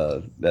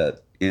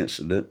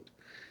incident.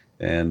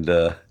 And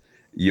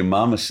your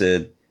mama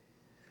said,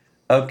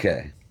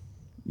 "Okay,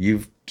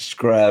 you've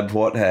described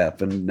what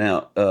happened.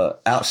 Now,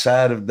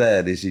 outside of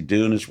that, is he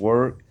doing his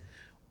work?"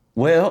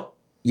 "Well,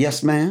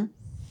 yes, ma'am."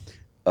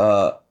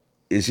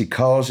 "Is he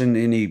causing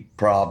any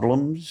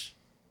problems?"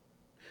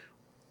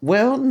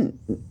 "Well,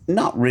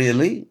 not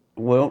really."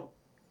 "Well,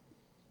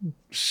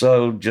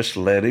 so just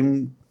let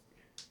him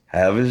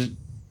have his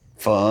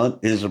fun,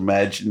 his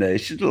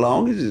imagination, as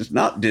long as it's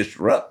not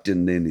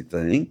disrupting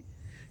anything.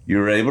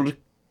 You're able to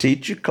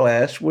teach your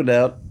class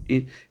without.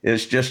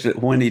 It's just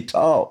that when he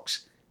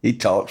talks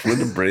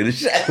with a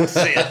British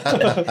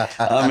accent.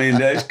 I mean,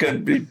 there's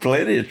could be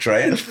plenty of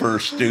transfer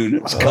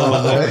students coming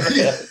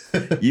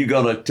over. You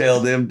gonna tell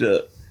them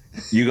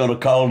you gonna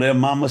call them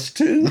mamas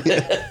too?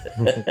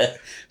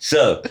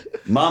 So,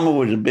 Mama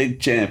was a big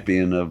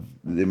champion of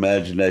the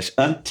imagination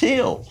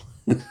until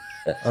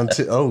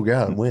Oh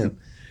God, when?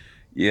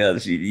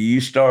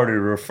 you started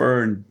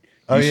referring.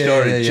 Oh, You yeah,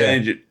 started yeah.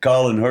 changing,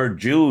 calling her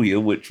Julia,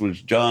 which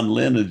was John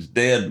Lennon's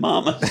dead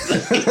mama.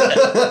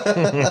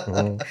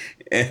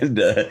 And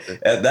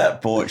at that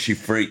point, she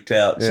freaked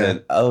out and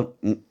said, "Oh,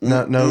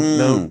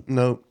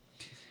 No.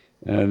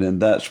 And then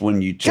that's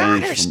when you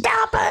changed.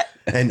 Stop it!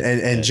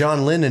 And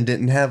John Lennon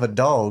didn't have a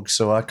dog,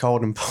 so I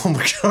called him Paul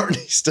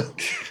McCartney's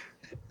dog.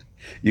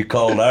 You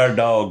called our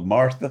dog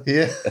Martha.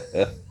 Yeah.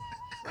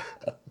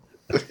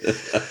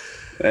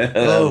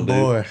 Oh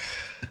boy,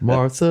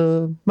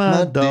 Martha,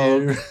 my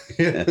dog.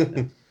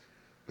 dear.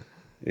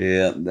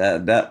 Yeah,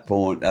 at that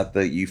point, I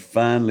think you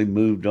finally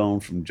moved on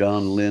from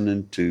John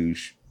Lennon to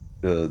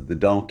the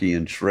donkey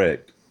and Shrek.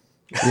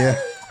 Yeah.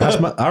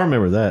 I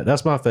remember that.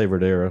 That's my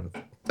favorite era.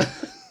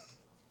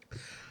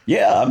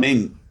 Yeah, I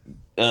mean,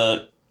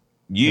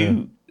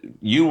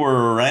 you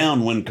were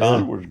around when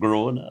Connor was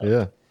growing up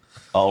Yeah.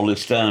 all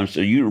this time, so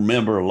you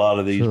remember a lot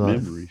of these Sure.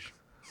 memories.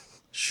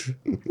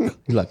 You're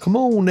like, come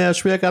on now,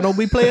 Shrek. I don't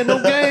be playing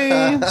no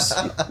games.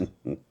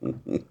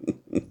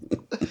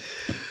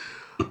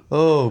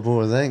 Oh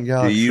boy, thank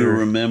God. Do you for-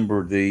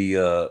 remember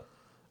the?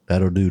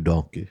 That'll do,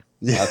 donkey.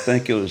 I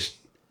think it was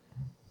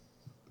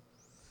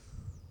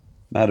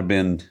might have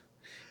been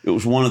It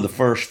was one of the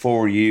first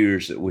 4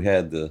 years that we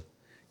had the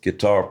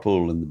guitar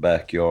pull in the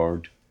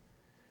backyard,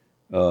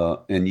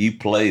 and you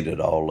played at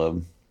all of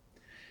them.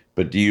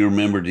 But do you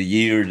remember the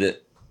year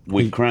that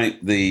we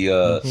cranked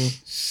the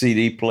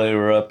CD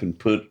player up and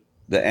put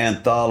the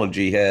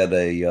anthology had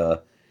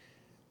a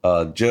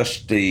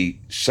just the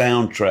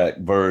soundtrack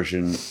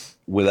version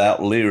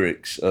without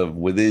lyrics of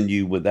Within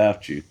You,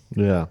 Without You?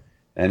 Yeah.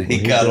 And he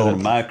got on a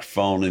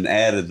microphone and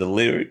added the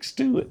lyrics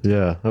to it.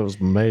 Yeah, that was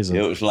amazing.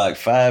 It was like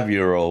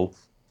 5-year-old.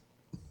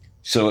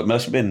 So it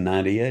must have been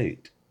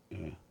 98.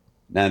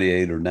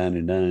 98 or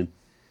 99.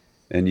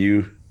 And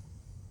you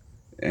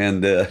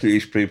and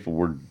these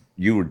people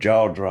you were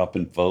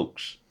jaw-dropping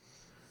folks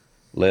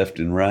left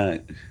and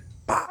right.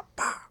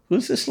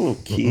 Who's this little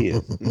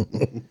kid?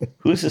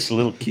 Who's this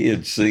little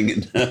kid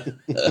singing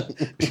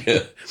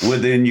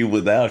Within You,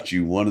 Without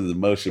You, one of the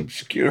most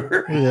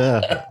obscure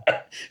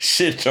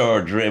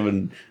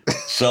sitar-driven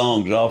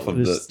songs off of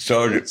the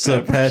Sgt. So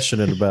Pepper's.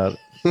 passionate about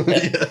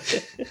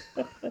it.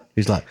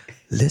 He's like,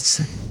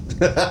 listen.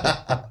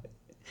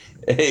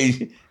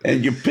 Hey,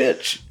 and your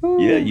pitch.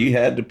 Yeah, you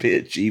had to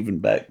pitch even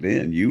back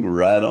then. You were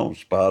right on,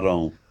 spot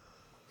on.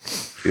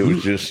 It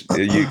was just,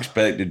 you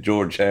expected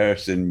George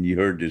Harrison, and you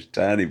heard this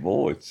tiny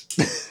voice.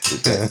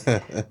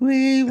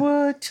 We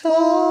were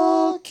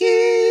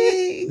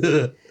talking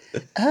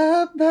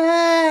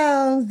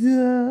about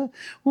the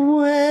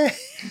way.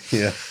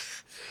 Yeah.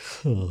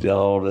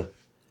 All the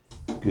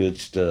good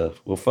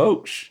stuff. Well,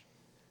 folks,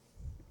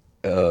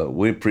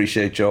 we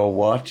appreciate y'all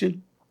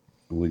watching.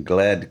 We're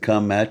glad to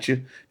come at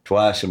you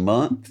twice a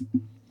month.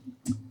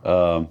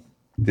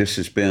 This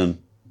has been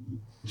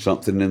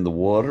Something in the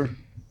Water.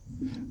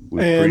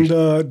 And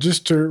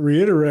just to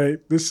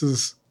reiterate, this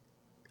is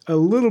a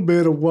little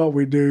bit of what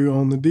we do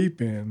on the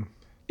deep end.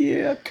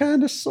 Yeah,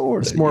 kind of,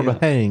 sort of. It's more of a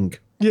hang.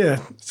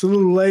 Yeah, it's a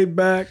little laid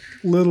back,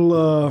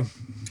 little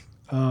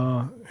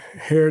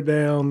hair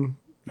down,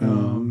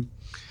 and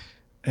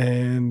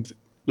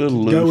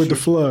little go with looser. the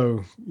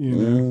flow, you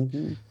know.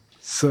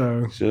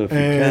 So So if you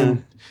and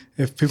can.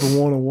 if people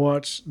want to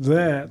watch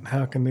that,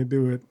 how can they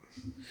do it?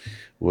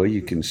 Well,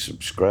 you can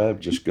subscribe.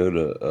 Just go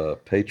to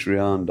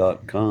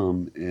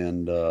patreon.com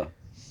and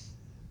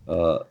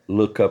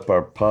look up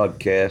our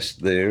podcast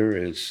there.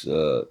 It's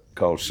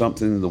called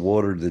Something in the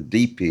Water, The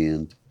Deep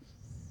End.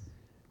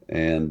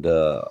 And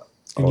all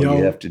y'all-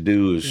 you have to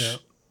do is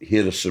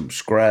hit a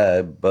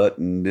subscribe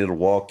button. It'll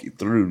walk you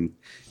through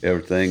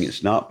everything.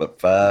 It's not but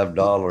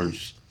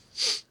 $5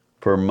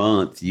 per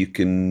month. You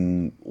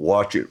can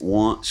watch it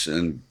once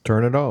and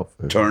Turn it off.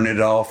 turn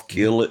it off,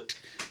 kill it.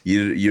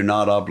 You're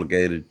not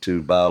obligated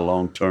to buy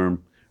long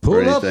term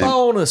or Pull up anything.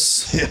 on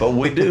us. But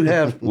we do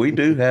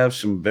have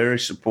some very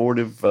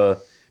supportive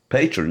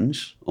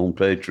patrons on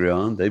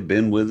Patreon. They've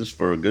been with us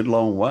for a good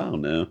long while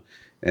now,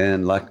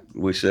 and like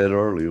we said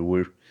earlier,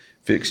 we're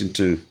fixing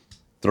to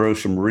throw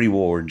some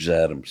rewards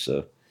at them.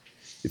 So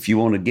if you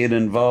want to get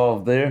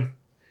involved there,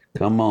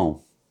 come on.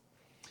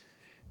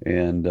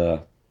 And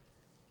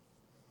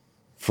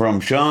from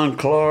Sean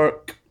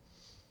Clark,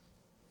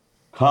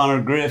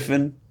 Connor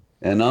Griffin,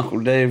 and Uncle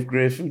Dave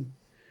Griffin,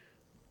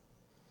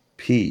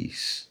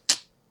 peace.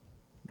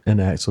 And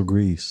Axel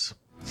Grease.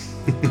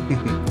 When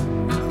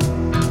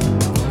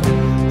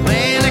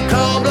the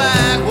cold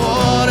black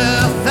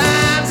water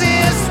finds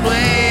its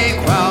way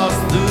across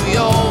through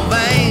your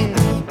veins,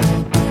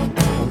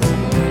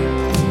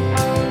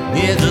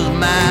 it just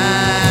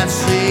might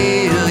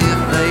seal your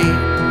fate.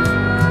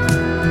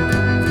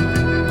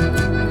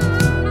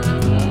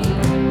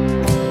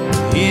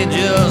 It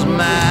just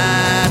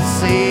might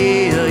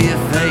seal your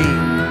fate.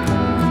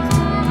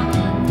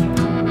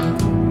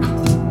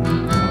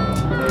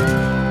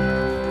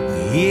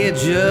 It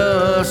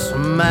just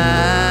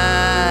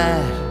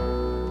might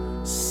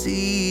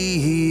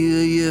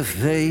seal your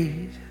fate.